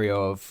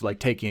scenario of like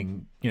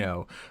taking,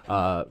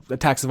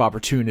 attacks of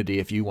opportunity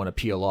if you want to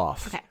peel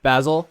off. Okay.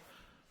 Basil?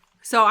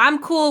 So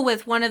I'm cool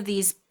with one of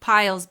these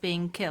piles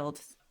being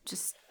killed.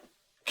 Just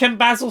Can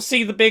Basil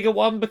see the bigger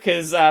one?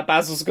 Because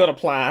Basil's got a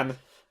plan.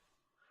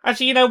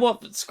 Actually, you know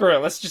what? Screw it.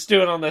 Let's just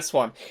do it on this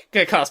one.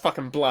 Go cast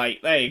fucking Blight.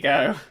 There you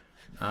go.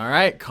 All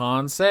right,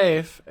 con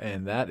save.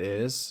 And that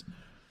is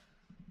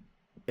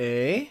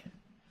a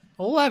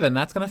 11.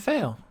 That's going to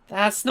fail.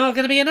 That's not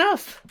going to be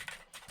enough.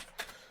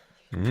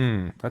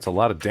 That's a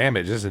lot of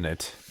damage, isn't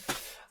it?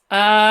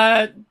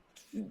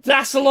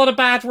 That's a lot of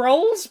bad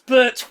rolls,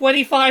 but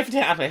 25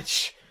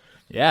 damage.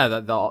 Yeah,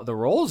 the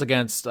rolls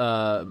against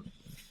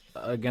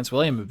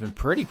William have been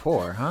pretty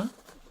poor, huh?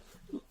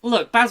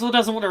 Look, Basil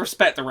doesn't want to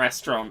respect the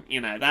restaurant.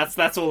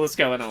 That's all that's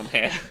going on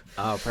here.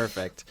 Oh,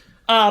 perfect.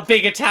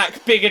 Big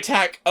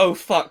attack. Oh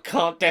fuck,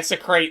 can't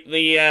desecrate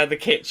the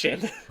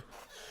kitchen.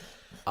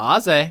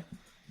 Aze.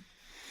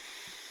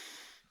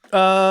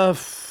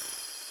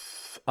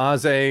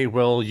 Aze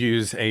will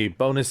use a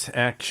bonus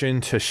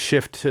action to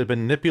shift to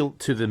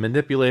the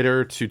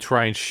manipulator to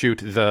try and shoot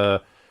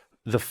the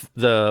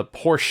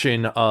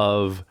portion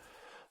of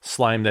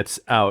slime that's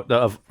out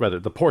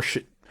the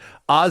portion.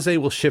 Aze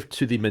will shift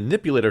to the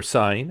manipulator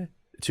sign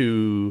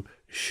to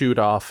shoot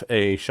off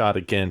a shot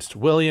against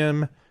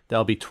William.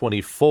 That'll be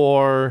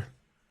 24.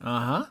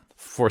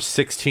 For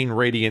 16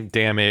 radiant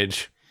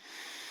damage.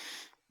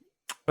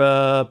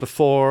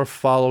 Before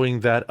following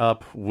that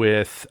up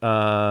with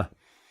another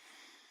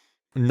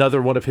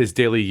one of his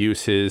daily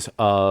uses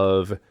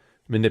of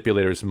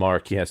manipulator's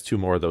mark. He has 2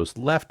 more of those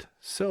left,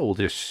 so we'll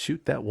just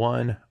shoot that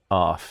one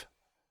off.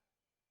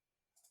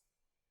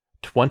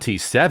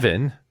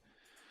 27,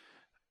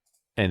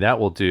 and that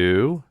will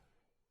do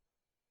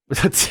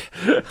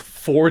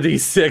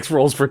 46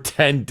 rolls for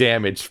 10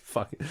 damage.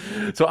 Fuck.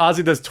 So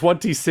Ozzy does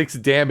 26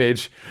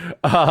 damage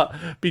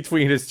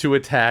between his 2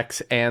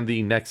 attacks, and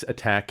the next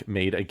attack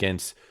made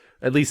against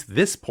at least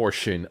this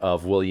portion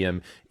of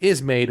William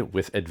is made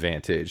with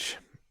advantage.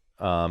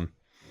 All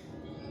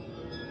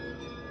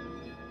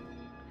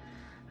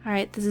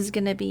right, this is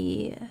going to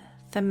be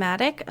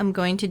thematic. I'm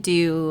going to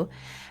do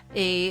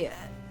a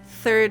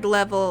 3rd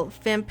level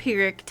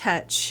vampiric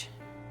touch.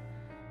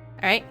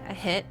 All right, I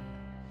hit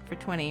for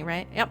 20,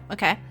 right? Yep,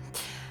 okay.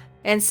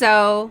 And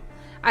so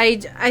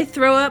I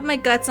throw up my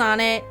guts on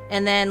it,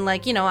 and then,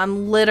 like, you know,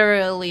 I'm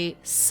literally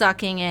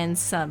sucking in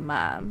some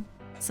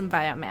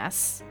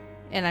biomass,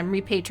 and I'm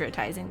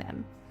repatriotizing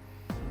them.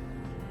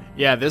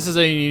 Yeah, this is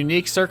a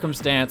unique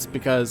circumstance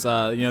because,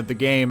 the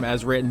game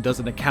as written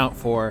doesn't account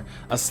for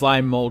a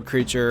slime mold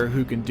creature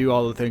who can do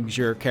all the things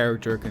your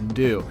character can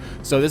do.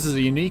 So this is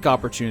a unique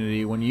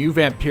opportunity. When you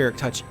vampiric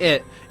touch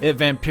it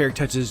vampiric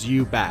touches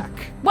you back.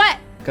 What?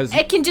 'Cause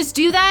it can just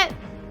do that?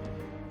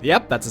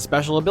 Yep, that's a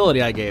special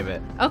ability I gave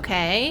it.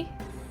 Okay.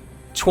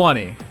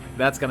 20.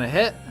 That's gonna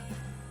hit.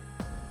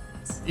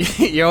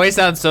 You always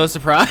sound so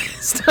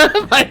surprised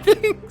by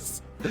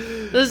things.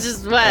 It was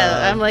just what?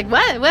 I'm like,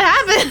 what? What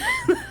happened?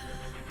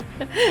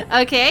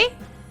 Okay.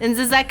 And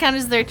does that count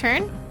as their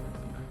turn?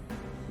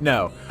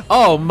 No.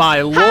 Oh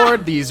my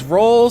lord, these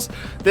rolls.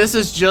 This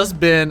has just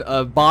been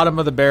a bottom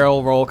of the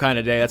barrel roll kind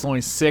of day. That's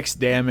only 6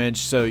 damage,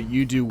 so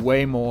you do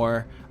way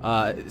more.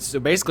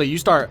 So basically you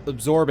start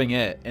absorbing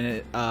it,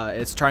 and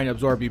it's trying to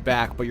absorb you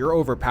back, but you're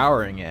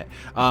overpowering it.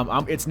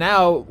 It's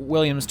now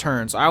William's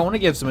turn, so I want to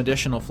give some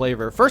additional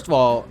flavor. First of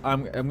all,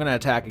 I'm going to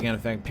attack again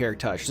with Vampiric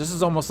Touch. This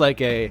is almost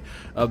like a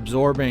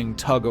absorbing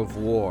tug of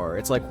war.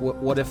 It's like,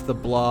 what if the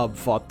blob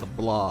fought the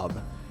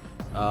blob?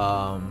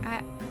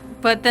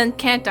 But then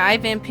can't I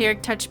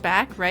Vampiric Touch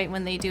back, right,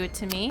 when they do it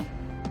to me?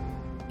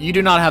 You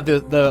do not have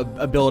the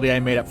ability I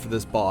made up for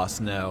this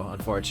boss, no,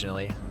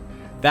 unfortunately.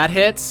 That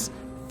hits.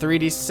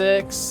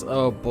 3d6.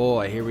 Oh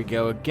boy, here we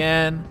go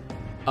again.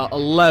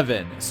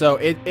 11. So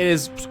it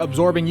is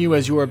absorbing you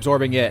as you are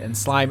absorbing it, and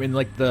slime in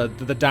like the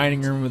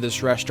dining room of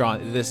this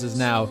restaurant. This is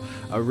now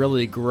a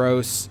really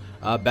gross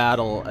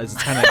battle as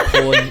it's kind of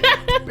pulling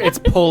it's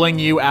pulling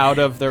you out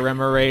of the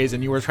Remarays,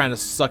 and you were trying to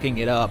sucking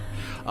it up.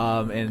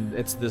 And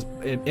it's this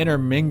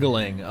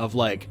intermingling of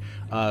like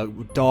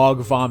dog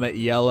vomit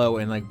yellow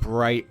and like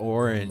bright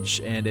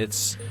orange, and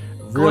it's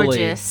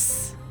really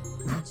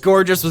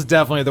gorgeous was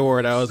definitely the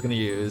word I was going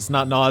to use.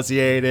 Not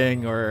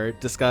nauseating or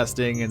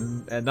disgusting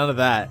and none of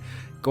that.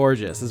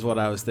 Gorgeous is what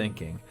I was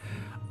thinking.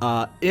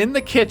 In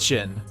the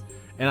kitchen,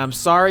 and I'm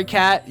sorry,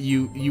 Kat,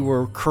 you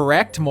were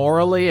correct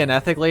morally and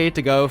ethically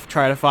to go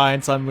try to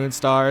find Sun, Moon,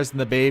 Stars and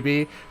the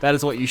baby. That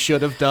is what you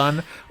should have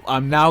done.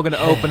 I'm now going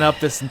to open up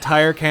this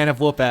entire can of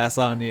whoop ass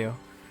on you.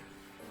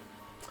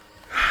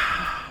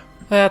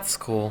 That's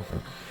cool.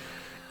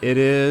 It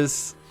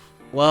is,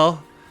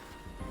 well,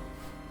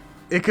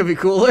 it could be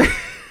cooler.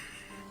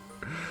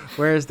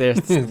 Where is the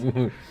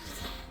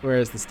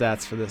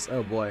stats for this?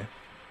 Oh boy.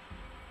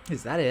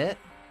 Is that it?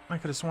 I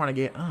could have sworn I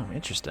get. Oh,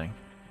 interesting.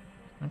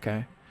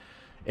 Okay.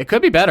 It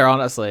could be better,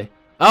 honestly.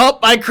 Oh,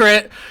 I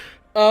crit.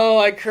 Oh,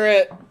 I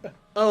crit.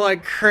 Oh, I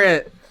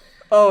crit.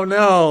 Oh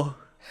no.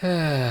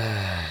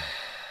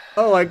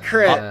 Oh, I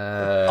crit.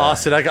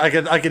 Austin,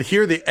 I could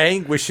hear the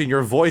anguish in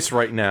your voice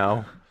right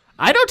now.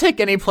 I don't take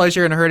any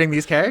pleasure in hurting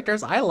these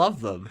characters. I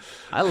love them.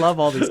 I love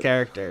all these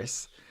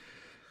characters.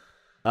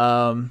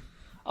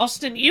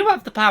 Austin, you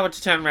have the power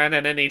to turn around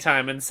at any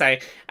time and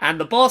say, and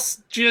the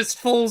boss just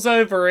falls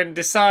over and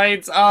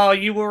decides, oh,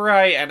 you were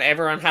right, and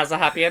everyone has a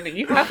happy ending.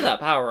 You have that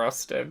power,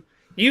 Austin.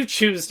 You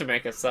choose to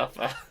make us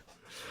suffer.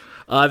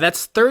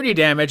 That's 30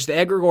 damage. The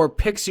Egregore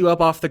picks you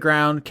up off the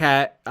ground,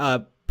 Cat,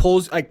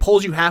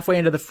 pulls you halfway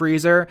into the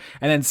freezer,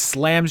 and then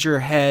slams your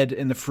head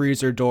in the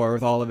freezer door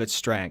with all of its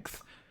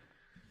strength.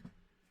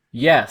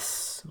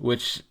 Yes,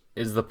 which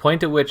is the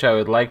point at which I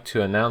would like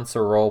to announce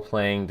a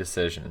role-playing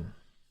decision.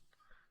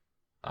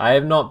 I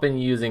have not been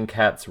using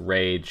Cat's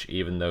Rage,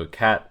 even though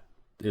Cat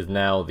is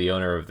now the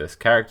owner of this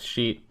character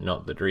sheet,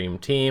 not the Dream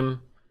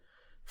Team,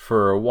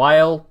 for a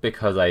while,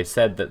 because I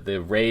said that the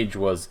Rage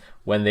was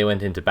when they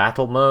went into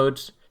battle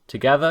mode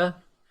together,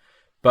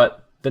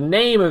 but the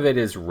name of it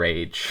is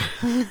Rage.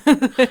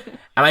 And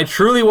I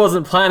truly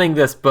wasn't planning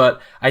this,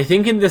 but I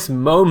think in this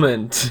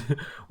moment,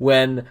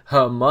 when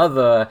her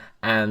mother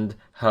and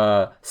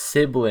her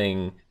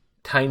sibling,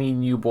 tiny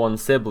newborn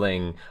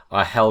sibling,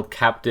 are held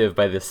captive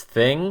by this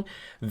thing,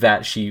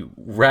 that she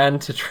ran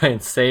to try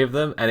and save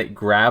them, and it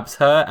grabs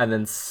her and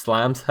then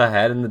slams her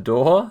head in the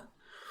door.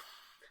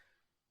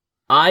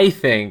 I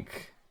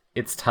think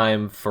it's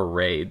time for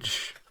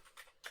Rage.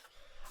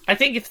 I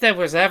think if there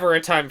was ever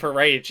a time for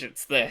Rage,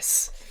 it's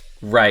this.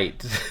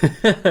 Right.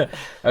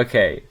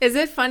 Okay. Is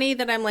it funny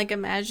that I'm like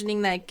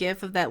imagining that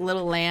gif of that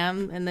little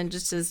lamb and then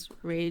just his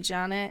rage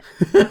on it?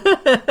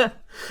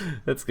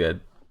 That's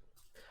good.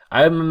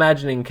 I'm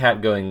imagining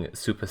Cat going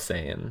Super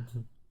Saiyan.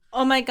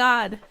 Oh my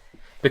god.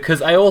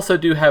 Because I also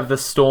do have the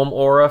storm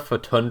aura for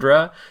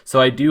Tundra, so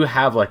I do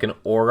have like an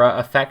aura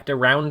effect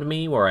around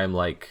me where I'm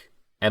like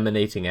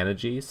emanating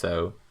energy,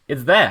 so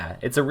it's there.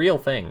 It's a real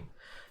thing.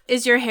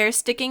 Is your hair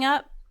sticking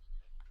up?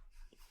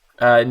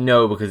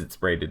 No, because it's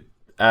braided.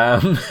 I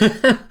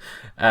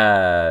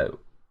get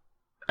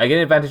an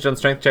advantage on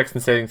strength checks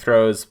and saving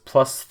throws,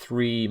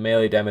 +3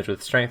 melee damage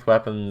with strength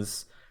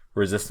weapons,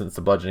 resistance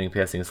to bludgeoning,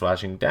 piercing,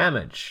 slashing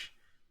damage.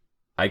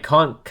 I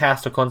can't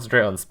cast or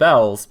concentrate on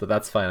spells, but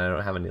that's fine, I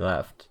don't have any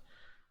left.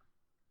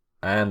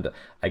 And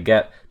I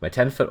get my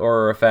 10-foot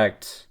aura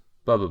effect,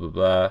 blah blah blah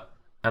blah.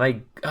 And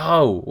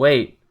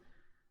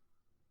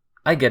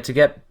I get to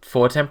get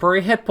 4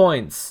 temporary hit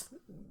points.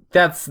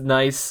 That's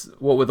nice,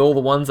 what with all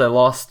the ones I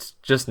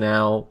lost just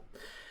now.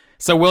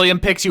 So William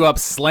picks you up,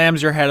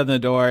 slams your head on the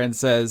door, and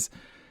says,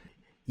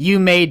 You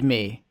made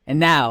me, and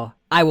now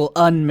I will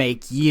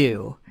unmake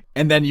you.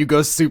 and then you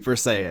go Super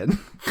Saiyan.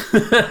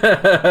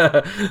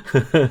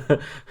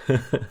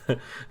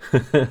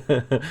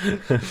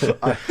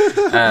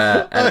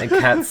 And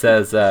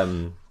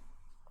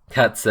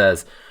Cat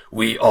says,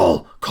 We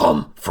all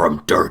come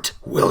from dirt,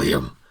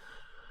 William.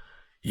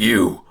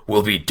 You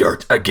will be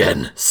dirt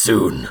again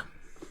soon.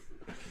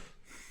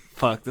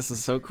 Fuck, this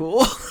is so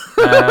cool.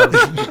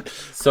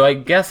 so I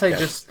guess I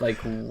just like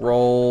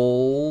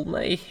roll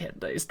my hit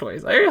dice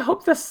twice. I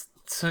hope this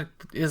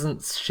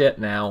isn't shit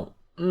now.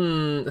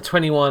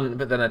 21,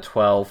 but then a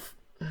 12.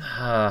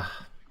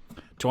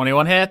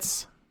 21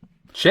 hits.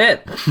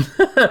 Shit.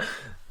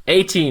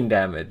 18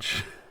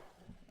 damage.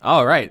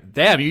 All right.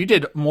 Damn, you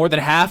did more than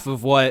half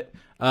of what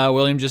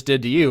William just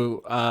did to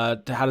you. How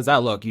does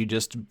that look? You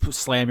just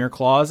slam your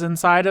claws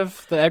inside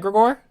of the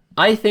Egregore?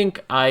 I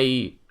think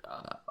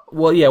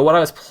what I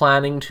was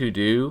planning to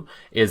do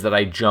is that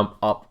I jump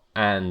up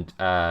and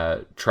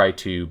try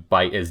to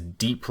bite as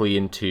deeply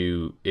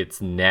into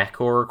its neck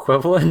or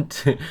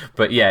equivalent.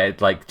 But yeah,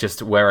 like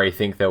just where I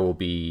think there will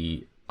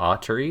be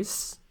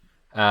arteries.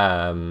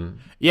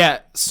 Yeah,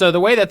 so the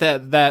way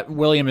that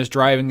William is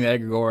driving the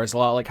Egregore is a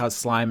lot like how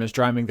Slime is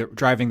driving the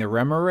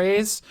Remor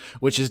rays,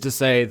 which is to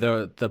say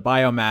the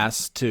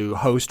biomass to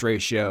host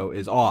ratio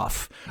is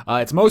off.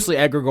 It's mostly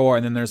Egregore,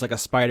 and then there's like a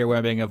spider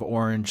webbing of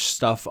orange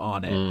stuff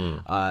on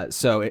it.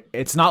 So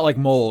it's not like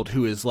Mold,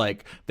 who is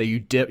like that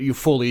you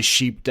fully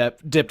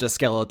dipped a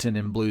skeleton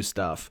in blue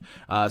stuff.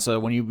 So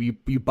when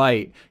you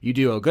bite, you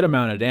do a good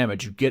amount of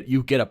damage.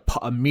 You get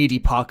a meaty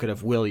pocket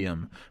of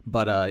William,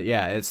 but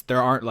there's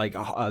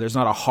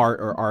not a heart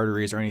or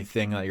arteries or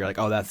anything that you're like,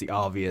 oh, that's the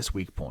obvious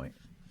weak point.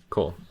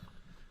 Cool.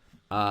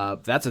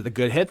 That's a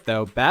good hit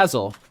though.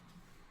 Basil.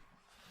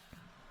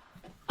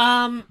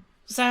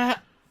 So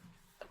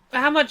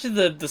how much of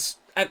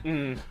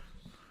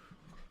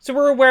so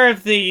we're aware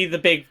of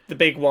the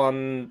big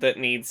one that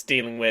needs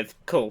dealing with.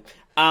 Cool.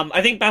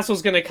 I think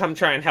Basil's gonna come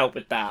try and help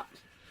with that.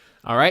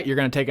 All right, you're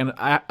gonna take an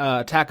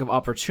attack of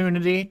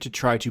opportunity to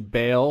try to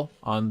bail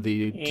on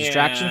the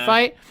distraction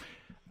fight.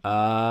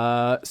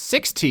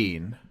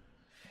 16.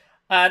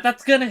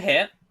 That's gonna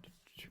hit.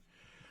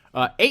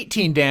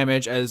 18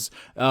 damage as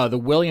the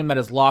William that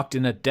is locked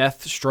in a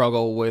death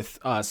struggle with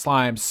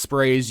Slime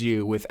sprays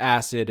you with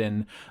acid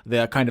and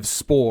the kind of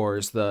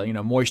spores, the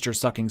moisture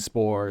sucking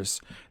spores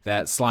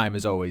that Slime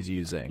is always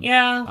using.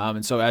 Yeah.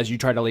 And so as you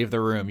try to leave the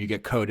room, you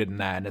get coated in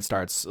that, and it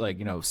starts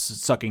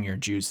sucking your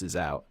juices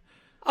out.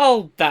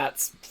 Oh,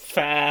 that's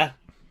fair.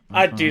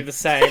 I'd do the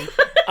same.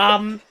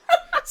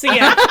 So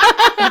yeah.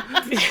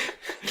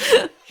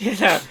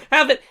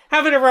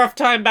 Having a rough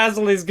time,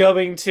 Basil is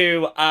going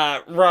to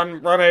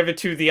run over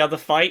to the other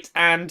fight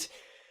and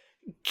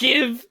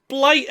give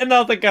Blight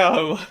another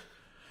go.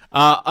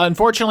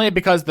 Unfortunately,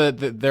 because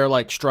they're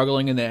like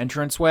struggling in the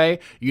entranceway,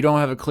 you don't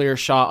have a clear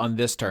shot on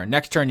this turn.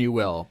 Next turn you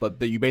will,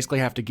 but you basically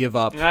have to give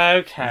up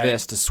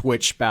this to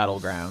switch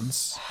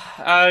battlegrounds.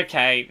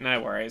 Okay,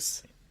 no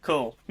worries.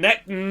 Cool.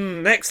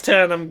 Next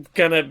turn, I'm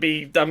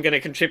gonna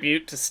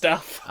contribute to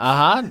stuff.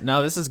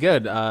 No, this is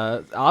good.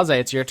 Ozzy,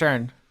 it's your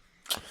turn.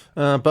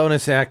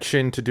 Bonus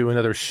action to do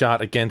another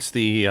shot against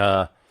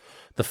the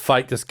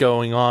fight that's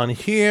going on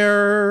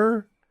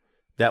here.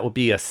 That will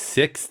be a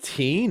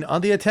 16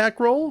 on the attack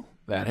roll.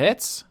 That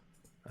hits.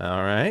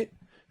 All right.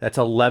 That's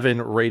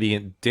 11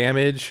 radiant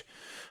damage.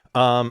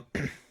 I'm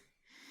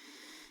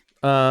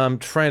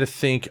trying to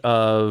think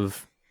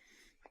of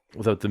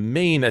what the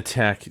main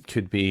attack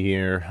could be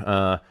here.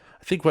 I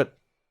think what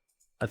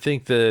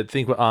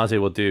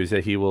Ozzy will do is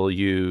that he will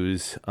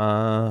use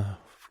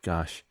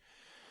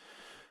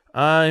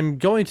I'm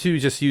going to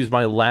just use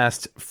my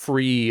last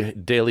free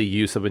daily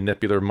use of a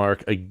nebular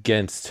mark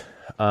against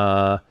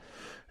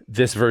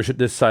this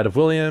side of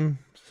William.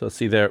 So let's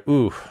see there.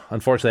 Ooh,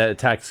 unfortunately that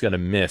attack's gonna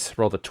miss.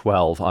 Roll the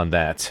 12 on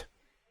that.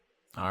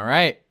 All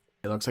right.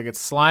 It looks like it's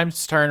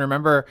Slime's turn.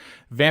 Remember,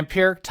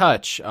 Vampiric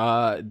Touch. You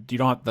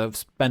don't have to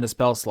spend a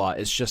spell slot.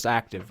 It's just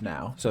active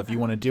now. So if you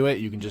want to do it,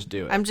 you can just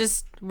do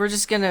it. We're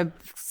just gonna,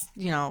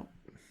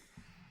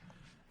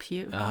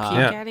 puke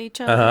at each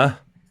other.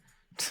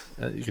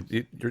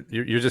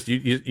 You're just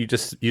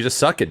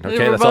sucking. Okay,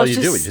 We're that's all both you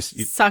do. just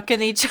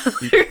sucking each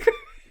other.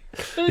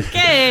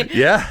 Okay.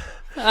 Yeah.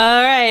 All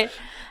right.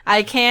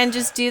 I can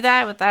just do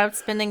that without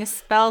spending a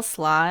spell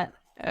slot.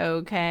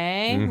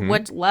 Okay.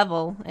 What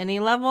level? Any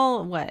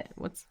level?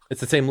 What's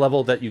It's the same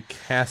level that you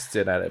cast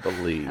it at, I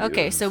believe.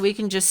 Okay, so we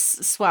can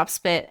just swap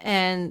spit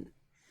and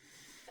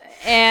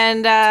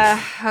okay.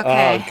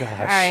 Oh, gosh.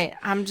 All right.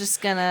 I'm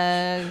just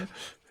gonna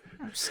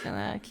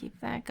keep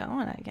that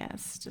going, I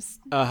guess. Just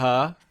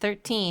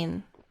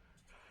 13.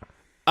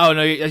 Oh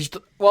no!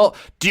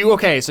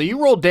 So you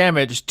roll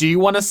damage. Do you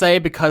want to say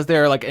because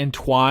they're like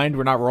entwined,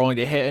 we're not rolling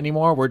to hit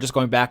anymore? We're just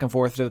going back and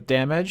forth to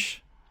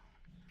damage.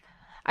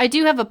 I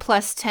do have a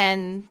plus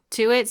 10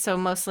 to it, so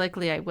most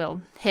likely I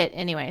will hit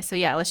anyway. So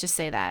yeah, let's just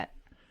say that.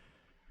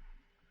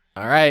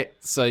 All right.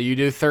 So you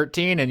do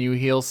 13 and you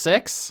heal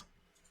 6.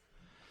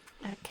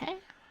 Okay.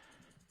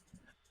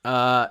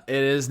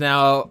 It is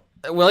now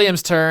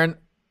William's turn.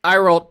 I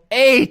rolled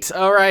 8.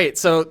 All right.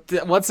 So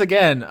once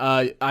again,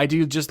 I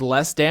do just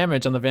less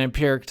damage on the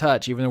Vampiric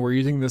Touch, even though we're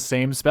using the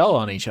same spell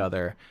on each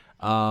other.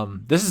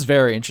 This is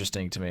very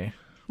interesting to me.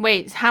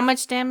 Wait, how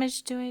much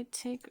damage do I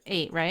take?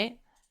 8, right?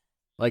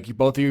 Like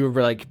both of you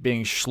were like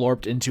being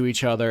slurped into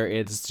each other.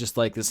 It's just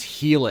like this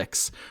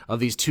helix of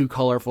these two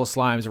colorful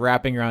slimes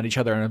wrapping around each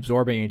other and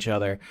absorbing each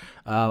other.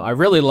 I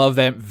really love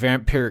that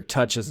Vampiric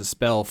Touch as a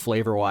spell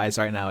flavor-wise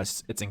right now.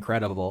 It's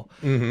incredible.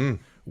 Mm-hmm.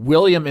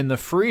 William in the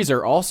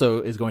freezer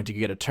also is going to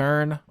get a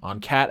turn on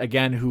Cat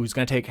again, who's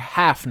going to take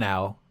half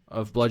now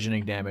of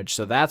bludgeoning damage,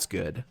 so that's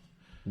good.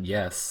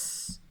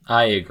 Yes,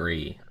 I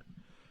agree.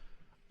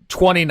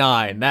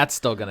 29, that's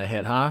still going to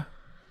hit, huh?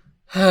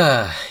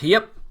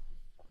 Yep.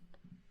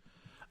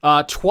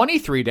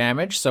 23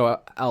 damage, so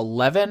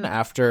 11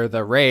 after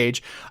the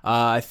rage.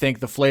 I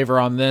think the flavor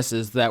on this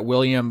is that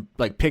William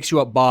like picks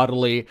you up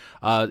bodily,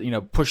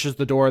 pushes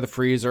the door of the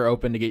freezer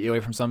open to get you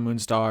away from some moon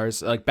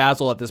stars. Like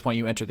Basil, at this point,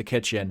 you enter the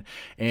kitchen,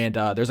 and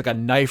there's like a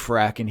knife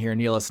rack in here,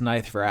 Neelis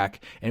knife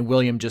rack, and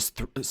William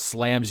just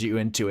slams you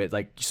into it,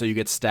 like so you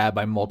get stabbed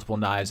by multiple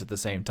knives at the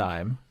same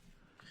time.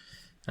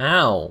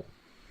 Ow.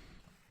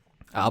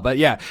 But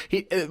yeah,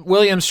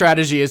 William's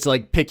strategy is to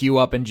like pick you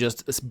up and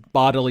just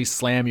bodily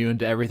slam you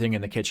into everything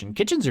in the kitchen.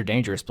 Kitchens are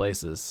dangerous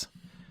places.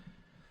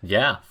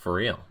 Yeah, for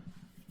real.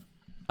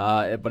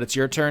 But it's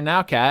your turn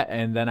now, Kat,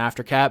 and then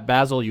after Kat,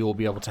 Basil, you will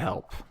be able to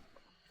help.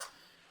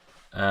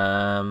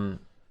 I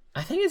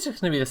think it's just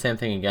gonna be the same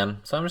thing again,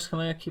 so I'm just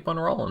gonna keep on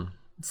rolling.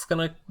 It's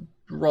gonna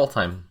roll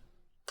time.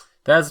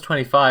 That's a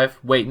 25.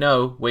 Wait,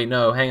 no,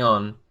 hang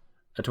on.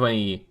 A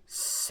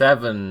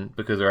 27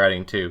 because we're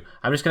adding 2.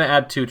 I'm just gonna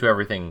add 2 to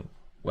everything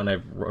when I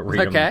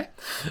read okay.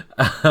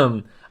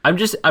 them. I'm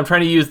trying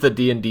to use the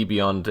D&D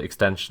Beyond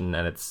extension,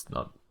 and it's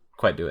not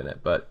quite doing it,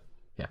 but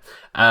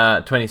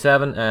yeah.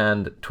 27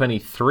 and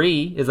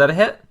 23. Is that a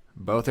hit?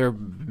 Both are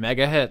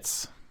mega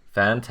hits.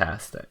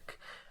 Fantastic.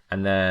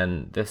 And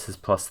then this is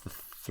plus the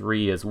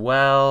 3 as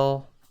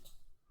well.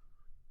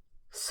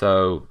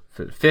 So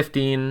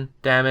 15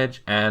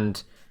 damage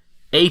and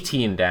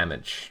 18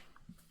 damage.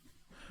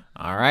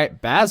 All right,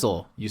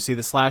 Basil, you see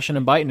the slashing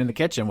and biting in the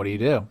kitchen. What do you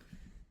do?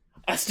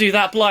 Let's do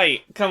that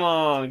blight. Come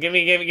on, give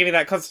me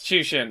that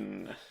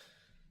constitution.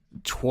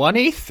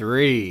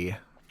 23.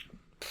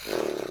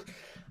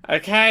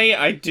 Okay,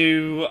 I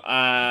do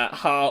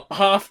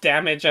half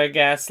damage, I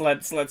guess.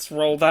 Let's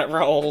roll that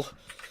roll.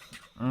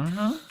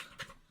 I'll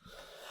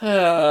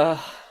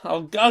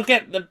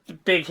get the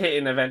big hit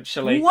in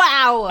eventually.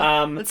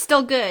 Wow. It's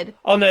still good.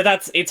 Oh no,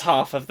 it's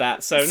half of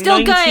that. So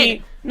still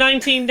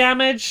 19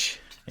 damage.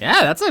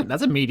 Yeah,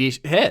 that's a meaty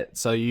hit.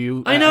 So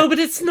you I know, but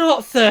it's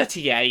not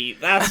 38.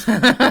 That's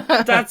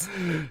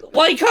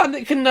why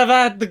couldn't have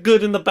had the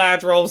good and the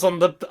bad rolls on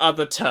the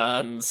other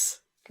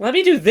turns. Let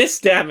me do this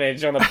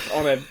damage on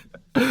a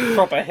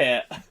proper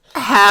hit.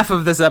 half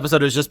of this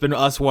episode has just been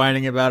us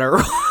whining about our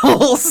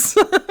rolls.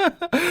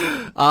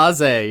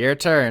 Aze, your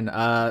turn.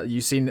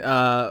 You've seen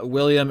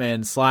William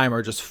and Slime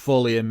are just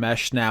fully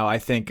enmeshed now. I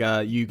think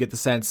you get the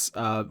sense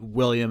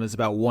William is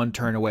about one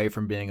turn away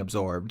from being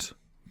absorbed.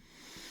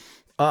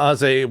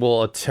 Aze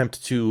will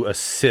attempt to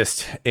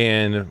assist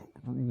in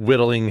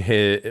wiggling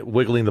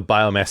the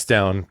biomass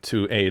down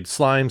to aid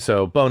Slime.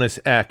 So bonus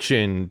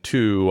action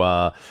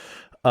to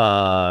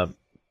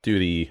do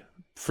the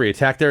free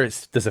attack there.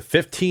 Does a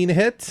 15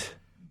 hit?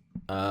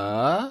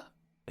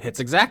 Hits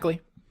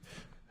exactly.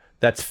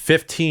 That's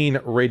 15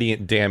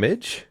 radiant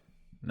damage.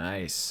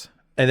 Nice.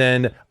 And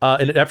then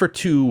in an effort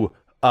to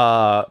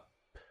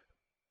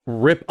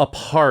rip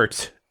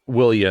apart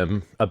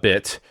William a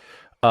bit,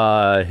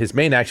 his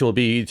main action will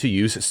be to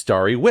use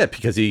Starry Whip,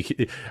 because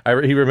he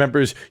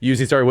remembers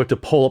using Starry Whip to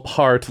pull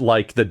apart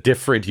like the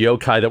different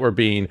yokai that were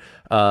being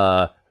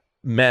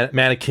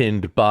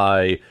mannequined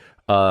by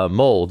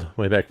Mold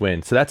way back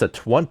when. So that's a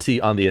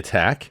 20 on the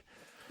attack.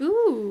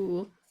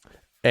 Ooh.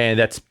 and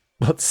that's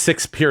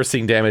 6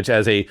 piercing damage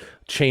as a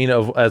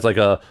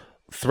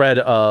thread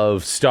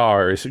of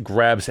stars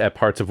grabs at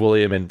parts of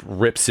William and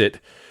rips it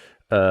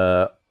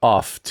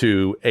off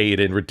to aid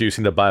in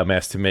reducing the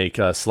biomass to make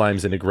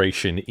Slime's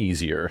integration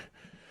easier.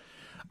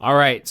 All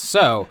right,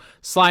 so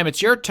Slime,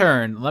 it's your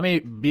turn. Let me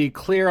be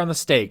clear on the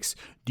stakes.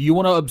 Do you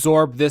want to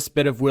absorb this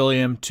bit of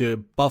William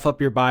to buff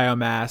up your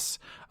biomass,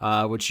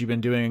 which you've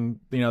been doing,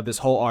 this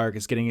whole arc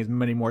is getting as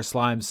many more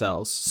slime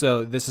cells.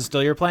 So this is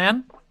still your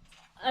plan?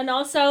 And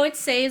also it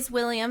saves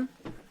William.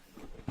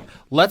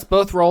 Let's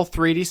both roll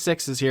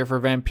 3d6s here for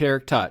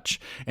Vampiric Touch.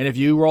 And if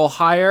you roll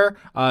higher,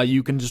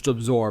 you can just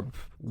absorb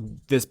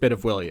this bit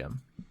of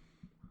William.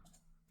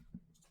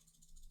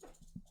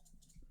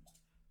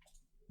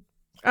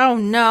 Oh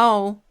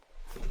no.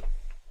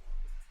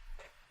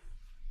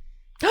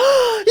 Yay!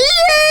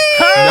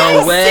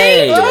 No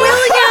way!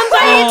 William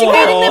by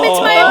integrating them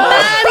into my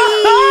body!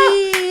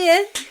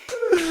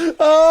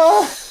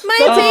 My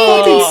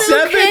baby's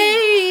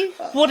okay!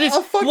 What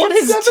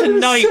is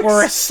tonight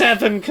where a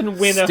 7 can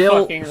win a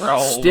fucking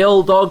roll?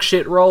 Still dog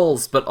shit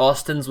rolls, but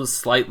Austin's was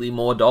slightly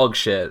more dog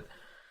shit.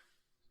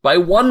 By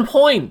 1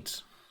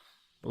 point!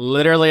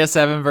 Literally a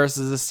 7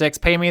 versus a 6.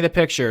 Pay me the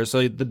picture.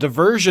 So the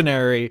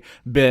diversionary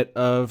bit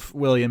of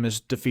William is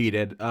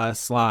defeated.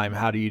 Slime,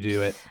 how do you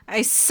do it?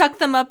 I suck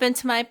them up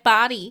into my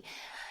body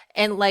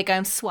and like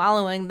I'm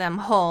swallowing them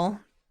whole.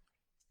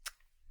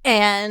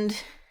 And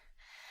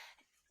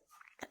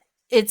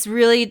it's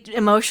really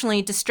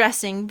emotionally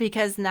distressing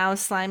because now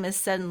Slime is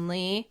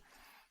suddenly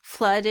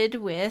flooded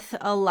with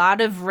a lot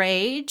of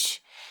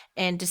rage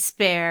and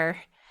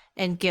despair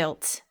and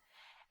guilt.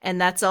 And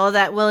that's all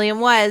that William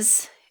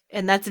was.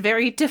 And that's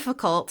very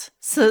difficult.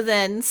 So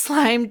then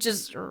Slime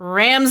just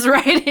rams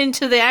right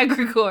into the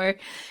Egregore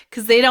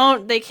because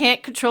they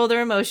can't control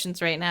their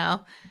emotions right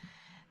now.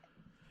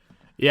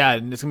 Yeah,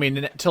 and it's going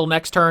to be until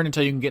next turn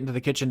until you can get into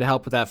the kitchen to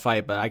help with that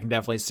fight. But I can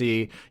definitely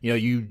see,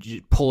 you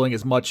pulling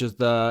as much of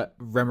the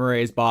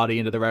Remoraid's body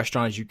into the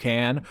restaurant as you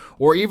can,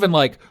 or even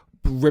like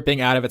ripping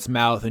out of its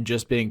mouth and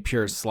just being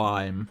pure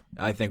slime,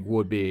 I think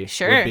would be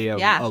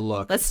a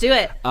look. Let's do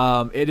it.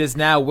 It is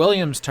now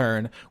William's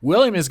turn.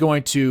 William is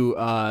going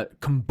to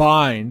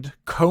combine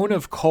Cone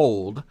of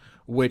Cold,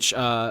 which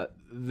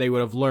they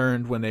would have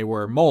learned when they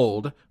were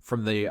mold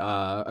from the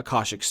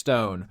Akashic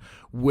Stone,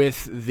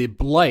 with the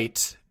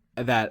Blight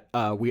that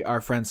our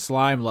friend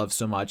Slime loves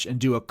so much, and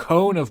do a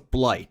Cone of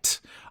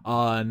Blight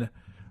on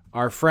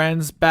our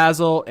friends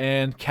Basil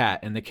and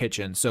Cat in the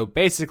kitchen. So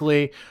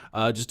basically,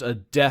 just a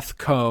death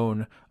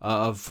cone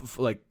of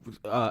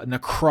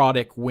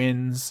necrotic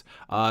winds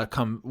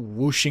come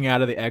whooshing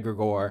out of the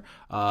Egregore.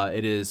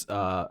 It is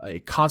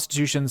a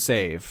Constitution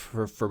save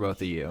for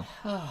both of you.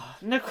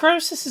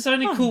 Necrosis is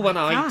only cool when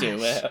I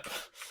do it.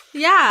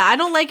 Yeah, I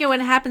don't like it when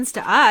it happens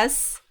to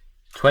us.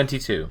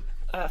 22.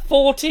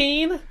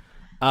 14.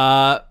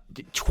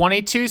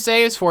 22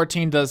 saves,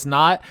 14 does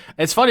not.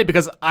 It's funny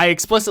because I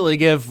explicitly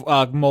give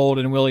Mold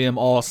and William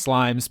all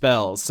slime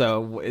spells,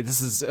 so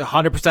this is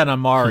 100% on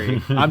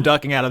Mari. I'm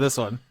ducking out of this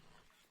one.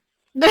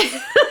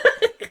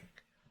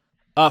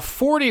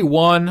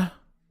 41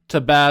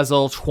 to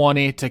Basil,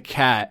 20 to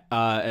Cat,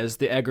 as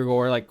the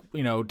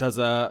Egregore does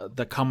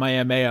the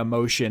Kamehameha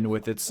motion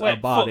with its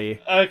body.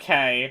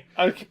 Okay.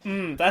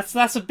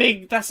 That's a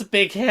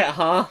big hit,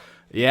 huh?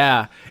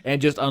 Yeah,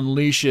 and just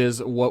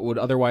unleashes what would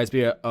otherwise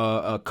be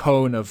a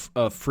cone of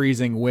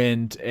freezing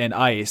wind and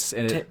ice.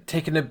 And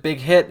taking a big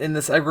hit in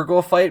this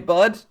Egregore fight,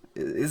 bud?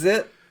 Is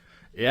it?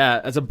 Yeah,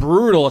 it's a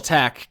brutal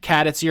attack.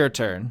 Cat, it's your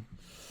turn.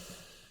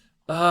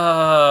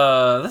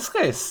 This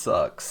guy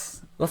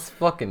sucks. Let's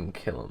fucking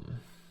kill him.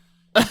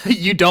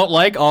 You don't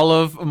like all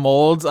of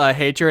Mold's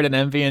hatred and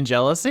envy and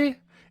jealousy?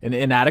 And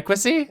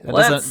inadequacy? That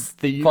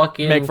doesn't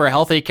make for a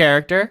healthy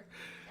character?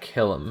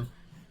 Kill him.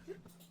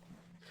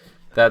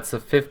 That's a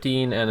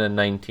 15 and a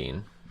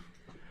 19.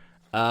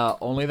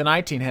 Only the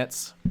 19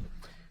 hits.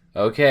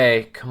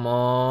 Okay, come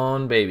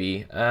on,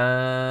 baby.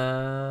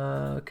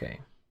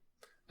 Okay.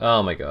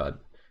 Oh my god.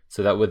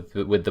 So that with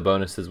the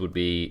bonuses would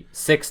be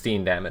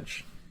 16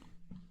 damage.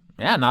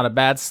 Yeah, not a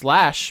bad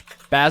slash.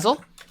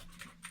 Basil?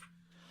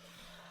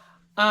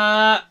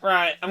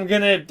 Right. I'm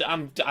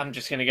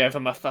just gonna go for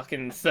my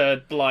fucking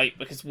third blight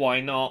because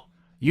why not?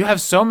 You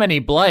have so many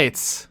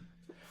blights.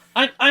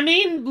 I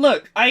mean,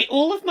 look,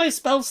 all of my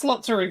spell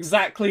slots are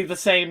exactly the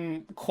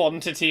same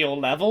quantity or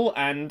level,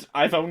 and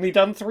I've only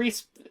done 3.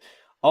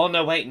 Oh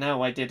no, wait,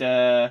 no, I did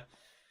a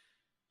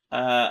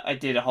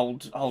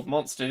hold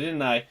monster,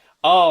 didn't I?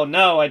 Oh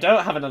no, I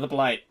don't have another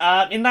blight.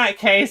 In that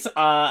case,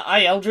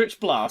 I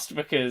Eldritch Blast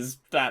because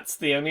that's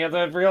the only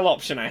other real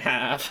option I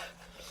have.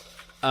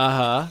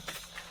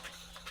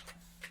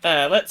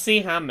 Let's see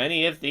how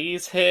many of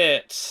these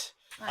hit.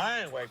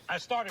 Anyway, I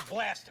started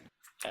blasting.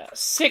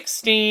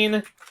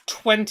 16,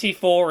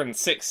 24, and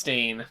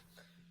 16.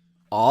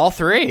 All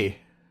 3.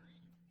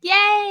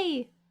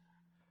 Yay!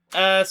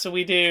 So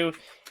we do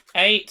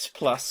 8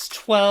 plus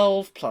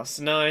 12 plus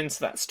 9,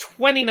 so that's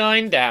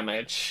 29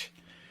 damage.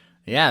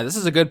 Yeah, this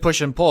is a good push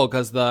and pull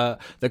because the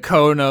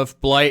cone of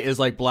blight is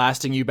like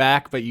blasting you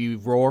back, but you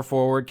roar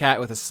forward, Cat,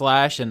 with a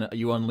slash, and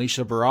you unleash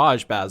a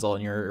barrage, Basil,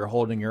 and you're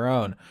holding your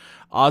own.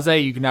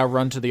 Aze, you can now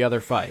run to the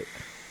other fight.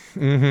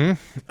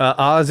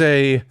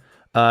 Aze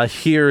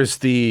hears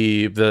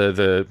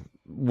the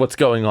what's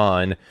going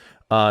on.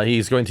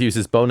 He's going to use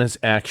his bonus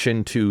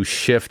action to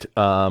shift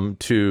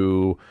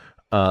to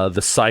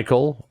the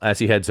cycle as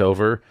he heads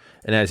over,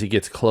 and as he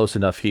gets close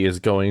enough, he is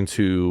going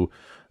to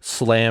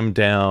slam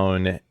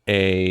down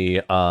a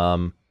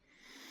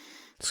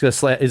he's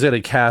going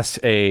to cast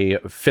a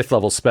 5th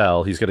level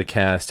spell. He's going to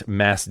cast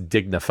Mass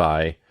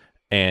Dignify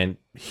and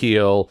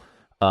heal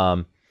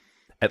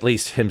at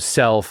least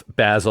himself,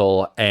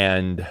 Basil,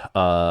 and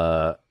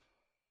Cat.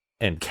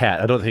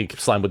 I don't think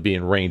Slime would be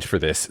in range for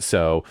this,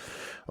 so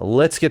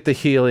let's get the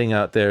healing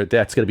out there.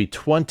 That's going to be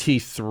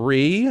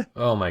 23.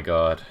 Oh my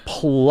god.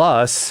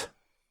 Plus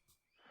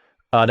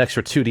an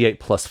extra 2d8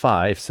 plus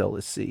 5. So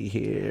let's see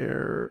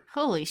here.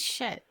 Holy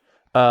shit.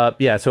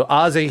 Yeah, so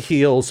Aze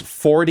heals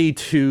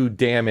 42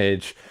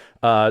 damage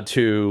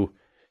to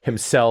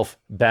himself,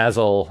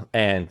 Basil,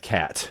 and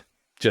Cat.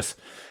 Just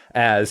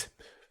as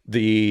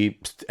the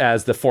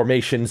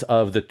formations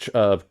of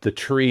the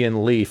tree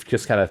and leaf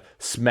just kind of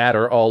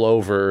smatter all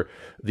over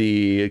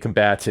the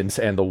combatants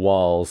and the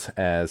walls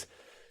as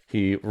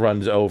he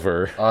runs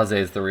over. Aze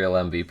is the real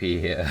MVP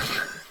here.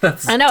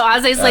 I know,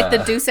 Aze's like the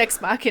Deus Ex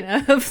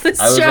Machina of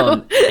this I was show.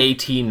 on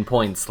 18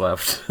 points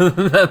left.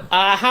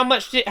 How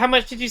much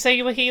did you say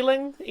you were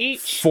healing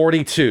each?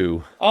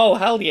 42. Oh,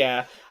 hell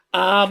yeah.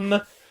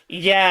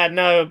 Yeah,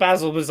 no,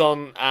 Basil was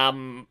on,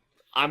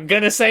 I'm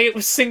gonna say it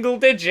was single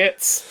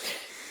digits.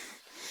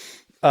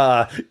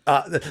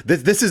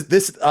 This is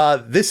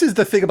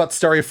the thing about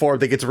Stereoform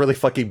that gets really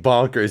fucking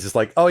bonkers. It's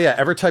like, oh yeah,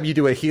 every time you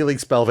do a healing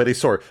spell of any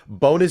sort,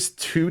 bonus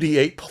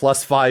 2d8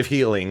 plus 5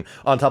 healing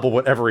on top of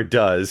whatever it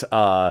does.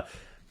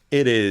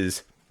 It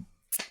is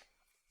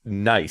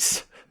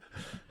nice.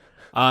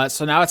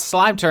 So now it's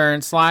Slime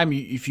turn. Slime,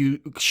 if you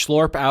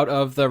slurp out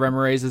of the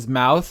Remoraze's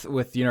mouth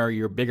with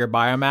your bigger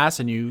biomass,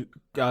 and you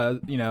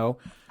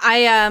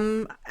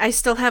I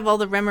still have all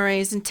the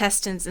Remoray's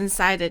intestines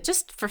inside it,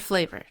 just for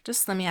flavor.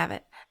 Just let me have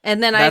it.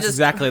 And then that's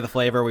exactly the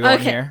flavor we want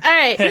here. All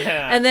right.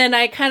 And then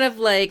I kind of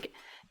like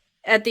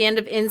at the end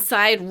of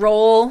inside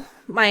roll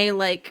my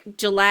like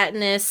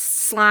gelatinous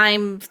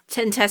slime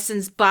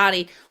intestines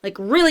body like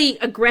really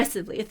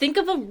aggressively. Think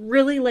of a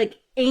really like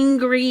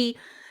angry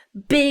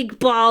big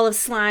ball of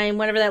slime,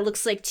 whatever that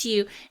looks like to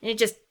you, and it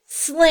just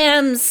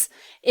slams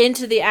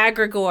into the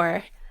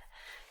Egregore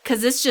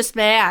because it's just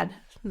mad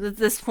at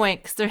this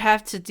point because they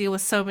have to deal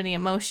with so many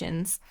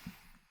emotions.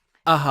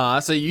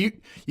 So you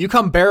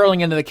come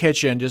barreling into the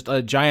kitchen, just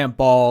a giant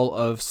ball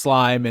of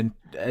slime and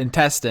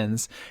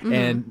intestines,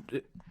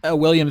 and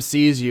William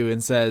sees you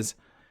and says,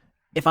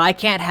 "If I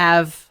can't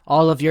have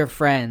all of your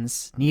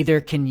friends, neither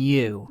can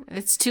you."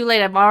 It's too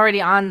late. I'm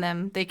already on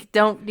them. They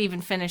don't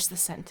even finish the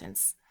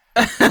sentence.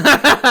 All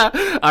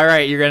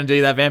right, you're going to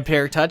do that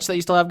vampiric touch that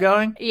you still have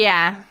going?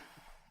 Yeah.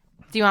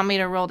 Do you want me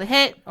to roll to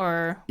hit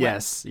or what?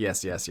 Yes.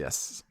 This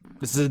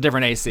is a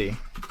different AC.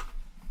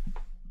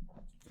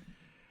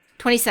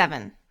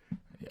 27.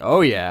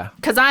 Oh, yeah.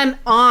 Because I'm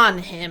on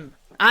him.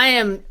 I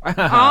am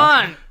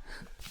on.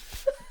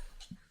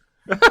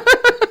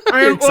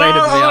 I'm Excitedly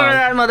all over on.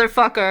 that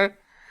motherfucker.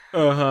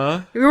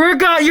 Uh-huh.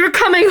 You're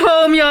coming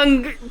home,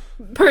 young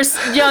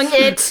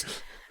it.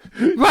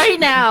 Right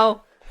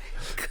now.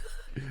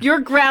 You're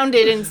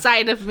grounded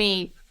inside of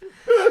me.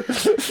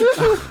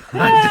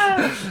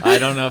 I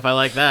don't know if I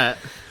like that.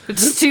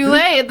 It's too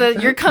late.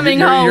 You're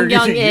coming home,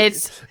 young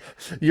it.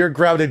 You're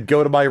grounded.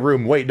 Go to my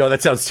room. Wait, no,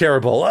 that sounds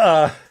terrible.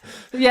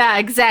 Yeah,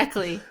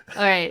 exactly.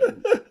 All right.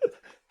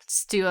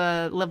 Let's do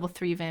a level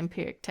 3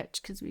 vampiric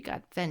touch because we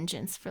got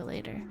vengeance for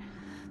later.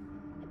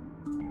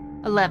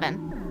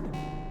 11.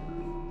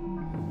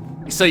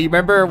 So you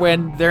remember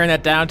when they're in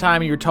that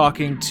downtime, you were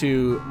talking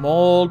to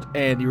Mold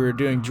and you were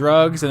doing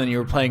drugs, and then you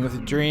were playing with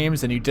the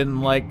dreams, and you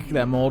didn't like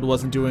that Mold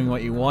wasn't doing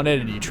what you wanted,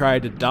 and you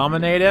tried to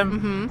dominate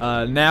him?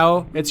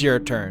 Now it's your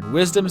turn.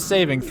 Wisdom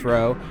saving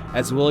throw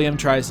as William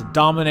tries to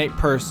dominate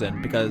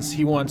Person because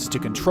he wants to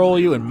control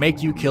you and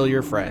make you kill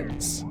your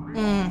friends.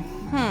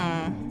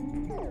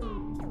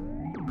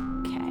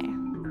 Okay.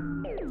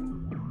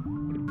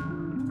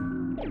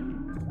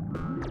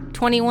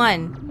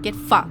 21. Get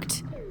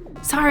fucked.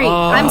 Sorry.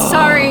 I'm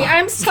sorry.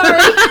 I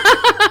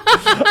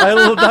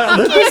love that.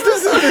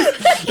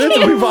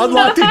 We've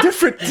unlocked a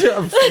different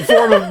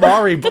form of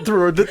Mari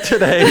through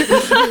today.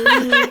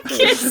 I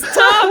can't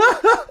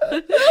stop.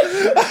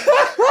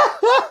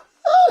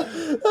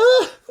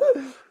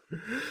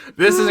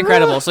 This is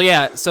incredible.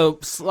 So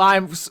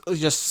Slime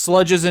just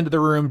sludges into the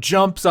room,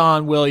 jumps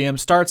on William,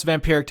 starts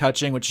vampiric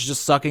touching, which is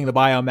just sucking the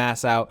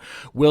biomass out.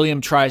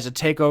 William tries to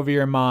take over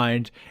your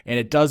mind, and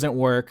it doesn't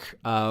work,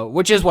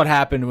 which is what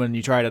happened when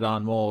you tried it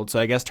on Mold. So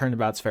I guess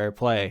turnabout's fair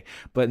play.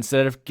 But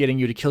instead of getting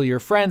you to kill your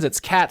friends, it's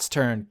Cat's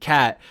turn.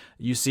 Cat,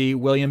 you see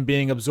William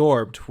being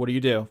absorbed. What do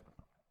you do?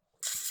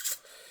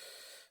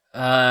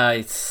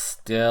 I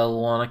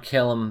still want to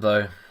kill him,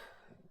 though.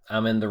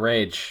 I'm in the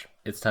rage.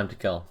 It's time to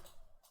kill.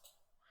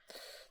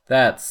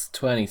 That's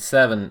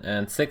 27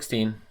 and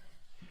 16.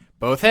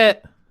 Both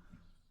hit.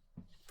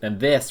 And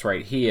this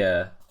right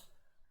here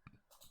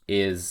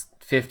is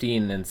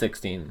 15 and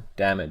 16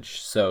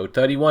 damage. So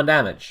 31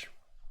 damage.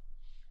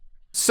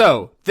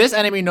 So, this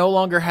enemy no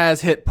longer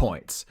has hit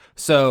points.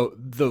 So,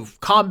 the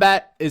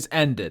combat is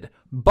ended.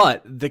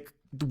 But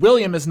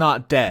William is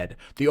not dead.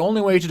 The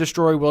only way to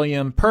destroy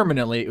William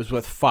permanently is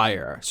with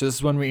fire. So this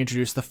is when we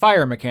introduce the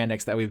fire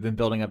mechanics that we've been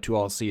building up to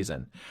all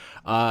season.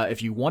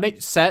 If you want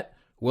to set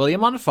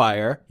William on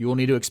fire, you will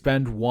need to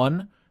expend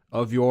one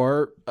of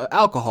your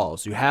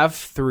alcohols. You have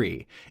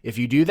 3. If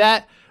you do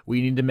that,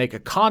 we need to make a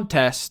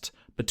contest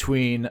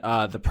between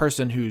the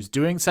person who's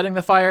setting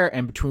the fire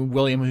and between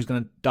William who's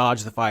going to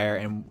dodge the fire.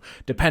 And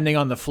depending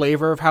on the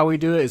flavor of how we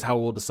do it is how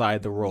we'll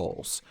decide the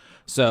roles.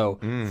 So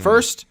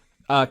first...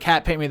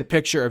 Kat, paint me the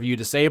picture of you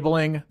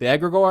disabling the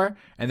Egregore,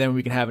 and then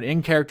we can have an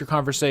in-character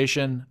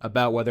conversation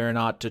about whether or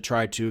not to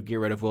try to get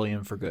rid of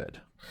William for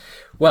good.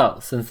 Well,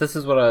 since this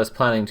is what I was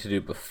planning to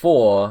do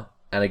before,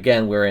 and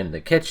again we're in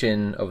the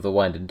kitchen of the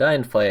Wind and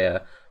Dine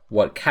player,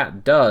 what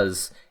Kat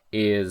does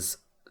is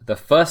the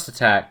first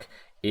attack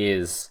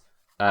is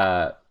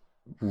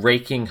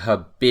raking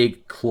her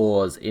big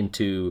claws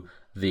into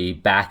the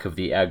back of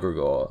the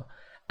Egregore,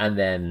 and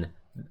then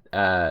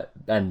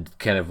and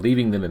kind of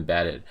leaving them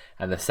embedded.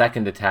 And the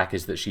second attack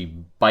is that she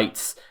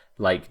bites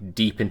like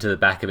deep into the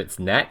back of its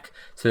neck.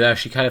 So now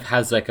she kind of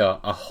has like a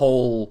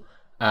whole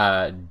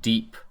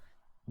deep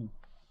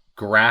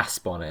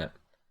grasp on it,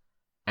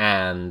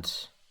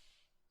 and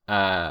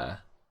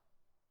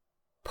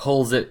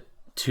pulls it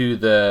to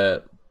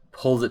the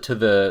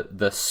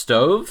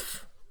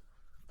stove.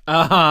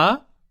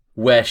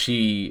 Where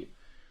she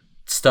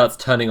starts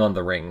turning on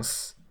the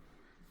rings.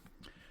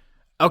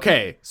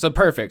 Okay, so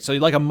perfect. So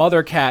like a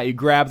mother cat, you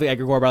grab the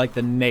Egregore by like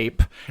the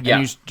nape, and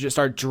you just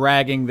start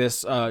dragging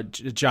this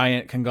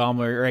giant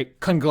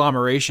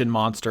conglomeration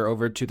monster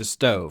over to the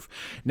stove.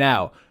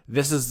 Now,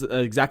 this is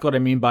exactly what I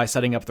mean by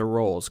setting up the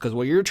roles, because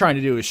what you're trying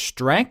to do is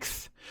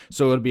strength.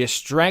 So it'll be a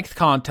strength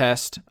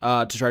contest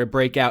to try to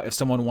break out if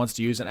someone wants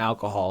to use an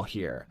alcohol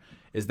here.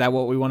 Is that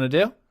what we want to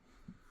do?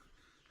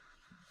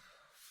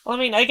 Well, I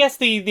mean, I guess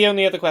the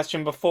only other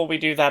question before we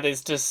do that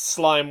is, does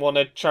Slime want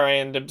to try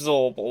and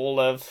absorb all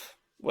of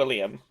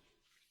William?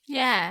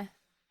 Yeah.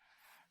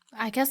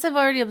 I guess I've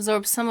already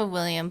absorbed some of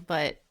William,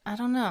 but I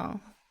don't know.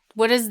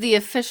 What is the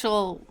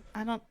official...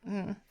 At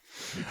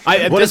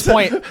this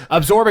point,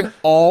 absorbing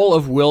all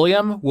of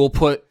William will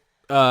put...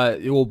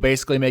 it will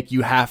basically make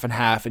you half and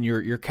half, and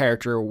your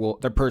character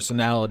their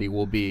personality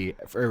will be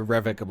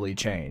irrevocably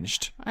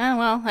changed. Oh,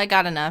 well, I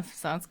got enough.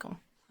 Sounds cool.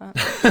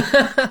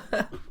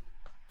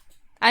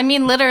 I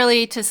mean,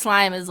 literally to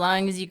Slime, as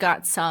long as you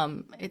got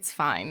some, it's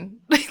fine.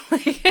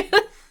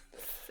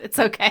 It's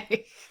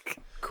okay.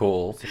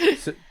 Cool.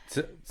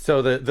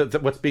 So the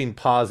what's being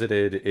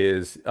posited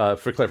is,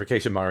 for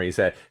clarification, Mari, is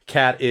that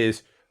Kat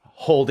is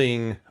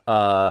holding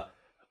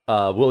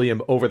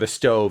William over the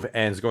stove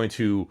and is going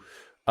to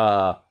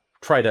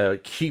try to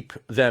keep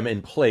them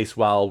in place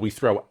while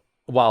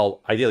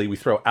ideally we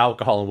throw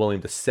alcohol on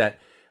William to set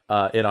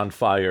it on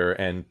fire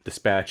and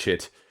dispatch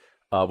it,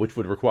 which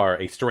would require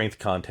a strength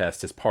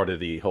contest as part of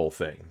the whole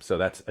thing. So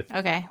that's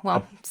okay.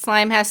 Well,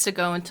 Slime has to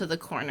go into the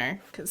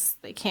corner because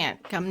they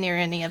can't come near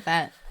any of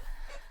that.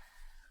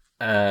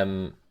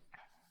 And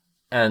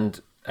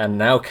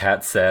now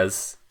Kat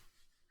says,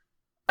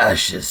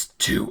 "Ashes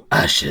to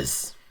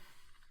ashes."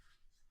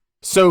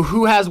 So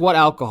who has what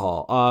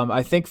alcohol?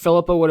 I think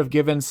Philippa would have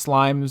given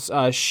Slime's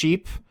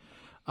sheep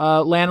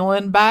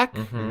lanolin back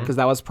because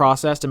that was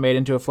processed and made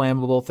into a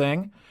flammable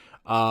thing.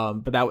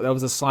 But that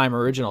was a Slime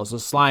original. So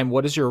Slime,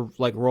 what does your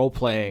role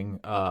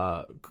playing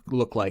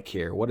look like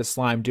here? What is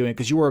Slime doing?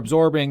 Because you were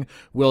absorbing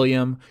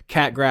William.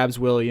 Cat grabs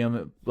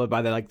William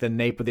by the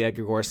nape of the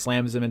Egregore,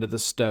 slams him into the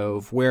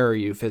stove. Where are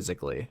you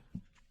physically?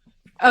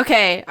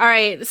 Okay, all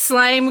right.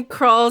 Slime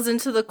crawls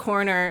into the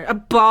corner, a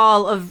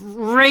ball of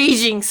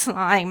raging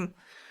slime.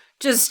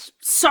 Just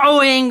so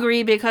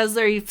angry because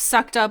they've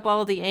sucked up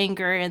all the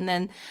anger, and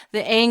then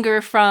the anger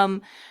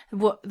from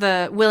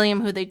the William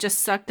who they just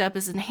sucked up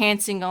is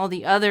enhancing all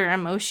the other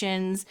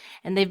emotions,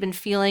 and they've been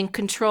feeling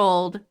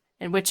controlled,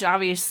 and which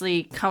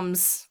obviously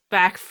comes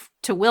back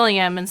to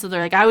William, and so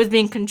they're like, I was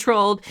being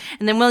controlled,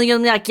 and then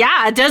William like,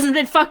 yeah, doesn't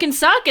it fucking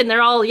suck? And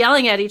they're all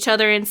yelling at each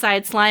other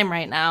inside Slime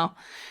right now.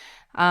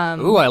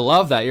 Ooh, I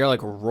love that. You're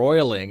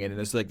roiling, and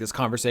it's this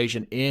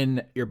conversation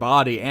in your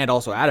body and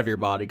also out of your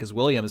body, because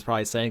William is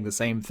probably saying the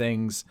same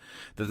things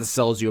that the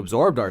cells you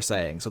absorbed are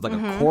saying. So it's like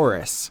a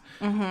chorus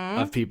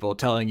of people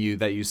telling you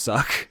that you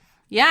suck.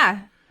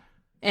 Yeah,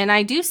 and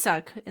I do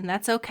suck, and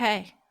that's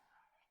okay.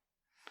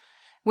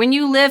 When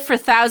you live for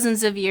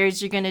thousands of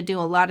years, you're going to do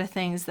a lot of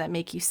things that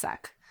make you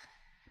suck.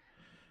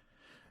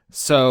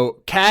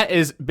 So Kat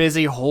is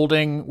busy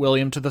holding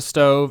William to the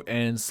stove,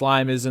 and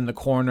Slime is in the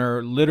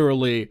corner,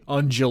 literally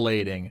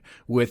undulating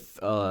with,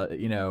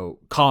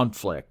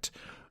 conflict.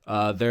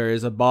 There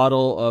is a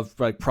bottle of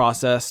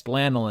processed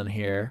lanolin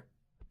here.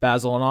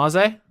 Basil and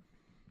Aze?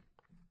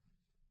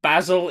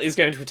 Basil is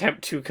going to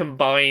attempt to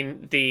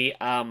combine the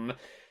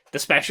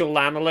special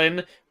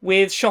lanolin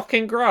with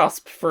shocking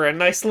grasp for a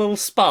nice little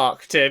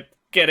spark to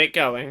get it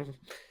going.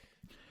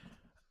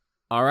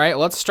 All right,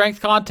 let's strength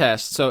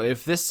contest. So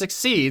if this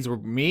succeeds,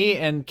 me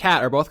and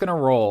Kat are both going to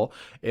roll.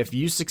 If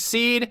you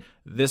succeed,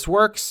 this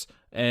works,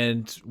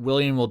 and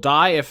William will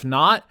die. If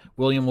not,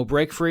 William will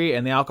break free,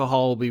 and the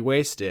alcohol will be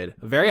wasted.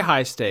 Very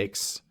high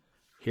stakes.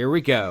 Here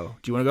we go.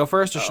 Do you want to go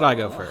first, or should I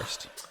go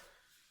first?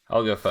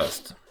 I'll go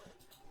first.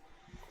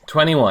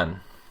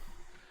 21.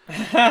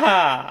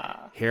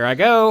 Here I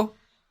go.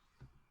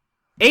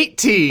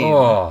 18.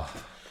 Oh,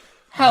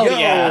 Hell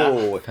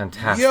yeah.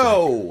 fantastic.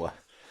 Yo!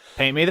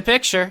 Paint me the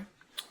picture.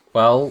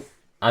 Well,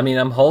 I mean,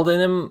 I'm holding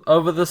him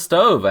over the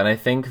stove, and I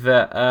think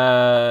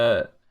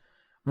that,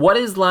 what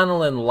is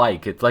lanolin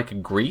like? It's like a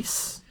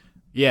grease?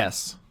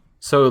 Yes.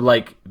 So,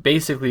 like,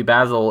 basically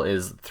Basil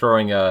is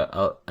throwing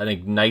an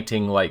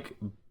igniting, like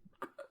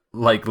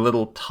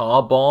little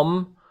tar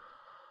bomb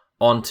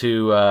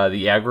onto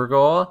the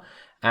Egregore,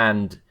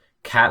 and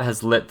Kat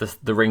has lit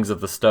the rings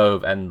of the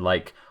stove and,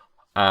 like,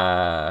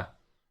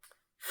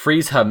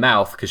 frees her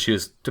mouth because she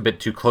was a bit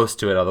too close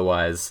to it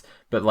otherwise,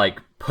 but, like,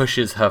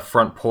 pushes her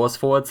front paws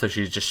forward, so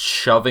she's just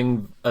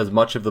shoving as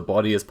much of the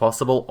body as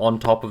possible on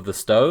top of the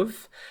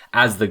stove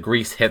as the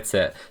grease hits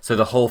it. So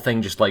the whole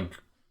thing just, like,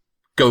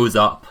 goes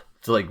up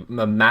to, like,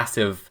 a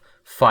massive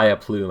fire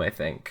plume, I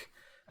think.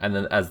 And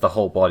then as the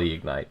whole body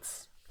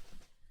ignites.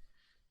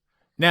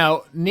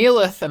 Now,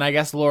 Neelith, and I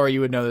guess Laura,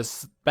 you would know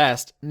this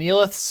best,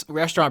 Neelith's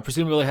restaurant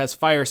presumably has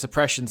fire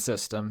suppression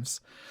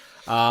systems.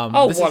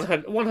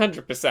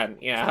 100%,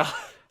 yeah.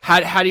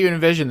 How do you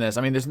envision this?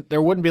 I mean,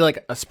 there wouldn't be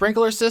like a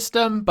sprinkler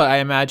system, but I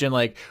imagine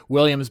like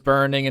William's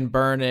burning, and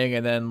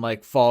then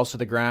like falls to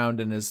the ground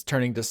and is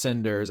turning to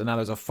cinders, and now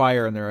there's a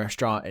fire in the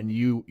restaurant, and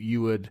you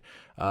would,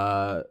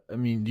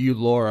 you,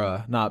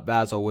 Laura, not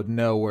Basil, would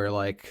know where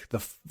like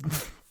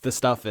the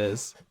stuff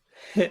is.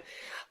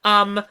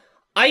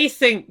 I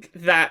think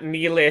that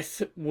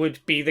Neelith would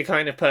be the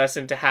kind of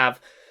person to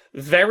have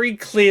very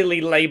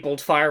clearly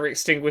labeled fire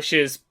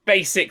extinguishers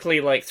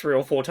basically like 3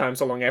 or 4 times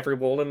along every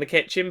wall in the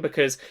kitchen,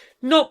 because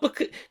not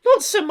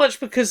so much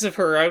because of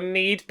her own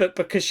need, but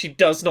because she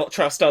does not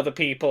trust other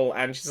people,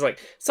 and she's like,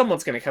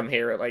 someone's gonna come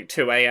here at like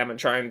 2 a.m. and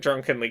try and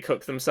drunkenly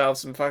cook themselves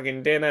some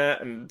fucking dinner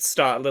and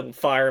start a little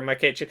fire in my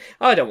kitchen.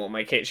 I don't want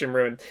my kitchen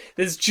ruined.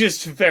 There's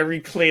just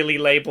very clearly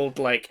labeled,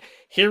 like,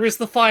 here is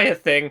the fire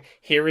thing,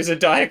 here is a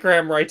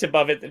diagram right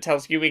above it that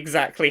tells you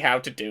exactly how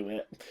to do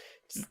it.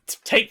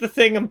 Just take the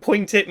thing and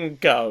point it and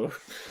go.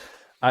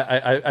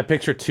 I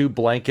picture 2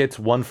 blankets,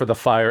 one for the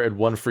fire and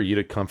one for you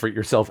to comfort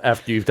yourself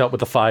after you've dealt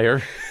with the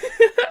fire.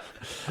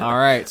 All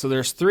right, so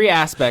there's 3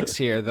 aspects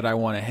here that I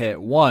want to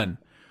hit. One,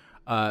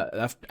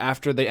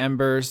 after the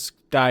embers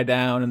die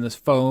down and this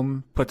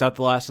foam puts out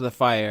the last of the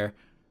fire,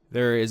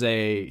 there is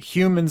a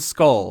human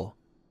skull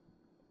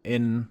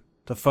in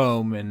the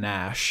foam and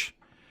ash.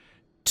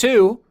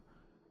 2,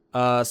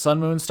 Sun,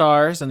 Moon,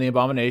 Stars, and the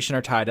Abomination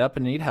are tied up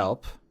and need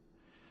help.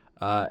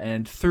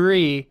 And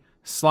 3,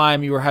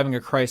 Slime, you were having a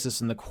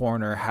crisis in the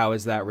corner. How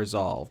is that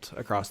resolved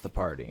across the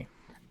party?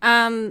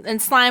 In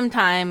Slime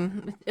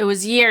time, it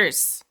was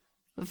years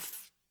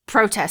of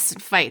protests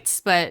and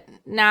fights, but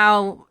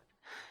now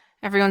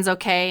everyone's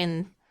okay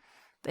and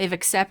they've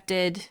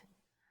accepted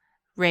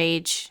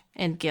rage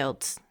and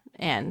guilt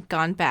and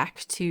gone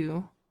back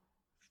to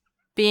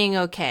being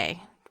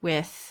okay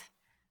with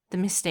the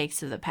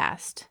mistakes of the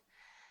past.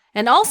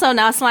 And also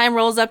now Slime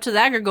rolls up to the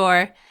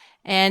Egregore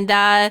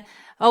and,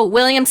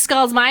 William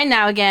Skull's mine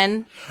now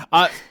again.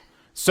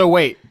 So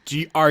wait,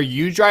 are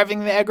you driving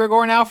the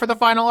Egregore now for the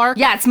final arc?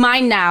 Yeah, it's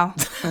mine now.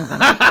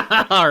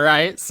 All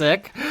right,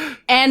 sick.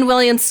 And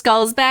William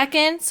Skull's back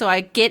in, so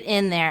I get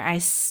in there. I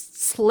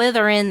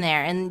slither in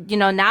there, and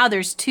now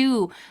there's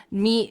 2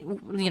 me,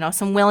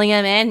 some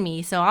William and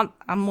me, so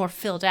I'm more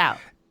filled out.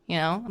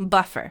 I'm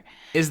buffer.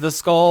 Is the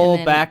skull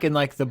back in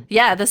like the...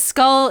 Yeah, the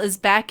skull is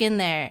back in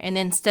there. And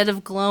instead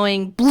of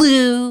glowing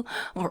blue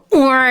or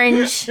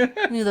orange,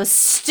 those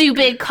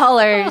stupid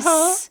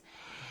colors,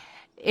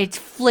 it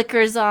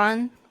flickers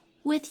on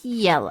with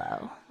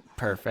yellow.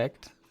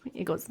 Perfect.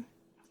 It goes...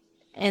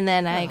 And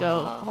then I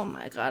go, oh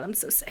my god, I'm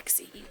so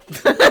sexy.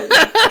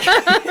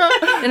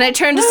 And I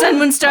turn to Sun,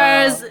 Moon,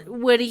 Stars.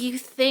 What do you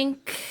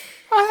think?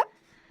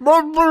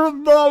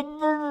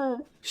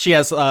 She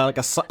has like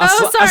a sock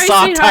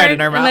sweetheart. tied in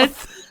her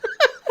mouth.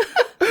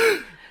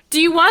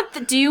 Do you want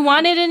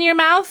it in your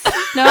mouth?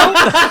 No.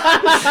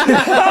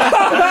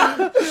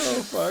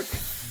 Oh fuck.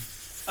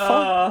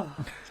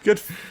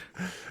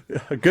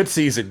 Good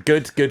season.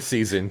 Good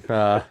season.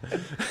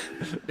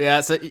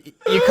 Yeah. So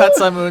you cut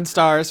Sun, Moon,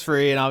 Stars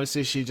free, and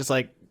obviously she just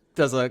like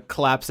does a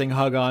collapsing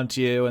hug onto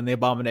you, and the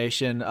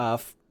Abomination,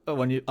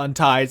 when you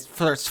untie,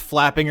 starts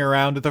flapping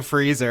around the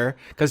freezer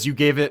because you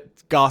gave it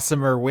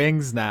gossamer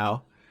wings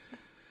now.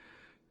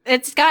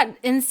 It's got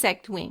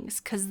insect wings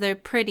because they're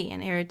pretty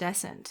and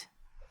iridescent.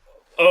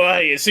 Oh,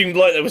 hey, it seemed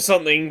like there was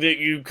something that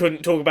you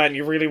couldn't talk about and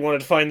you really wanted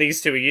to find these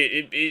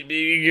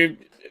 2.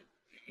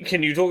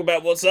 Can you talk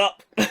about what's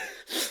up?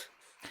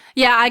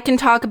 Yeah, I can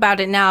talk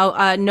about it now.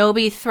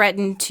 Noby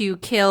threatened to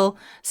kill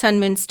Sun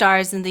Moon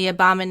Stars and the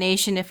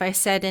Abomination if I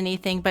said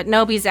anything, but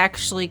Noby's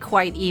actually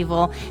quite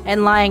evil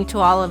and lying to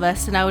all of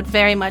us, and I would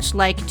very much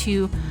like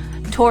to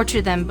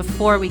torture them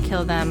before we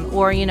kill them,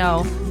 or,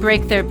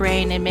 break their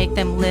brain and make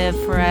them live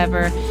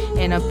forever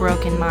in a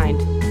broken mind.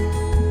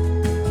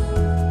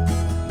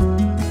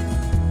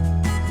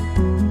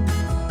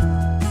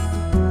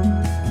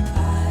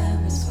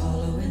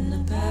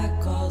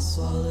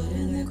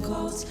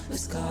 With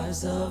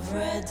scars of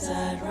red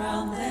tied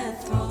round their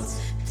throats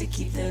to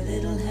keep their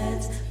little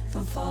heads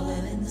from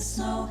falling in the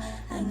snow.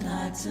 And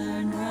I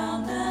turn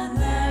round and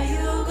there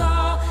you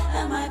go,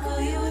 and Michael,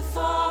 you would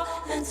fall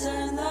and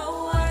turn the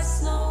white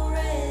snow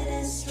red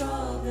as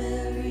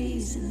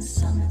strawberries in the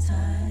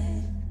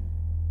summertime.